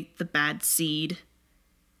why The Bad Seed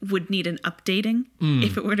would need an updating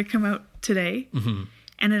if it were to come out today. Mm-hmm.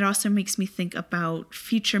 And it also makes me think about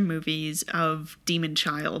future movies of Demon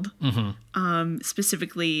Child,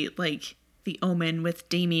 specifically like The Omen with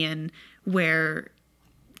Damien, where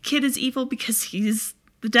kid is evil because he's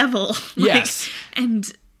the devil. Yes.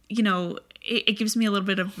 And, you know, it gives me a little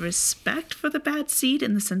bit of respect for The Bad Seed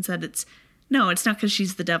in the sense that it's not because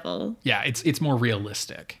she's the devil. Yeah, it's more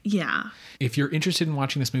realistic. Yeah. If you're interested in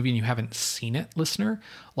watching this movie and you haven't seen it, listener,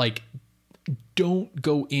 like, don't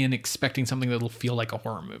go in expecting something that'll feel like a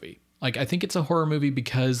horror movie. Like, I think it's a horror movie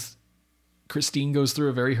because Christine goes through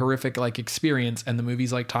a very horrific like experience, and the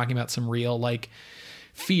movie's like talking about some real like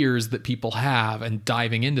fears that people have and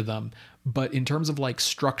diving into them. But in terms of like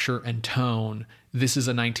structure and tone, this is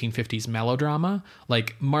a 1950s melodrama.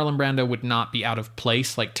 Like, Marlon Brando would not be out of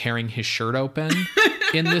place like tearing his shirt open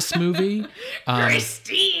in this movie.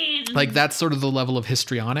 Christine! Like, that's sort of the level of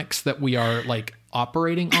histrionics that we are like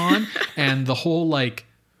operating on. And the whole like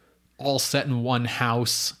all set in one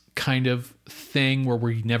house kind of thing where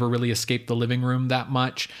we never really escape the living room that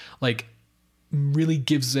much, like, really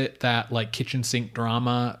gives it that like kitchen sink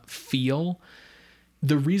drama feel.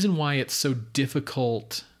 The reason why it's so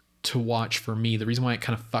difficult to watch for me, the reason why it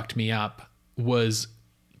kind of fucked me up, was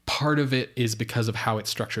part of it is because of how it's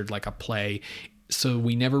structured like a play. So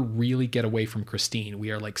we never really get away from Christine.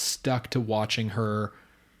 We are like stuck to watching her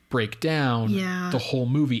break down the whole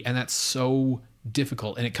movie. And that's so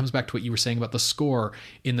difficult. And it comes back to what you were saying about the score,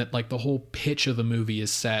 in that like the whole pitch of the movie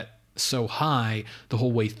is set so high the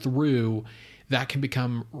whole way through. That can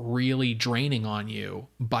become really draining on you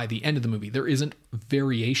by the end of the movie. There isn't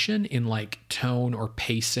variation in like tone or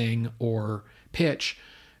pacing or pitch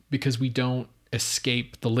because we don't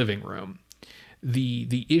escape the living room.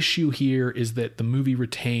 The issue here is that the movie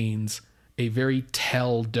retains a very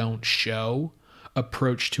tell, don't show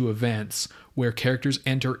approach to events, where characters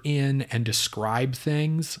enter in and describe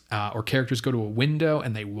things, or characters go to a window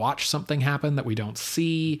and they watch something happen that we don't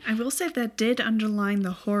see. I will say that did underline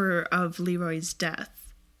the horror of Leroy's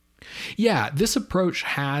death. Yeah, this approach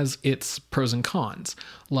has its pros and cons.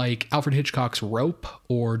 Like Alfred Hitchcock's Rope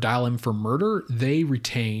or Dial M for Murder, they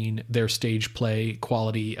retain their stage play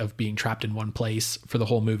quality of being trapped in one place for the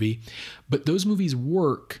whole movie. But those movies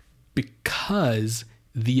work because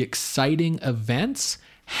the exciting events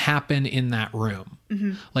happen in that room.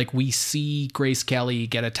 Mm-hmm. Like, we see Grace Kelly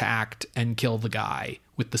get attacked and kill the guy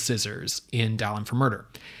with the scissors in Dial M for Murder.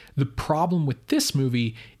 The problem with this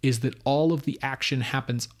movie is that all of the action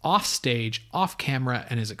happens off stage, off camera,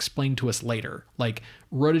 and is explained to us later. Like,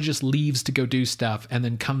 Rhoda just leaves to go do stuff and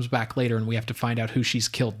then comes back later and we have to find out who she's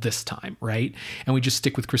killed this time, right? And we just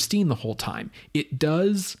stick with Christine the whole time. It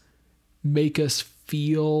does make us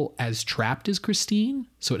feel as trapped as Christine,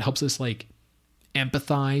 so it helps us like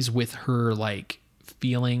empathize with her like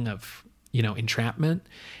feeling of, you know, entrapment.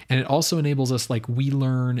 And it also enables us, like, we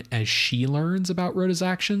learn as she learns about Rhoda's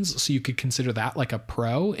actions, so you could consider that like a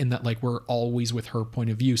pro, in that like we're always with her point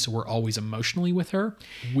of view, so we're always emotionally with her.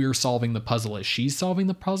 We're solving the puzzle as she's solving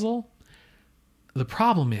the puzzle. The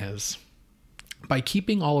problem is, by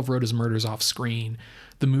keeping all of Rhoda's murders off screen,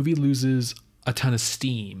 the movie loses a ton of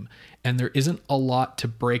steam, and there isn't a lot to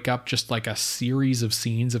break up just like a series of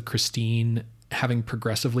scenes of Christine having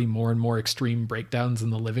progressively more and more extreme breakdowns in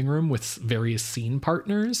the living room with various scene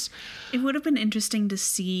partners. It would have been interesting to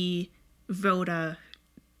see Rhoda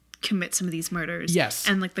commit some of these murders. Yes.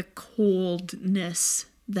 And like the coldness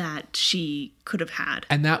that she could have had.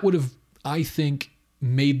 And that would have, I think,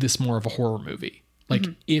 made this more of a horror movie. Like,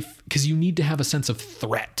 because you need to have a sense of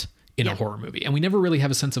threat in a horror movie. And we never really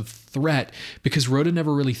have a sense of threat because Rhoda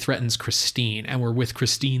never really threatens Christine, and we're with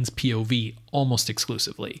Christine's POV almost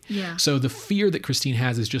exclusively. Yeah. So the fear that Christine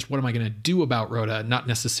has is just, what am I going to do about Rhoda? Not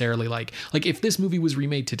necessarily like if this movie was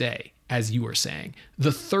remade today, as you were saying,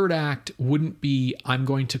 the third act wouldn't be, I'm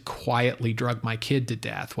going to quietly drug my kid to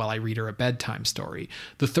death while I read her a bedtime story.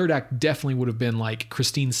 The third act definitely would have been like,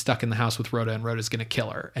 Christine's stuck in the house with Rhoda and Rhoda's going to kill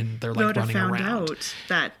her. And they're like Rhoda running found around. out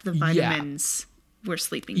that the vitamins were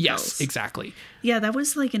sleeping pills. Yes, exactly. Yeah, that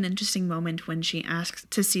was like an interesting moment when she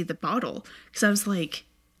asked to see the bottle. Because I was like,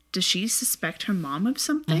 does she suspect her mom of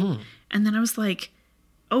something? Mm-hmm. And then I was like,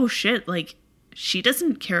 oh shit, like, she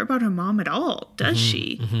doesn't care about her mom at all, does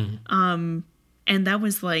she? And that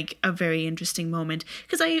was like a very interesting moment.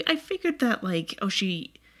 Because I figured that like, oh,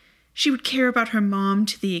 she would care about her mom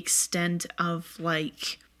to the extent of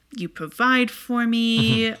like, you provide for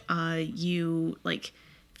me, you like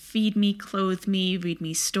feed me, clothe me, read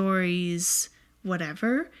me stories,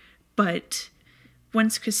 whatever. But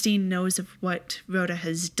once Christine knows of what Rhoda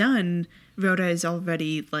has done, Rhoda is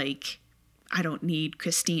already like, I don't need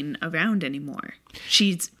Christine around anymore.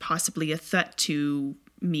 She's possibly a threat to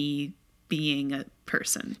me being a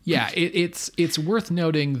person. Yeah, it's worth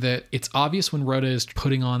noting that it's obvious when Rhoda is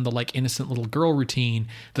putting on the like innocent little girl routine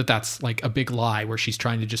that that's like a big lie where she's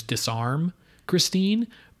trying to just disarm Christine.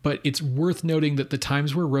 But it's worth noting that the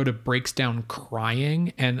times where Rhoda breaks down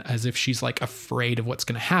crying and as if she's like afraid of what's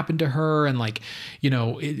going to happen to her and like, you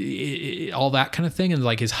know, all that kind of thing, and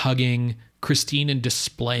like is hugging Christine and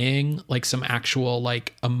displaying like some actual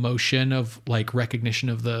like emotion of like recognition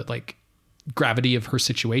of the like gravity of her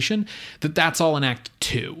situation, that's all in Act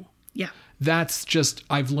 2. Yeah. That's just,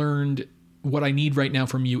 I've learned what I need right now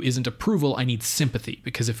from you isn't approval. I need sympathy,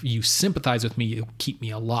 because if you sympathize with me, you'll keep me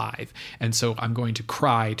alive. And so I'm going to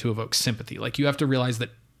cry to evoke sympathy. Like, you have to realize that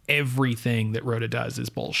everything that Rhoda does is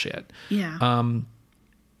bullshit. Yeah.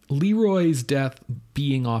 Leroy's death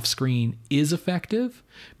being off screen is effective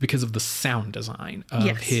because of the sound design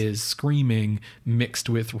of his screaming mixed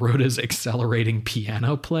with Rhoda's accelerating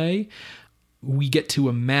piano play. We get to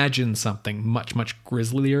imagine something much, much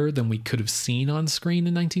grislier than we could have seen on screen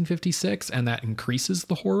in 1956, and that increases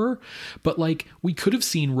the horror. But like, we could have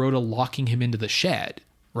seen Rhoda locking him into the shed,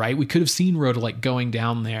 right? We could have seen Rhoda like going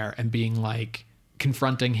down there and being like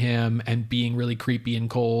confronting him and being really creepy and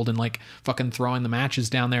cold and like fucking throwing the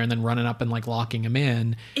matches down there and then running up and like locking him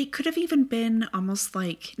in. It could have even been almost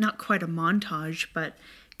like, not quite a montage, but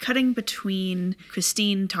cutting between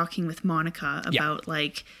Christine talking with Monica about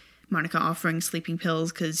like Monica offering sleeping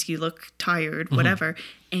pills because you look tired, whatever.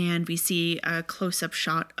 And we see a close-up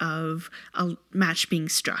shot of a match being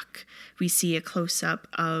struck. We see a close-up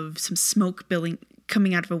of some smoke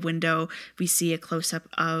coming out of a window. We see a close-up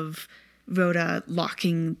of Rhoda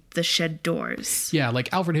locking the shed doors. Yeah,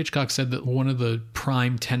 like Alfred Hitchcock said that one of the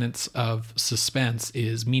prime tenets of suspense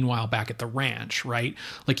is meanwhile back at the ranch, right?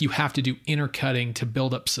 Like, you have to do intercutting to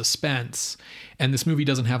build up suspense. And this movie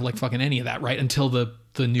doesn't have like fucking any of that, right? Until the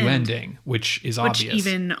new ending, which is obvious. Which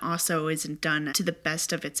even also isn't done to the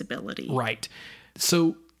best of its ability. Right.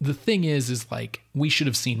 So the thing is like, we should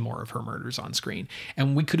have seen more of her murders on screen.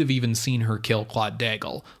 And we could have even seen her kill Claude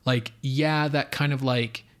Daigle. Like, yeah, that kind of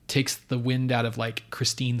like takes the wind out of like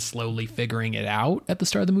Christine slowly figuring it out at the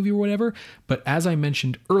start of the movie or whatever. But as I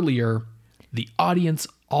mentioned earlier, the audience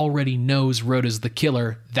already knows Rhoda's the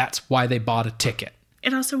killer. That's why they bought a ticket.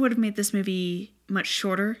 It also would have made this movie much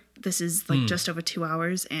shorter. This is like just over 2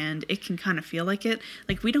 hours, and it can kind of feel like it.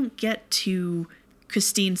 Like, we don't get to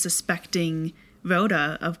Christine suspecting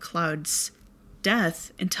Rhoda of Claude's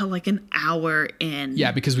death until like an hour in.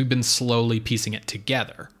 Yeah, because we've been slowly piecing it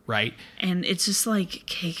together, right? And it's just like,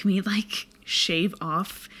 okay, can we like shave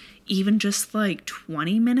off even just like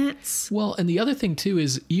 20 minutes? Well, and the other thing too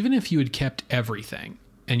is, even if you had kept everything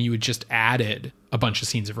and you had just added a bunch of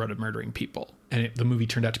scenes of Rhoda murdering people, and the movie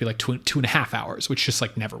turned out to be like 2.5 hours, which just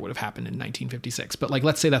like never would have happened in 1956. But like,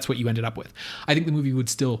 let's say that's what you ended up with. I think the movie would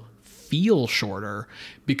still feel shorter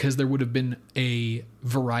because there would have been a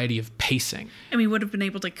variety of pacing. And we would have been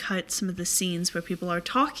able to cut some of the scenes where people are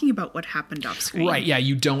talking about what happened off screen. Right, yeah,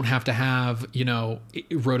 you don't have to have, you know,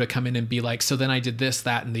 Rhoda come in and be like, so then I did this,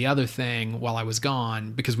 that, and the other thing while I was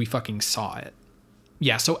gone, because we fucking saw it.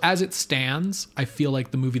 Yeah, so as it stands, I feel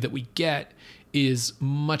like the movie that we get is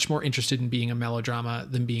much more interested in being a melodrama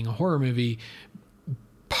than being a horror movie,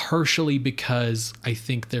 partially because I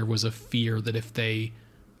think there was a fear that if they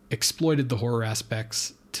exploited the horror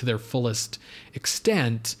aspects to their fullest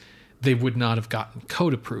extent, they would not have gotten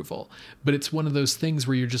code approval. But it's one of those things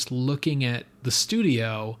where you're just looking at the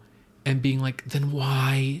studio and being like, then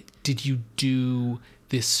why did you do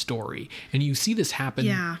this story. And you see this happen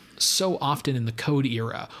Yeah. so often in the Code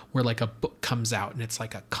era, where like a book comes out and it's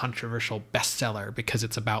like a controversial bestseller because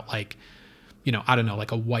it's about like, you know, I don't know,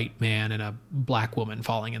 like a white man and a black woman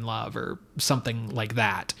falling in love or something like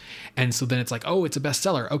that. And so then it's like, oh, it's a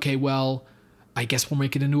bestseller. Okay, well, I guess we'll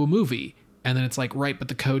make it into a movie. And then it's like, right, but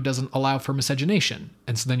the code doesn't allow for miscegenation.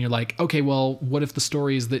 And so then you're like, okay, well, what if the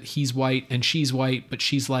story is that he's white and she's white, but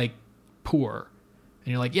she's like poor?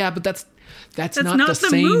 And you're like, yeah, but that's not the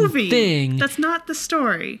same movie. thing. That's not the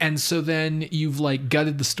story. And so then you've like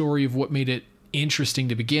gutted the story of what made it interesting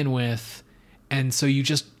to begin with. And so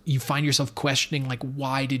you find yourself questioning, like,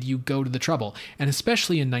 why did you go to the trouble? And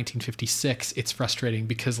especially in 1956, it's frustrating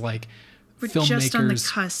because like We're filmmakers, just on the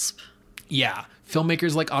cusp. yeah,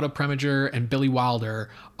 filmmakers like Otto Preminger and Billy Wilder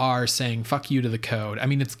are saying, fuck you to the code. I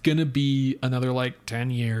mean, it's going to be another like 10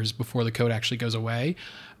 years before the code actually goes away.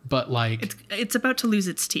 But like, It's about to lose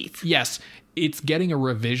its teeth. yes, it's getting a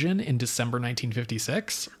revision in December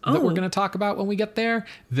 1956 that we're Oh. going to talk about when we get there,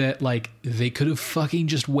 that like they could have fucking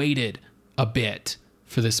just waited a bit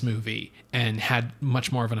for this movie and had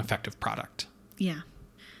much more of an effective product. Yeah.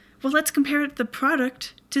 Well, let's compare the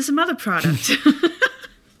product to some other product.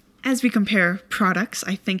 As we compare products,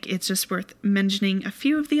 I think it's just worth mentioning a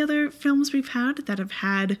few of the other films we've had that have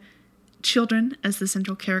had children as the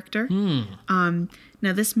central character.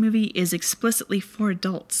 Now, this movie is explicitly for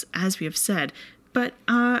adults, as we have said, but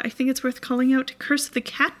I think it's worth calling out Curse of the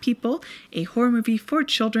Cat People, a horror movie for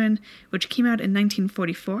children, which came out in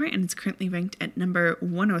 1944 and is currently ranked at number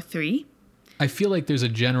 103. I feel like there's a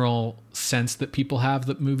general sense that people have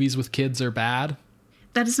that movies with kids are bad.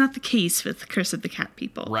 That is not the case with Curse of the Cat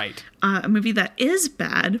People. Right. A movie that is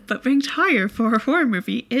bad, but ranked higher for a horror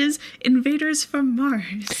movie, is Invaders from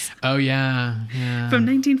Mars. Oh, yeah. Yeah. From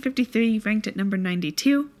 1953, ranked at number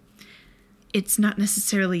 92. It's not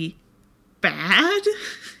necessarily bad.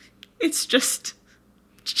 It's just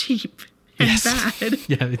cheap and Yes. bad.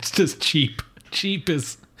 Yeah, it's just cheap. Cheap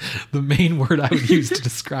is the main word I would use to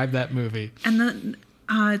describe that movie. And then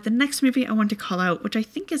the next movie I want to call out, which I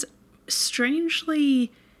think is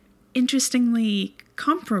strangely, interestingly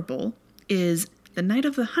comparable, is The Night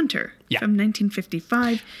of the Hunter Yeah. from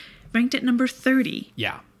 1955, ranked at number 30.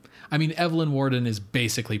 Yeah. I mean, Evelyn Warden is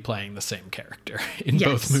basically playing the same character in Yes.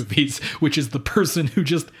 both movies, which is the person who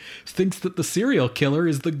just thinks that the serial killer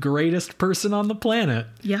is the greatest person on the planet.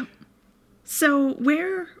 Yep. So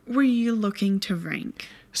where were you looking to rank?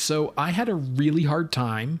 So I had a really hard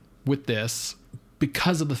time with this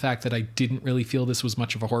because of the fact that I didn't really feel this was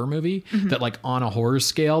much of a horror movie, that like on a horror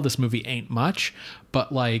scale, this movie ain't much,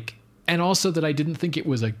 but like, and also that I didn't think it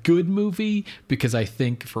was a good movie because I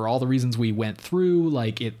think for all the reasons we went through,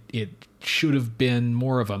 like it should have been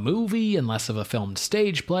more of a movie and less of a filmed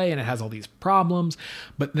stage play, and it has all these problems.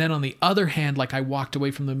 But then on the other hand, like I walked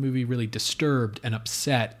away from the movie really disturbed and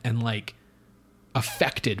upset and like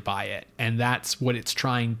affected by it, and that's what it's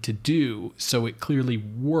trying to do, so it clearly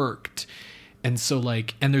worked. And so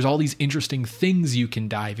like, and there's all these interesting things you can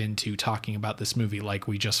dive into talking about this movie, like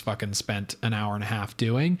we just fucking spent an hour and a half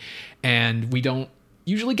doing, and we don't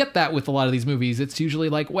usually get that with a lot of these movies. It's usually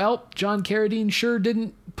like, well, John Carradine sure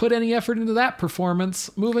didn't put any effort into that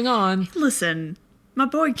performance, moving on. Listen, my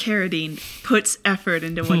boy Carradine puts effort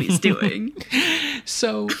into what he's doing.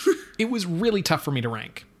 So it was really tough for me to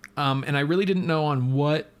rank. And I really didn't know on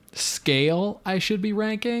what scale I should be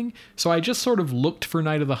ranking. So I just sort of looked for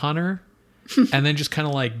Night of the Hunter and then just kind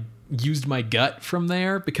of like used my gut from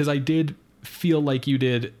there, because I did feel like you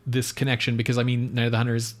did this connection, because I mean, Night of the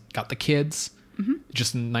Hunter's got the kids.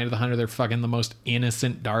 Just in Night of the Hunter, they're fucking the most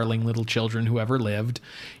innocent, darling little children who ever lived,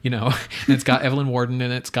 you know, and it's got Evelyn Warden,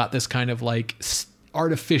 and it's got this kind of like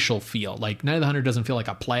artificial feel. Like Night of the Hunter doesn't feel like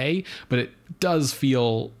a play, but it does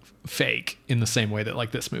feel fake in the same way that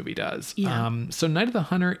like this movie does. Yeah. So Night of the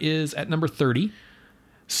Hunter is at number 30.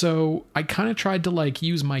 So I kind of tried to like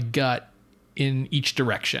use my gut in each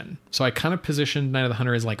direction. So I kind of positioned Night of the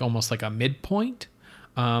Hunter as like almost like a midpoint.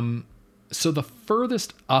 So the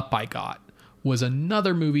furthest up I got was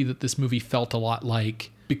another movie that this movie felt a lot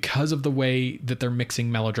like, because of the way that they're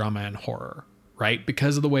mixing melodrama and horror, right?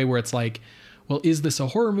 Because of the way where it's like, well, is this a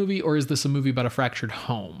horror movie or is this a movie about a fractured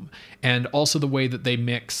home? And also the way that they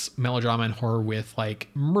mix melodrama and horror with like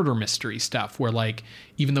murder mystery stuff, where like,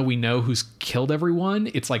 even though we know who's killed everyone,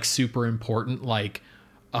 it's like super important, like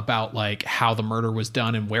about like how the murder was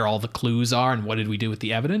done and where all the clues are and what did we do with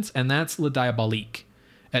the evidence. And that's Le Diabolique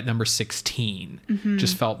at number 16.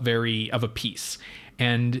 Just felt very of a piece.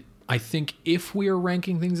 And I think if we are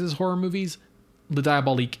ranking things as horror movies, Le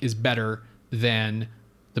Diabolique is better than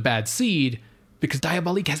The Bad Seed, because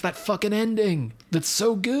Diabolique has that fucking ending that's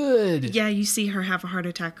so good. Yeah, you see her have a heart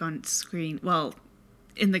attack on screen. Well,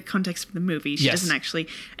 in the context of the movie, she doesn't actually.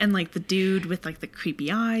 And like the dude with like the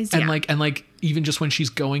creepy eyes. And like even just when she's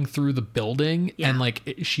going through the building and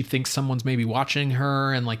like she thinks someone's maybe watching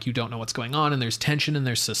her and like you don't know what's going on and there's tension and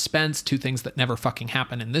there's suspense, two things that never fucking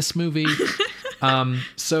happen in this movie.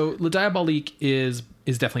 So Le Diabolique is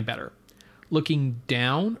definitely better. Looking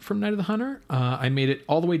down from Night of the Hunter, I made it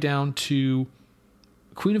all the way down to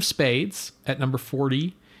Queen of Spades at number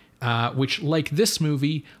 40, which, like this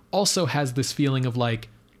movie, also has this feeling of like,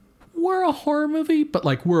 we're a horror movie, but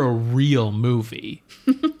like we're a real movie,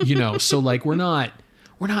 you know? So like we're not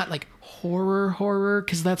like horror,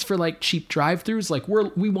 because that's for like cheap drive-thrus. Like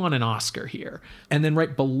we want an Oscar here. And then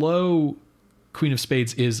right below Queen of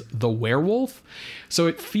Spades is The Werewolf. So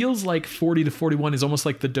it feels like 40 to 41 is almost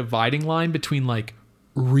like the dividing line between like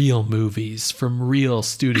real movies from real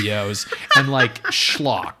studios and like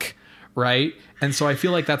schlock, right? And so I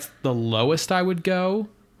feel like that's the lowest I would go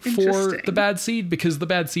for The Bad Seed, because The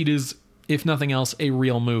Bad Seed is, if nothing else, a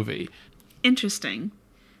real movie. Interesting.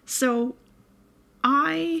 So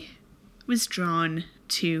I was drawn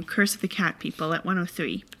to Curse of the Cat People at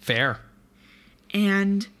 103. Fair.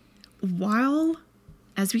 And while,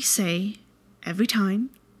 as we say every time,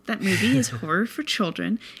 that movie is horror for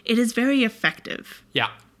children, it is very effective. Yeah.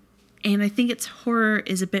 And I think its horror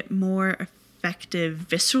is a bit more effective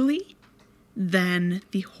viscerally than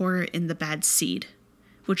the horror in The Bad Seed,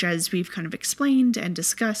 which, as we've kind of explained and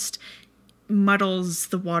discussed, muddles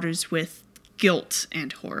the waters with guilt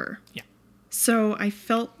and horror. Yeah. So I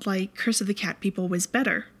felt like Curse of the Cat People was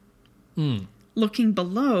better. Looking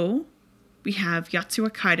below, we have Yotsuya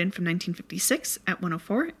Kaiden from 1956 at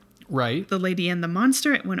 104. Right. The Lady and the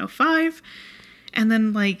Monster at 105. And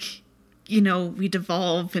then, like, you know, we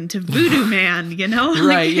devolve into Voodoo Man, you know?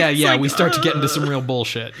 Right, like, yeah. Like, we start to get into some real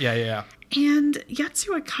bullshit. Yeah. And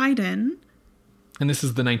Yotsuya Kaiden... And this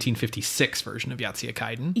is the 1956 version of Yotsuya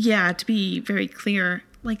Kaiden. Yeah, to be very clear,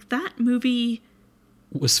 like, that movie...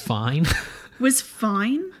 Was fine. was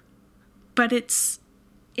fine, but its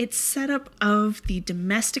setup of the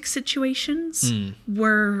domestic situations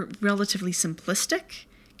were relatively simplistic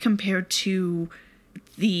compared to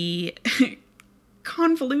the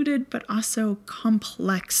convoluted but also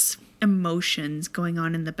complex emotions going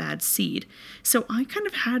on in The Bad Seed. So I kind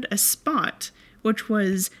of had a spot, which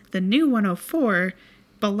was the new 104,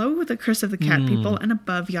 below The Curse of the Cat People and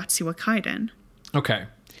above Yotsuya Kaiden. Okay.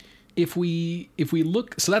 If we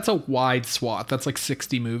look, so that's a wide swath. That's like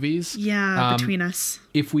 60 movies. Yeah, between us.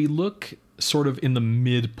 If we look sort of in the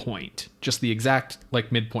midpoint, just the exact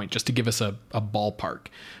like midpoint, just to give us a ballpark,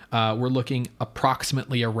 we're looking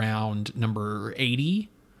approximately around number 80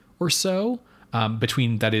 or so,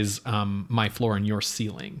 between, that is, my floor and your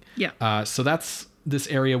ceiling. Yeah. So that's this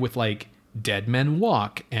area with like Dead Men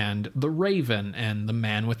Walk and The Raven and The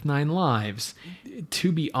Man with 9 Lives.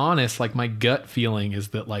 To be honest, like my gut feeling is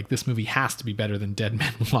that like this movie has to be better than Dead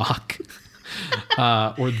Men Walk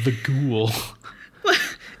or The Ghoul.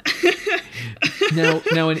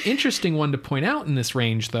 Now, an interesting one to point out in this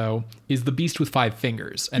range, though, is The Beast with 5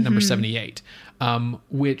 Fingers at number 78,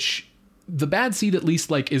 which The Bad Seed at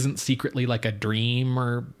least like isn't secretly like a dream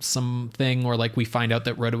or something, or like we find out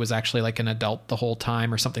that Rhoda was actually like an adult the whole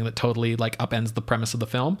time or something that totally like upends the premise of the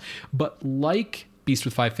film. But like Beast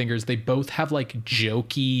with 5 Fingers, they both have like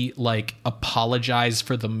jokey, like apologize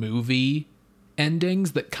for the movie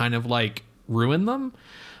endings that kind of like ruin them.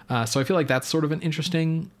 So I feel like that's sort of an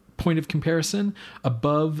interesting point of comparison.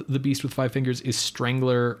 Above The Beast with 5 Fingers is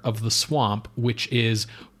Strangler of the Swamp, which is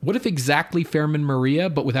what if exactly Fairman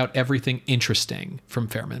Maria, but without everything interesting from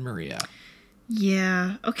Fairman Maria.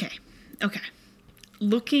 Yeah, okay.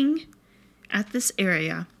 Looking at this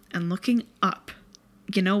area and looking up,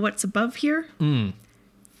 you know what's above here?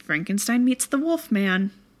 Frankenstein Meets the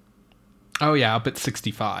Wolfman. Oh yeah, up at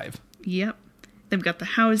 65. Yep. They've got the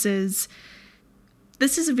houses.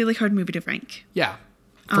 This is a really hard movie to rank. Yeah.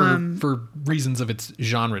 For reasons of its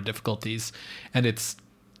genre difficulties and its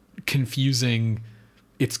confusing,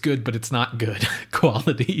 it's good but it's not good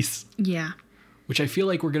qualities. Yeah. Which I feel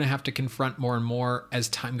like we're going to have to confront more and more as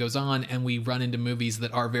time goes on and we run into movies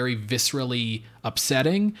that are very viscerally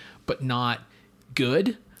upsetting but not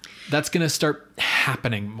good. That's going to start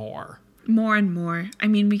happening more. More and more. I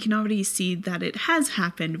mean, we can already see that it has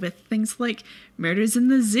happened with things like Murders in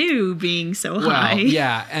the Zoo being so high.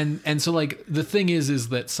 Yeah, and so like the thing is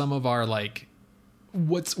that some of our like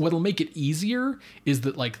what'll make it easier is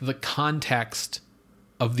that like the context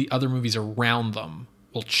of the other movies around them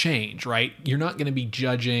will change, right? You're not going to be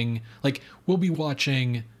judging, like we'll be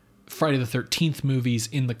watching Friday the 13th movies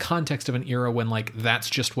in the context of an era when like that's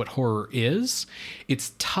just what horror is.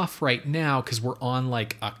 It's tough right now because we're on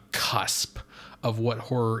like a cusp of what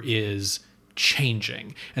horror is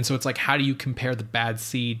changing. And so it's like, how do you compare The Bad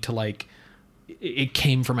Seed to like it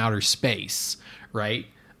came from outer space, right?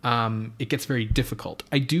 It gets very difficult.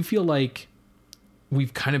 I do feel like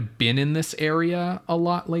we've kind of been in this area a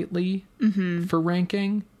lot lately for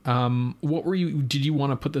ranking. Did you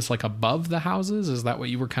want to put this like above The Houses? Is that what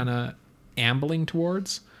you were kind of ambling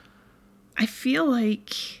towards? I feel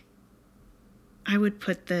like I would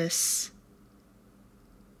put this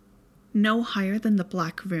no higher than The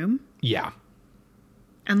Black Room. Yeah.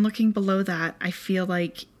 And looking below that, I feel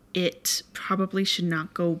like it probably should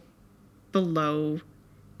not go below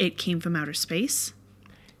It Came from Outer Space.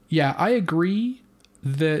 Yeah, I agree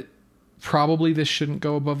that probably this shouldn't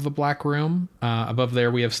go above The Black Room. Above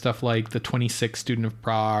there, we have stuff like The 26th Student of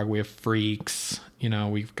Prague. We have Freaks.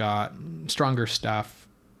 We've got stronger stuff.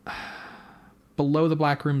 Below The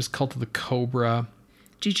Black Room is Cult of the Cobra.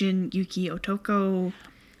 Jujin Yuki Otoko.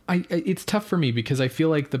 It's tough for me because I feel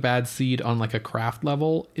like The Bad Seed on like a craft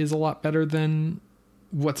level is a lot better than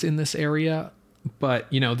what's in this area. But,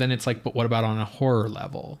 then it's like, but what about on a horror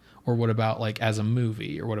level? Or what about like as a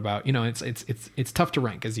movie? Or what about, it's tough to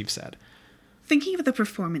rank, as you've said. Thinking of the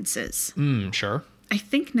performances. Sure. I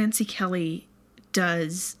think Nancy Kelly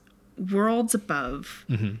does worlds above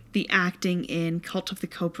the acting in Cult of the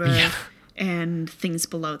Cobra and things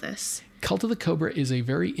below this. Cult of the Cobra is a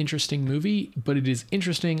very interesting movie, but it is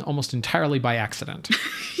interesting almost entirely by accident.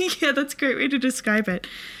 Yeah, that's a great way to describe it.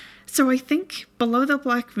 So I think below The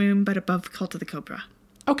Black Room, but above Cult of the Cobra.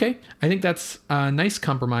 Okay. I think that's a nice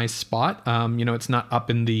compromise spot. It's not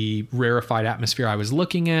up in the rarefied atmosphere I was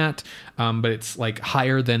looking at, but it's like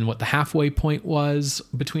higher than what the halfway point was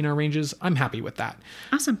between our ranges. I'm happy with that.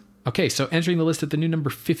 Awesome. Okay, so entering the list at the new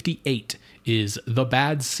number 58 is The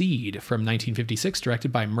Bad Seed from 1956,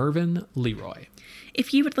 directed by Mervyn Leroy.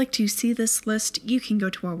 If you would like to see this list, you can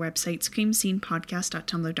go to our website,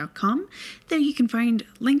 screamscenepodcast.tumblr.com. There you can find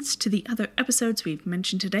links to the other episodes we've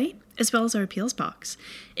mentioned today, as well as our appeals box.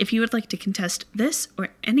 If you would like to contest this or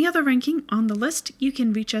any other ranking on the list, you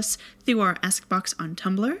can reach us through our Ask box on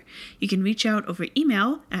Tumblr. You can reach out over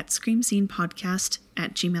email at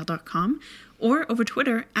screamscenepodcast@gmail.com or over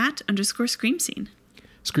Twitter @_screamscene.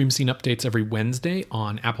 Scream Scene updates every Wednesday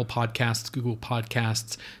on Apple Podcasts, Google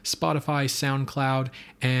Podcasts, Spotify, SoundCloud,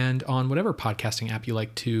 and on whatever podcasting app you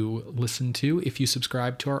like to listen to if you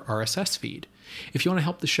subscribe to our RSS feed. If you want to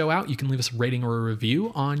help the show out, you can leave us a rating or a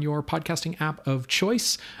review on your podcasting app of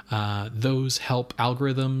choice. Those help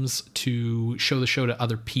algorithms to show the show to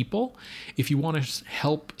other people. If you want to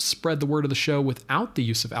help spread the word of the show without the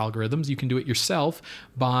use of algorithms, you can do it yourself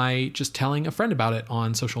by just telling a friend about it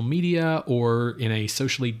on social media or in a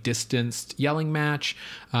socially distanced yelling match,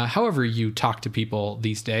 however you talk to people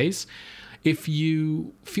these days. If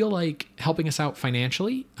you feel like helping us out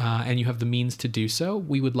financially and you have the means to do so,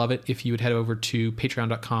 we would love it if you would head over to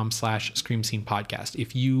patreon.com/screamscenepodcast.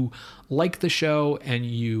 If you like the show and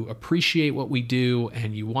you appreciate what we do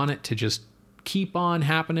and you want it to just keep on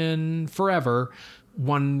happening forever,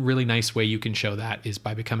 one really nice way you can show that is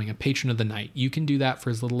by becoming a patron of the night. You can do that for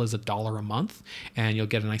as little as $1 a month, and you'll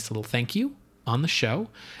get a nice little thank you on the show.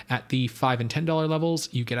 At the $5 and $10 levels,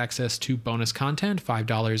 you get access to bonus content.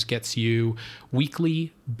 $5 gets you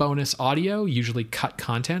weekly bonus audio, usually cut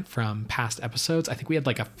content from past episodes. I think we had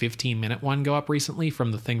like a 15-minute one go up recently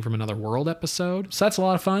from the Thing from Another World episode. So that's a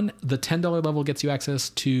lot of fun. The $10 level gets you access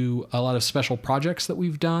to a lot of special projects that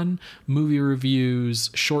we've done, movie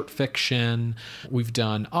reviews, short fiction. We've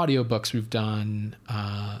done audiobooks. We've done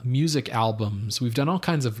music albums. We've done all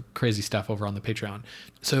kinds of crazy stuff over on the Patreon.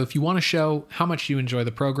 So if you want to show how much you enjoy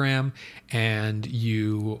the program and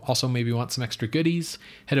you also maybe want some extra goodies,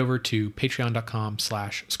 head over to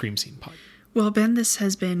patreon.com/screamscenepod. Well, Ben, this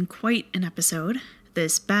has been quite an episode.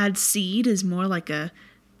 This bad seed is more like a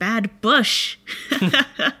bad bush.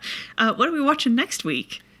 What are we watching next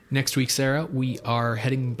week? Next week, Sarah, we are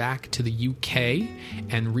heading back to the UK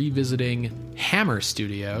and revisiting Hammer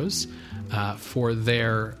Studios for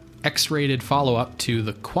their X-rated follow-up to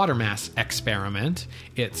the Quatermass experiment.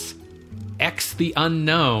 It's X the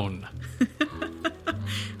Unknown.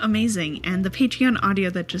 Amazing. And the Patreon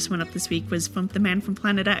audio that just went up this week was from the man from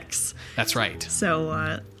Planet X. That's right.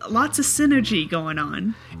 So lots of synergy going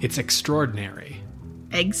on. It's extraordinary.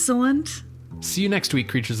 Excellent. See you next week,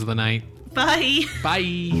 Creatures of the Night. Bye.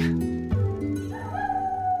 Bye.